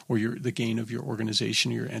or the gain of your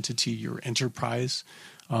organization, your entity, your enterprise.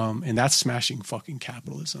 And that's smashing fucking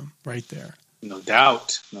capitalism right there. No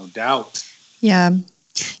doubt. Yeah.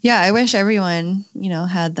 Yeah, I wish everyone,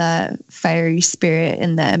 had that fiery spirit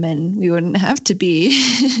in them, and we wouldn't have to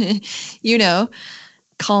be,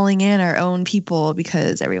 calling in our own people,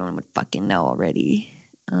 because everyone would fucking know already.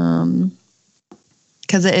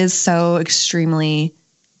 Because it is so extremely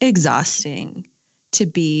exhausting to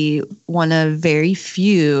be one of very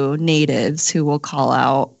few natives who will call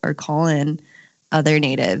out or call in other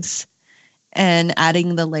natives, and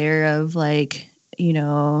adding the layer of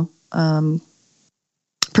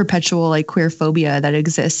perpetual queer phobia that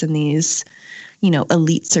exists in these,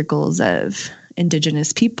 elite circles of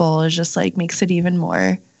indigenous people is just makes it even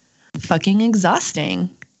more fucking exhausting.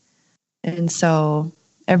 And so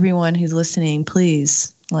everyone who's listening,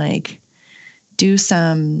 please do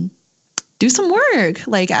some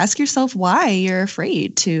work. Ask yourself why you're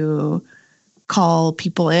afraid to call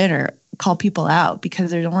people in or call people out,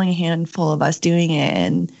 because there's only a handful of us doing it,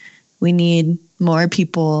 and we need more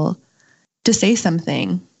people to say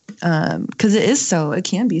something, because it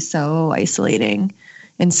can be so isolating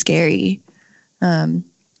and scary. And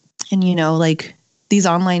these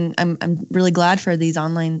online, I'm really glad for these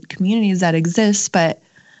online communities that exist, but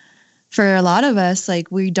for a lot of us,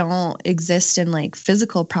 we don't exist in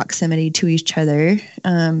physical proximity to each other.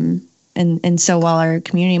 And so while our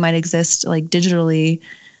community might exist digitally,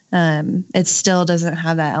 it still doesn't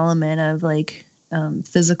have that element of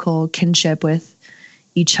physical kinship with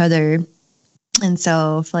each other. And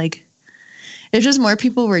so if just more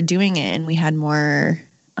people were doing it, and we had more,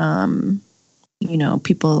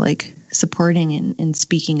 people supporting and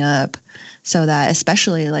speaking up, so that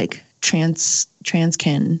especially trans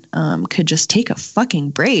could just take a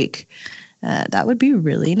fucking break, that would be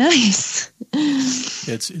really nice.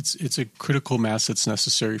 It's a critical mass that's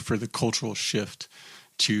necessary for the cultural shift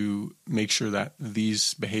to make sure that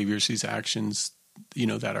these behaviors, these actions,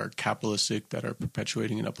 that are capitalistic, that are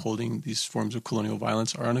perpetuating and upholding these forms of colonial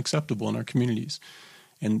violence, are unacceptable in our communities.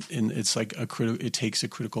 And it's it takes a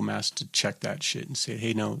critical mass to check that shit and say,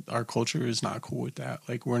 hey, no, our culture is not cool with that.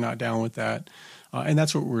 We're not down with that. And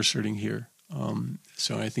that's what we're asserting here.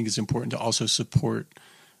 So I think it's important to also support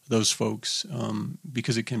those folks,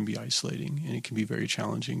 because it can be isolating and it can be very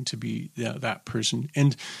challenging to be that person.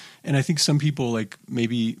 And I think some people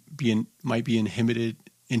maybe might be inhibited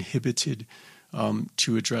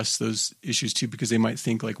to address those issues too, because they might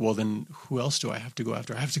think well, then who else do I have to go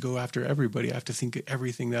after? I have to go after everybody. I have to think of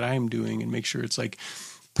everything that I am doing and make sure it's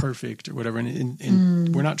perfect or whatever.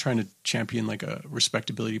 And we're not trying to champion a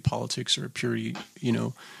respectability politics or a purity,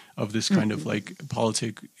 of this kind of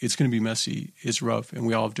politic. It's going to be messy. It's rough. And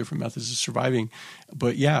we all have different methods of surviving.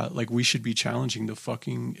 But yeah, we should be challenging the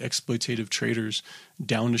fucking exploitative traders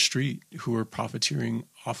down the street who are profiteering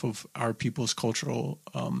off of our people's cultural,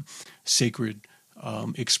 sacred,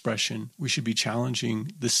 expression. We should be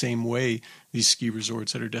challenging the same way these ski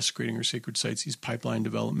resorts that are desecrating our sacred sites, these pipeline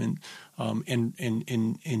development,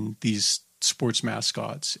 and these sports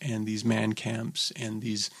mascots and these man camps and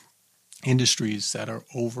these industries that are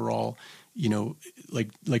overall,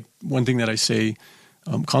 one thing that I say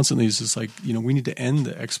constantly is just we need to end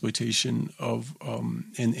the exploitation of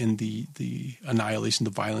and the annihilation,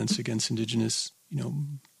 the violence against indigenous,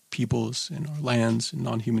 peoples and our lands and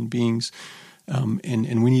non-human beings.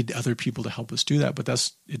 And we need other people to help us do that. But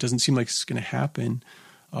it doesn't seem like it's going to happen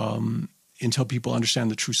until people understand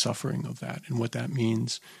the true suffering of that and what that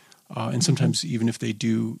means. And sometimes even if they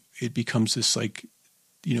do, it becomes this like,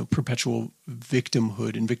 perpetual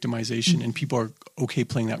victimhood and victimization, and people are okay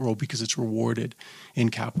playing that role because it's rewarded in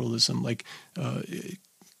capitalism. Like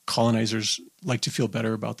colonizers like to feel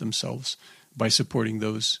better about themselves by supporting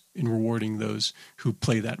those and rewarding those who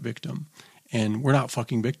play that victim. And we're not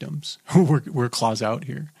fucking victims. We're claws out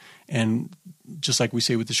here. And just like we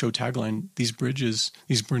say with the show tagline, these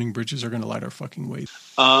burning bridges are going to light our fucking way.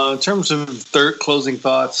 In terms of closing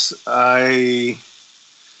thoughts, I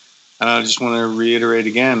just want to reiterate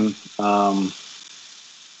again,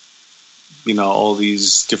 all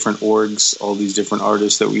these different orgs, all these different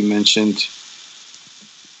artists that we mentioned,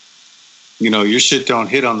 your shit don't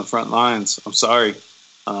hit on the front lines. I'm sorry.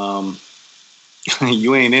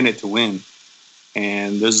 You ain't in it to win.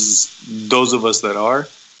 And there's those of us that are,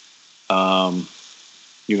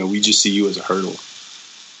 we just see you as a hurdle,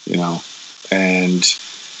 and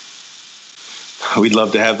we'd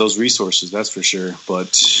love to have those resources, that's for sure.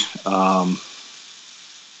 But,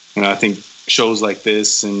 I think shows like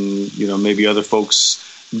this and, maybe other folks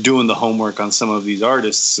doing the homework on some of these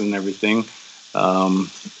artists and everything,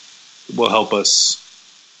 will help us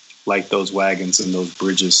light those wagons and those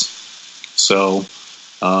bridges. So,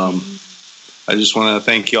 I just want to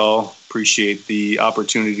thank y'all. Appreciate the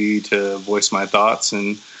opportunity to voice my thoughts,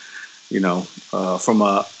 and from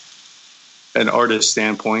an artist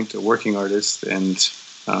standpoint, a working artist, and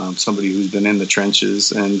somebody who's been in the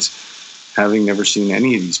trenches and having never seen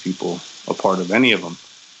any of these people a part of any of them.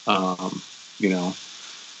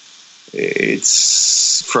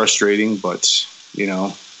 It's frustrating, but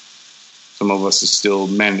some of us have still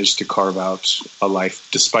managed to carve out a life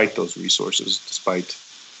despite those resources, despite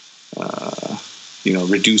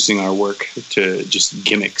reducing our work to just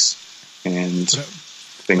gimmicks and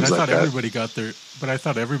things like that. But I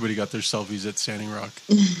thought everybody got their selfies at Standing Rock.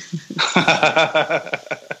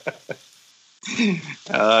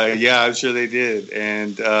 Yeah, I'm sure they did.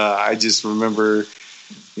 And I just remember,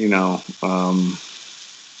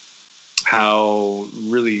 how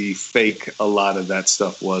really fake a lot of that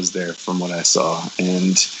stuff was there from what I saw.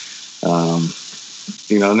 And, and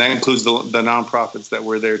that includes the nonprofits that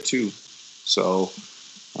were there too. So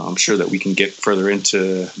I'm sure that we can get further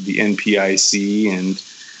into the NPIC and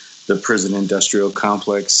the prison industrial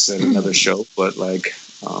complex at another show. But I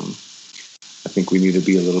think we need to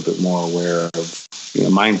be a little bit more aware of,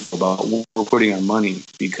 mindful about where we're putting our money.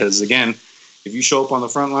 Because again, if you show up on the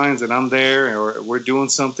front lines and I'm there or we're doing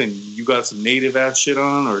something, you got some native ass shit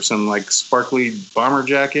on or some sparkly bomber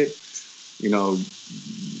jacket, we gotta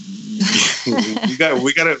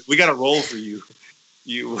roll for you.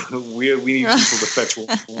 We need people to fetch one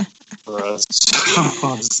for us.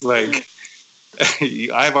 So it's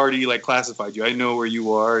I've already classified you. I know where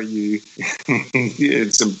you are.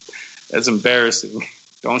 It's embarrassing.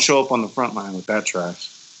 Don't show up on the front line with that trash.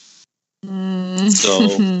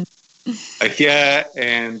 So yeah,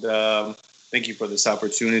 and thank you for this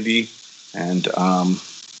opportunity. And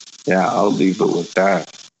I'll leave it with that.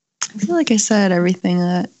 I feel like I said everything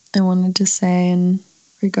that I wanted to say in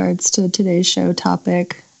regards to today's show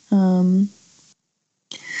topic. I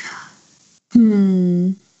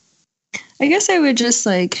guess I would just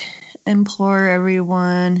implore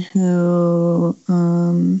everyone who,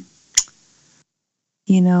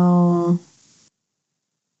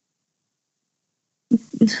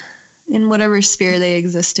 in whatever sphere they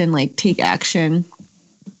exist in, take action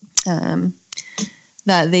that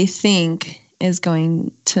they think is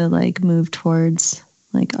going to move towards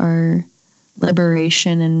our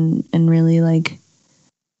liberation and really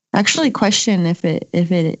actually question if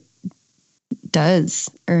it does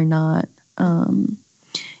or not. And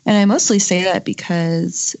I mostly say that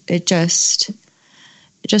because it just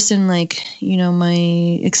in my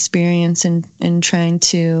experience in trying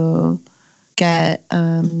to get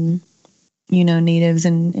natives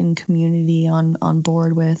and community on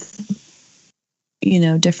board with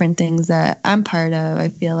different things that I'm part of. I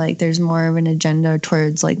feel like there's more of an agenda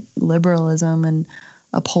towards liberalism and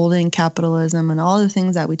upholding capitalism and all the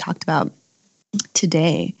things that we talked about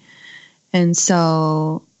today. And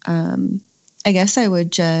so I guess I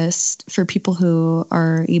would just, for people who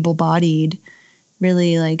are able-bodied,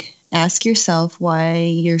 really ask yourself why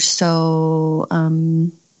you're so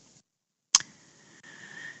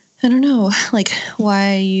I don't know,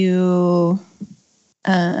 why you're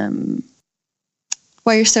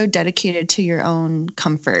so dedicated to your own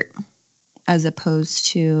comfort as opposed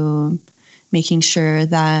to making sure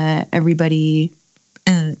that everybody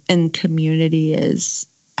in community is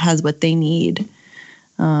has what they need.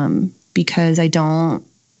 Because I don't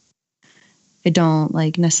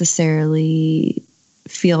like necessarily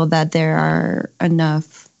feel that there are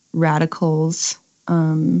enough radicals,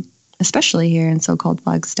 especially here in so-called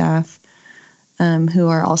Flagstaff, who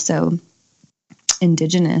are also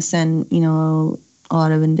Indigenous. And, you know, a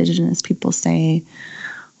lot of Indigenous people say,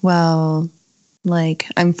 well, like,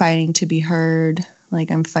 I'm fighting to be heard.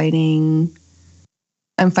 Like, I'm fighting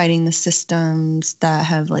the systems that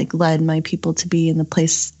have like led my people to be in the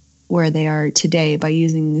place where they are today by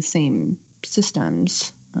using the same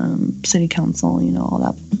systems, city council, you know, all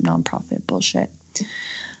that nonprofit bullshit.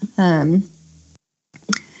 I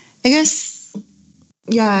guess,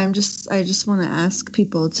 yeah, I just want to ask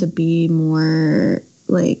people to be more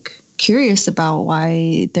like curious about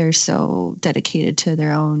why they're so dedicated to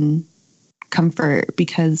their own comfort,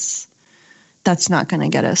 because that's not going to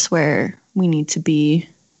get us where we need to be.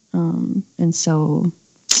 And so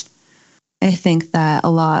I think that a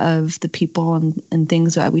lot of the people and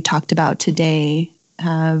things that we talked about today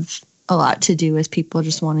have a lot to do with people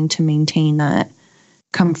just wanting to maintain that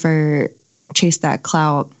comfort, chase that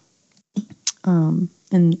clout,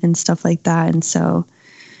 and stuff like that. And so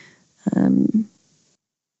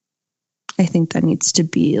I think that needs to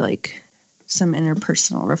be like some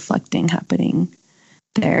interpersonal reflecting happening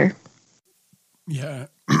there. Yeah,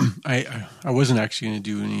 I wasn't actually going to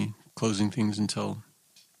do any closing things until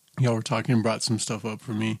y'all were talking and brought some stuff up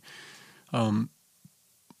for me.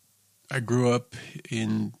 I grew up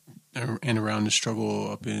in and around the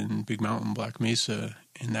struggle up in Big Mountain, Black Mesa,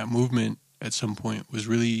 and that movement at some point was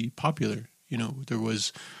really popular. You know, there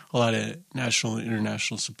was a lot of national and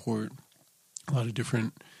international support. A lot of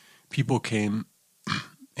different people came,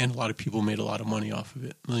 and a lot of people made a lot of money off of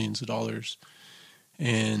it, millions of dollars.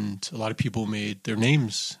 And a lot of people made their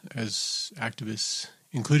names as activists,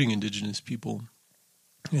 including Indigenous people,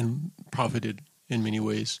 and profited in many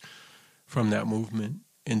ways from that movement.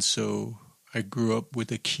 And so I grew up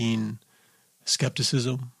with a keen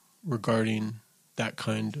skepticism regarding that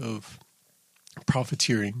kind of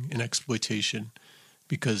profiteering and exploitation,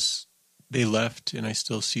 because they left, and I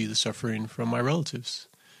still see the suffering from my relatives.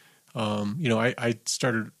 You know, I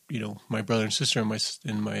started, you know, my brother and sister and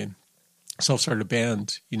myself started a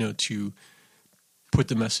band, you know, to put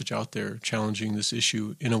the message out there, challenging this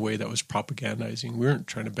issue in a way that was propagandizing. We weren't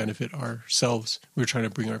trying to benefit ourselves. We were trying to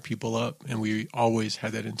bring our people up, and we always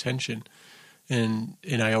had that intention. And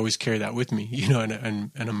I always carry that with me, you know,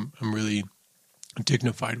 and I'm really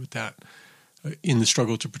dignified with that. In the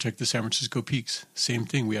struggle to protect the San Francisco Peaks, same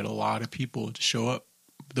thing. We had a lot of people to show up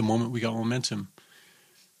the moment we got momentum.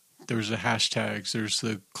 There's the hashtags, there's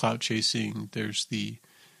the clout chasing, there's the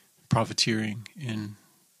profiteering. And,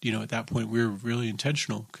 you know, at that point we were really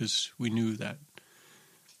intentional, because we knew that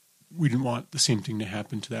we didn't want the same thing to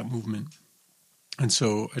happen to that movement. And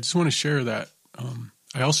so I just want to share that.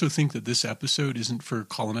 I also think that this episode isn't for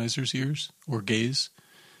colonizers' ears or gays.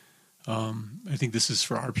 I think this is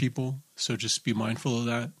for our people, so just be mindful of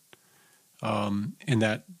that. And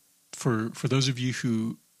that for those of you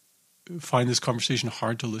who find this conversation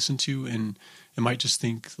hard to listen to, and it might just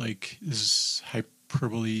think like this is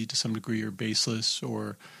hyperbole to some degree, or baseless,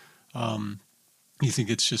 or you think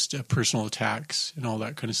it's just personal attacks and all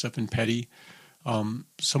that kind of stuff and petty.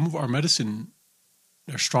 Some of our medicine,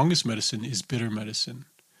 our strongest medicine, is bitter medicine.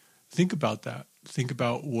 Think about that. Think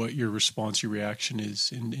about what your response, your reaction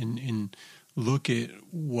is, and look at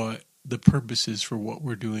what the purpose is for what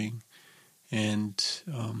we're doing. And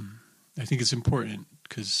I think it's important,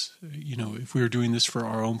 because, you know, if we were doing this for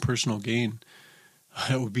our own personal gain,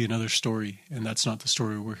 that would be another story. And that's not the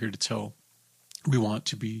story we're here to tell. We want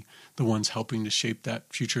to be the ones helping to shape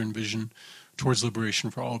that future and vision towards liberation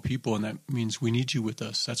for all people. And that means we need you with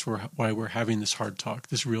us. That's why we're having this hard talk,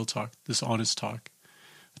 this real talk, this honest talk,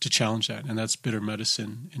 to challenge that. And that's bitter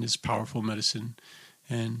medicine, and it's powerful medicine.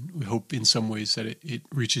 And we hope in some ways that it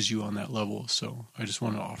reaches you on that level. So I just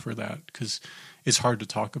want to offer that, because it's hard to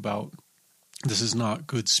talk about. This is not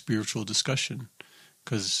good spiritual discussion,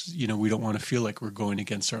 because, you know, we don't want to feel like we're going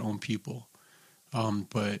against our own people.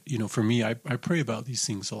 But, you know, for me, I pray about these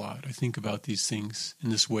things a lot. I think about these things in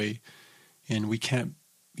this way, and we can't,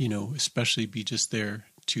 you know, especially be just there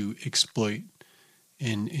to exploit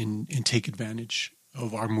and take advantage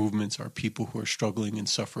of our movements, our people who are struggling and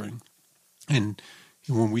suffering. And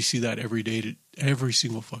when we see that every day, every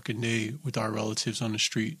single fucking day, with our relatives on the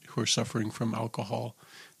street who are suffering from alcohol,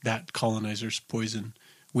 that colonizer's poison,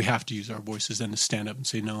 we have to use our voices then to stand up and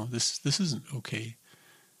say, no, this isn't okay.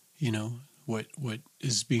 You know, what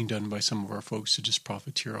is being done by some of our folks to just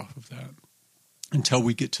profiteer off of that, until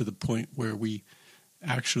we get to the point where we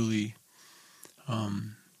actually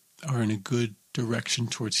are in a good direction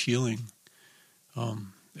towards healing,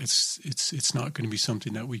 it's not going to be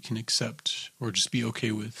something that we can accept or just be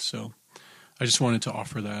okay with. So I just wanted to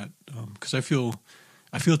offer that because I feel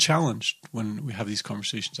challenged when we have these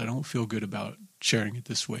conversations. I don't feel good about sharing it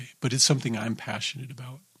this way, but it's something I'm passionate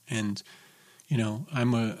about. And, you know,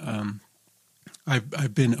 I've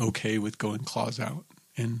been okay with going claws out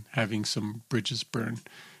and having some bridges burn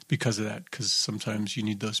because of that, because sometimes you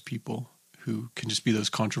need those people who can just be those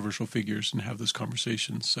controversial figures and have those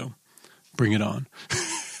conversations. So bring it on.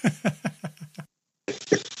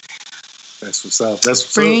 That's what's up.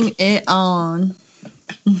 Bring it on.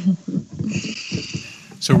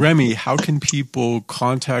 So Remy, how can people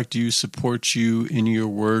contact you, support you in your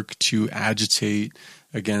work to agitate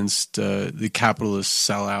against the capitalist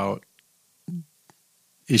sellout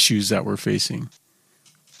issues that we're facing?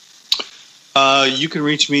 You can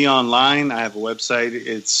reach me online. I have a website.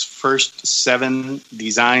 It's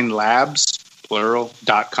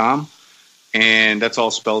first7designlabs.com, and that's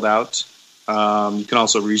all spelled out. You can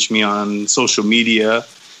also reach me on social media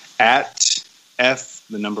at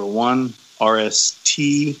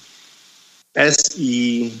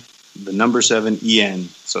F7SE7EN.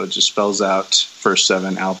 So it just spells out first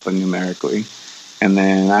 7 alpha numerically. And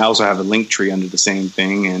then I also have a link tree under the same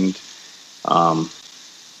thing. And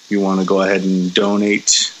if you want to go ahead and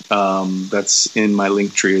donate, that's in my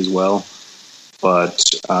link tree as well. But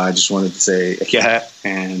I just wanted to say yeah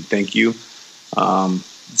and thank you.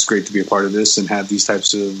 It's great to be a part of this and have these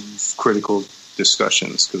types of critical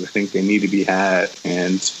discussions because I think they need to be had,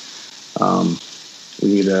 and we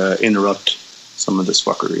need to interrupt some of this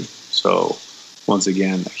fuckery. So once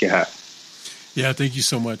again, yeah. Yeah, thank you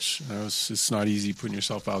so much. It's not easy putting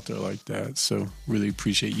yourself out there like that. So really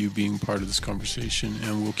appreciate you being part of this conversation,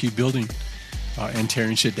 and we'll keep building and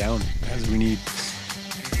tearing shit down as we need.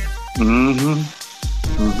 Mm-hmm.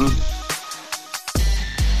 Mm-hmm.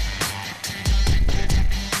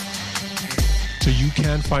 So you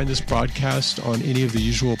can find this broadcast on any of the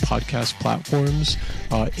usual podcast platforms,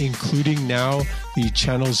 including now the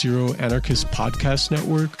Channel Zero Anarchist Podcast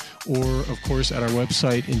Network, or, of course, at our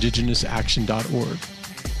website, indigenousaction.org.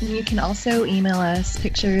 You can also email us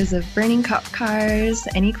pictures of burning cop cars,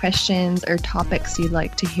 any questions or topics you'd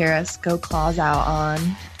like to hear us go claws out on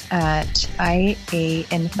at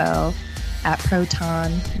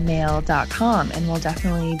iainfo@protonmail.com, and we'll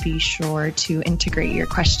definitely be sure to integrate your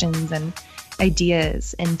questions and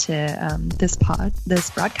ideas into this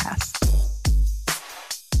broadcast.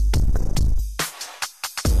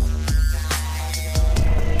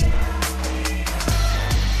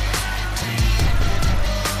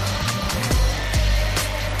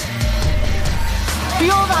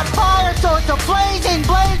 Fuel that fire so it's a blazing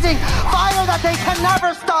fire that they can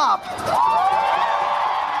never stop.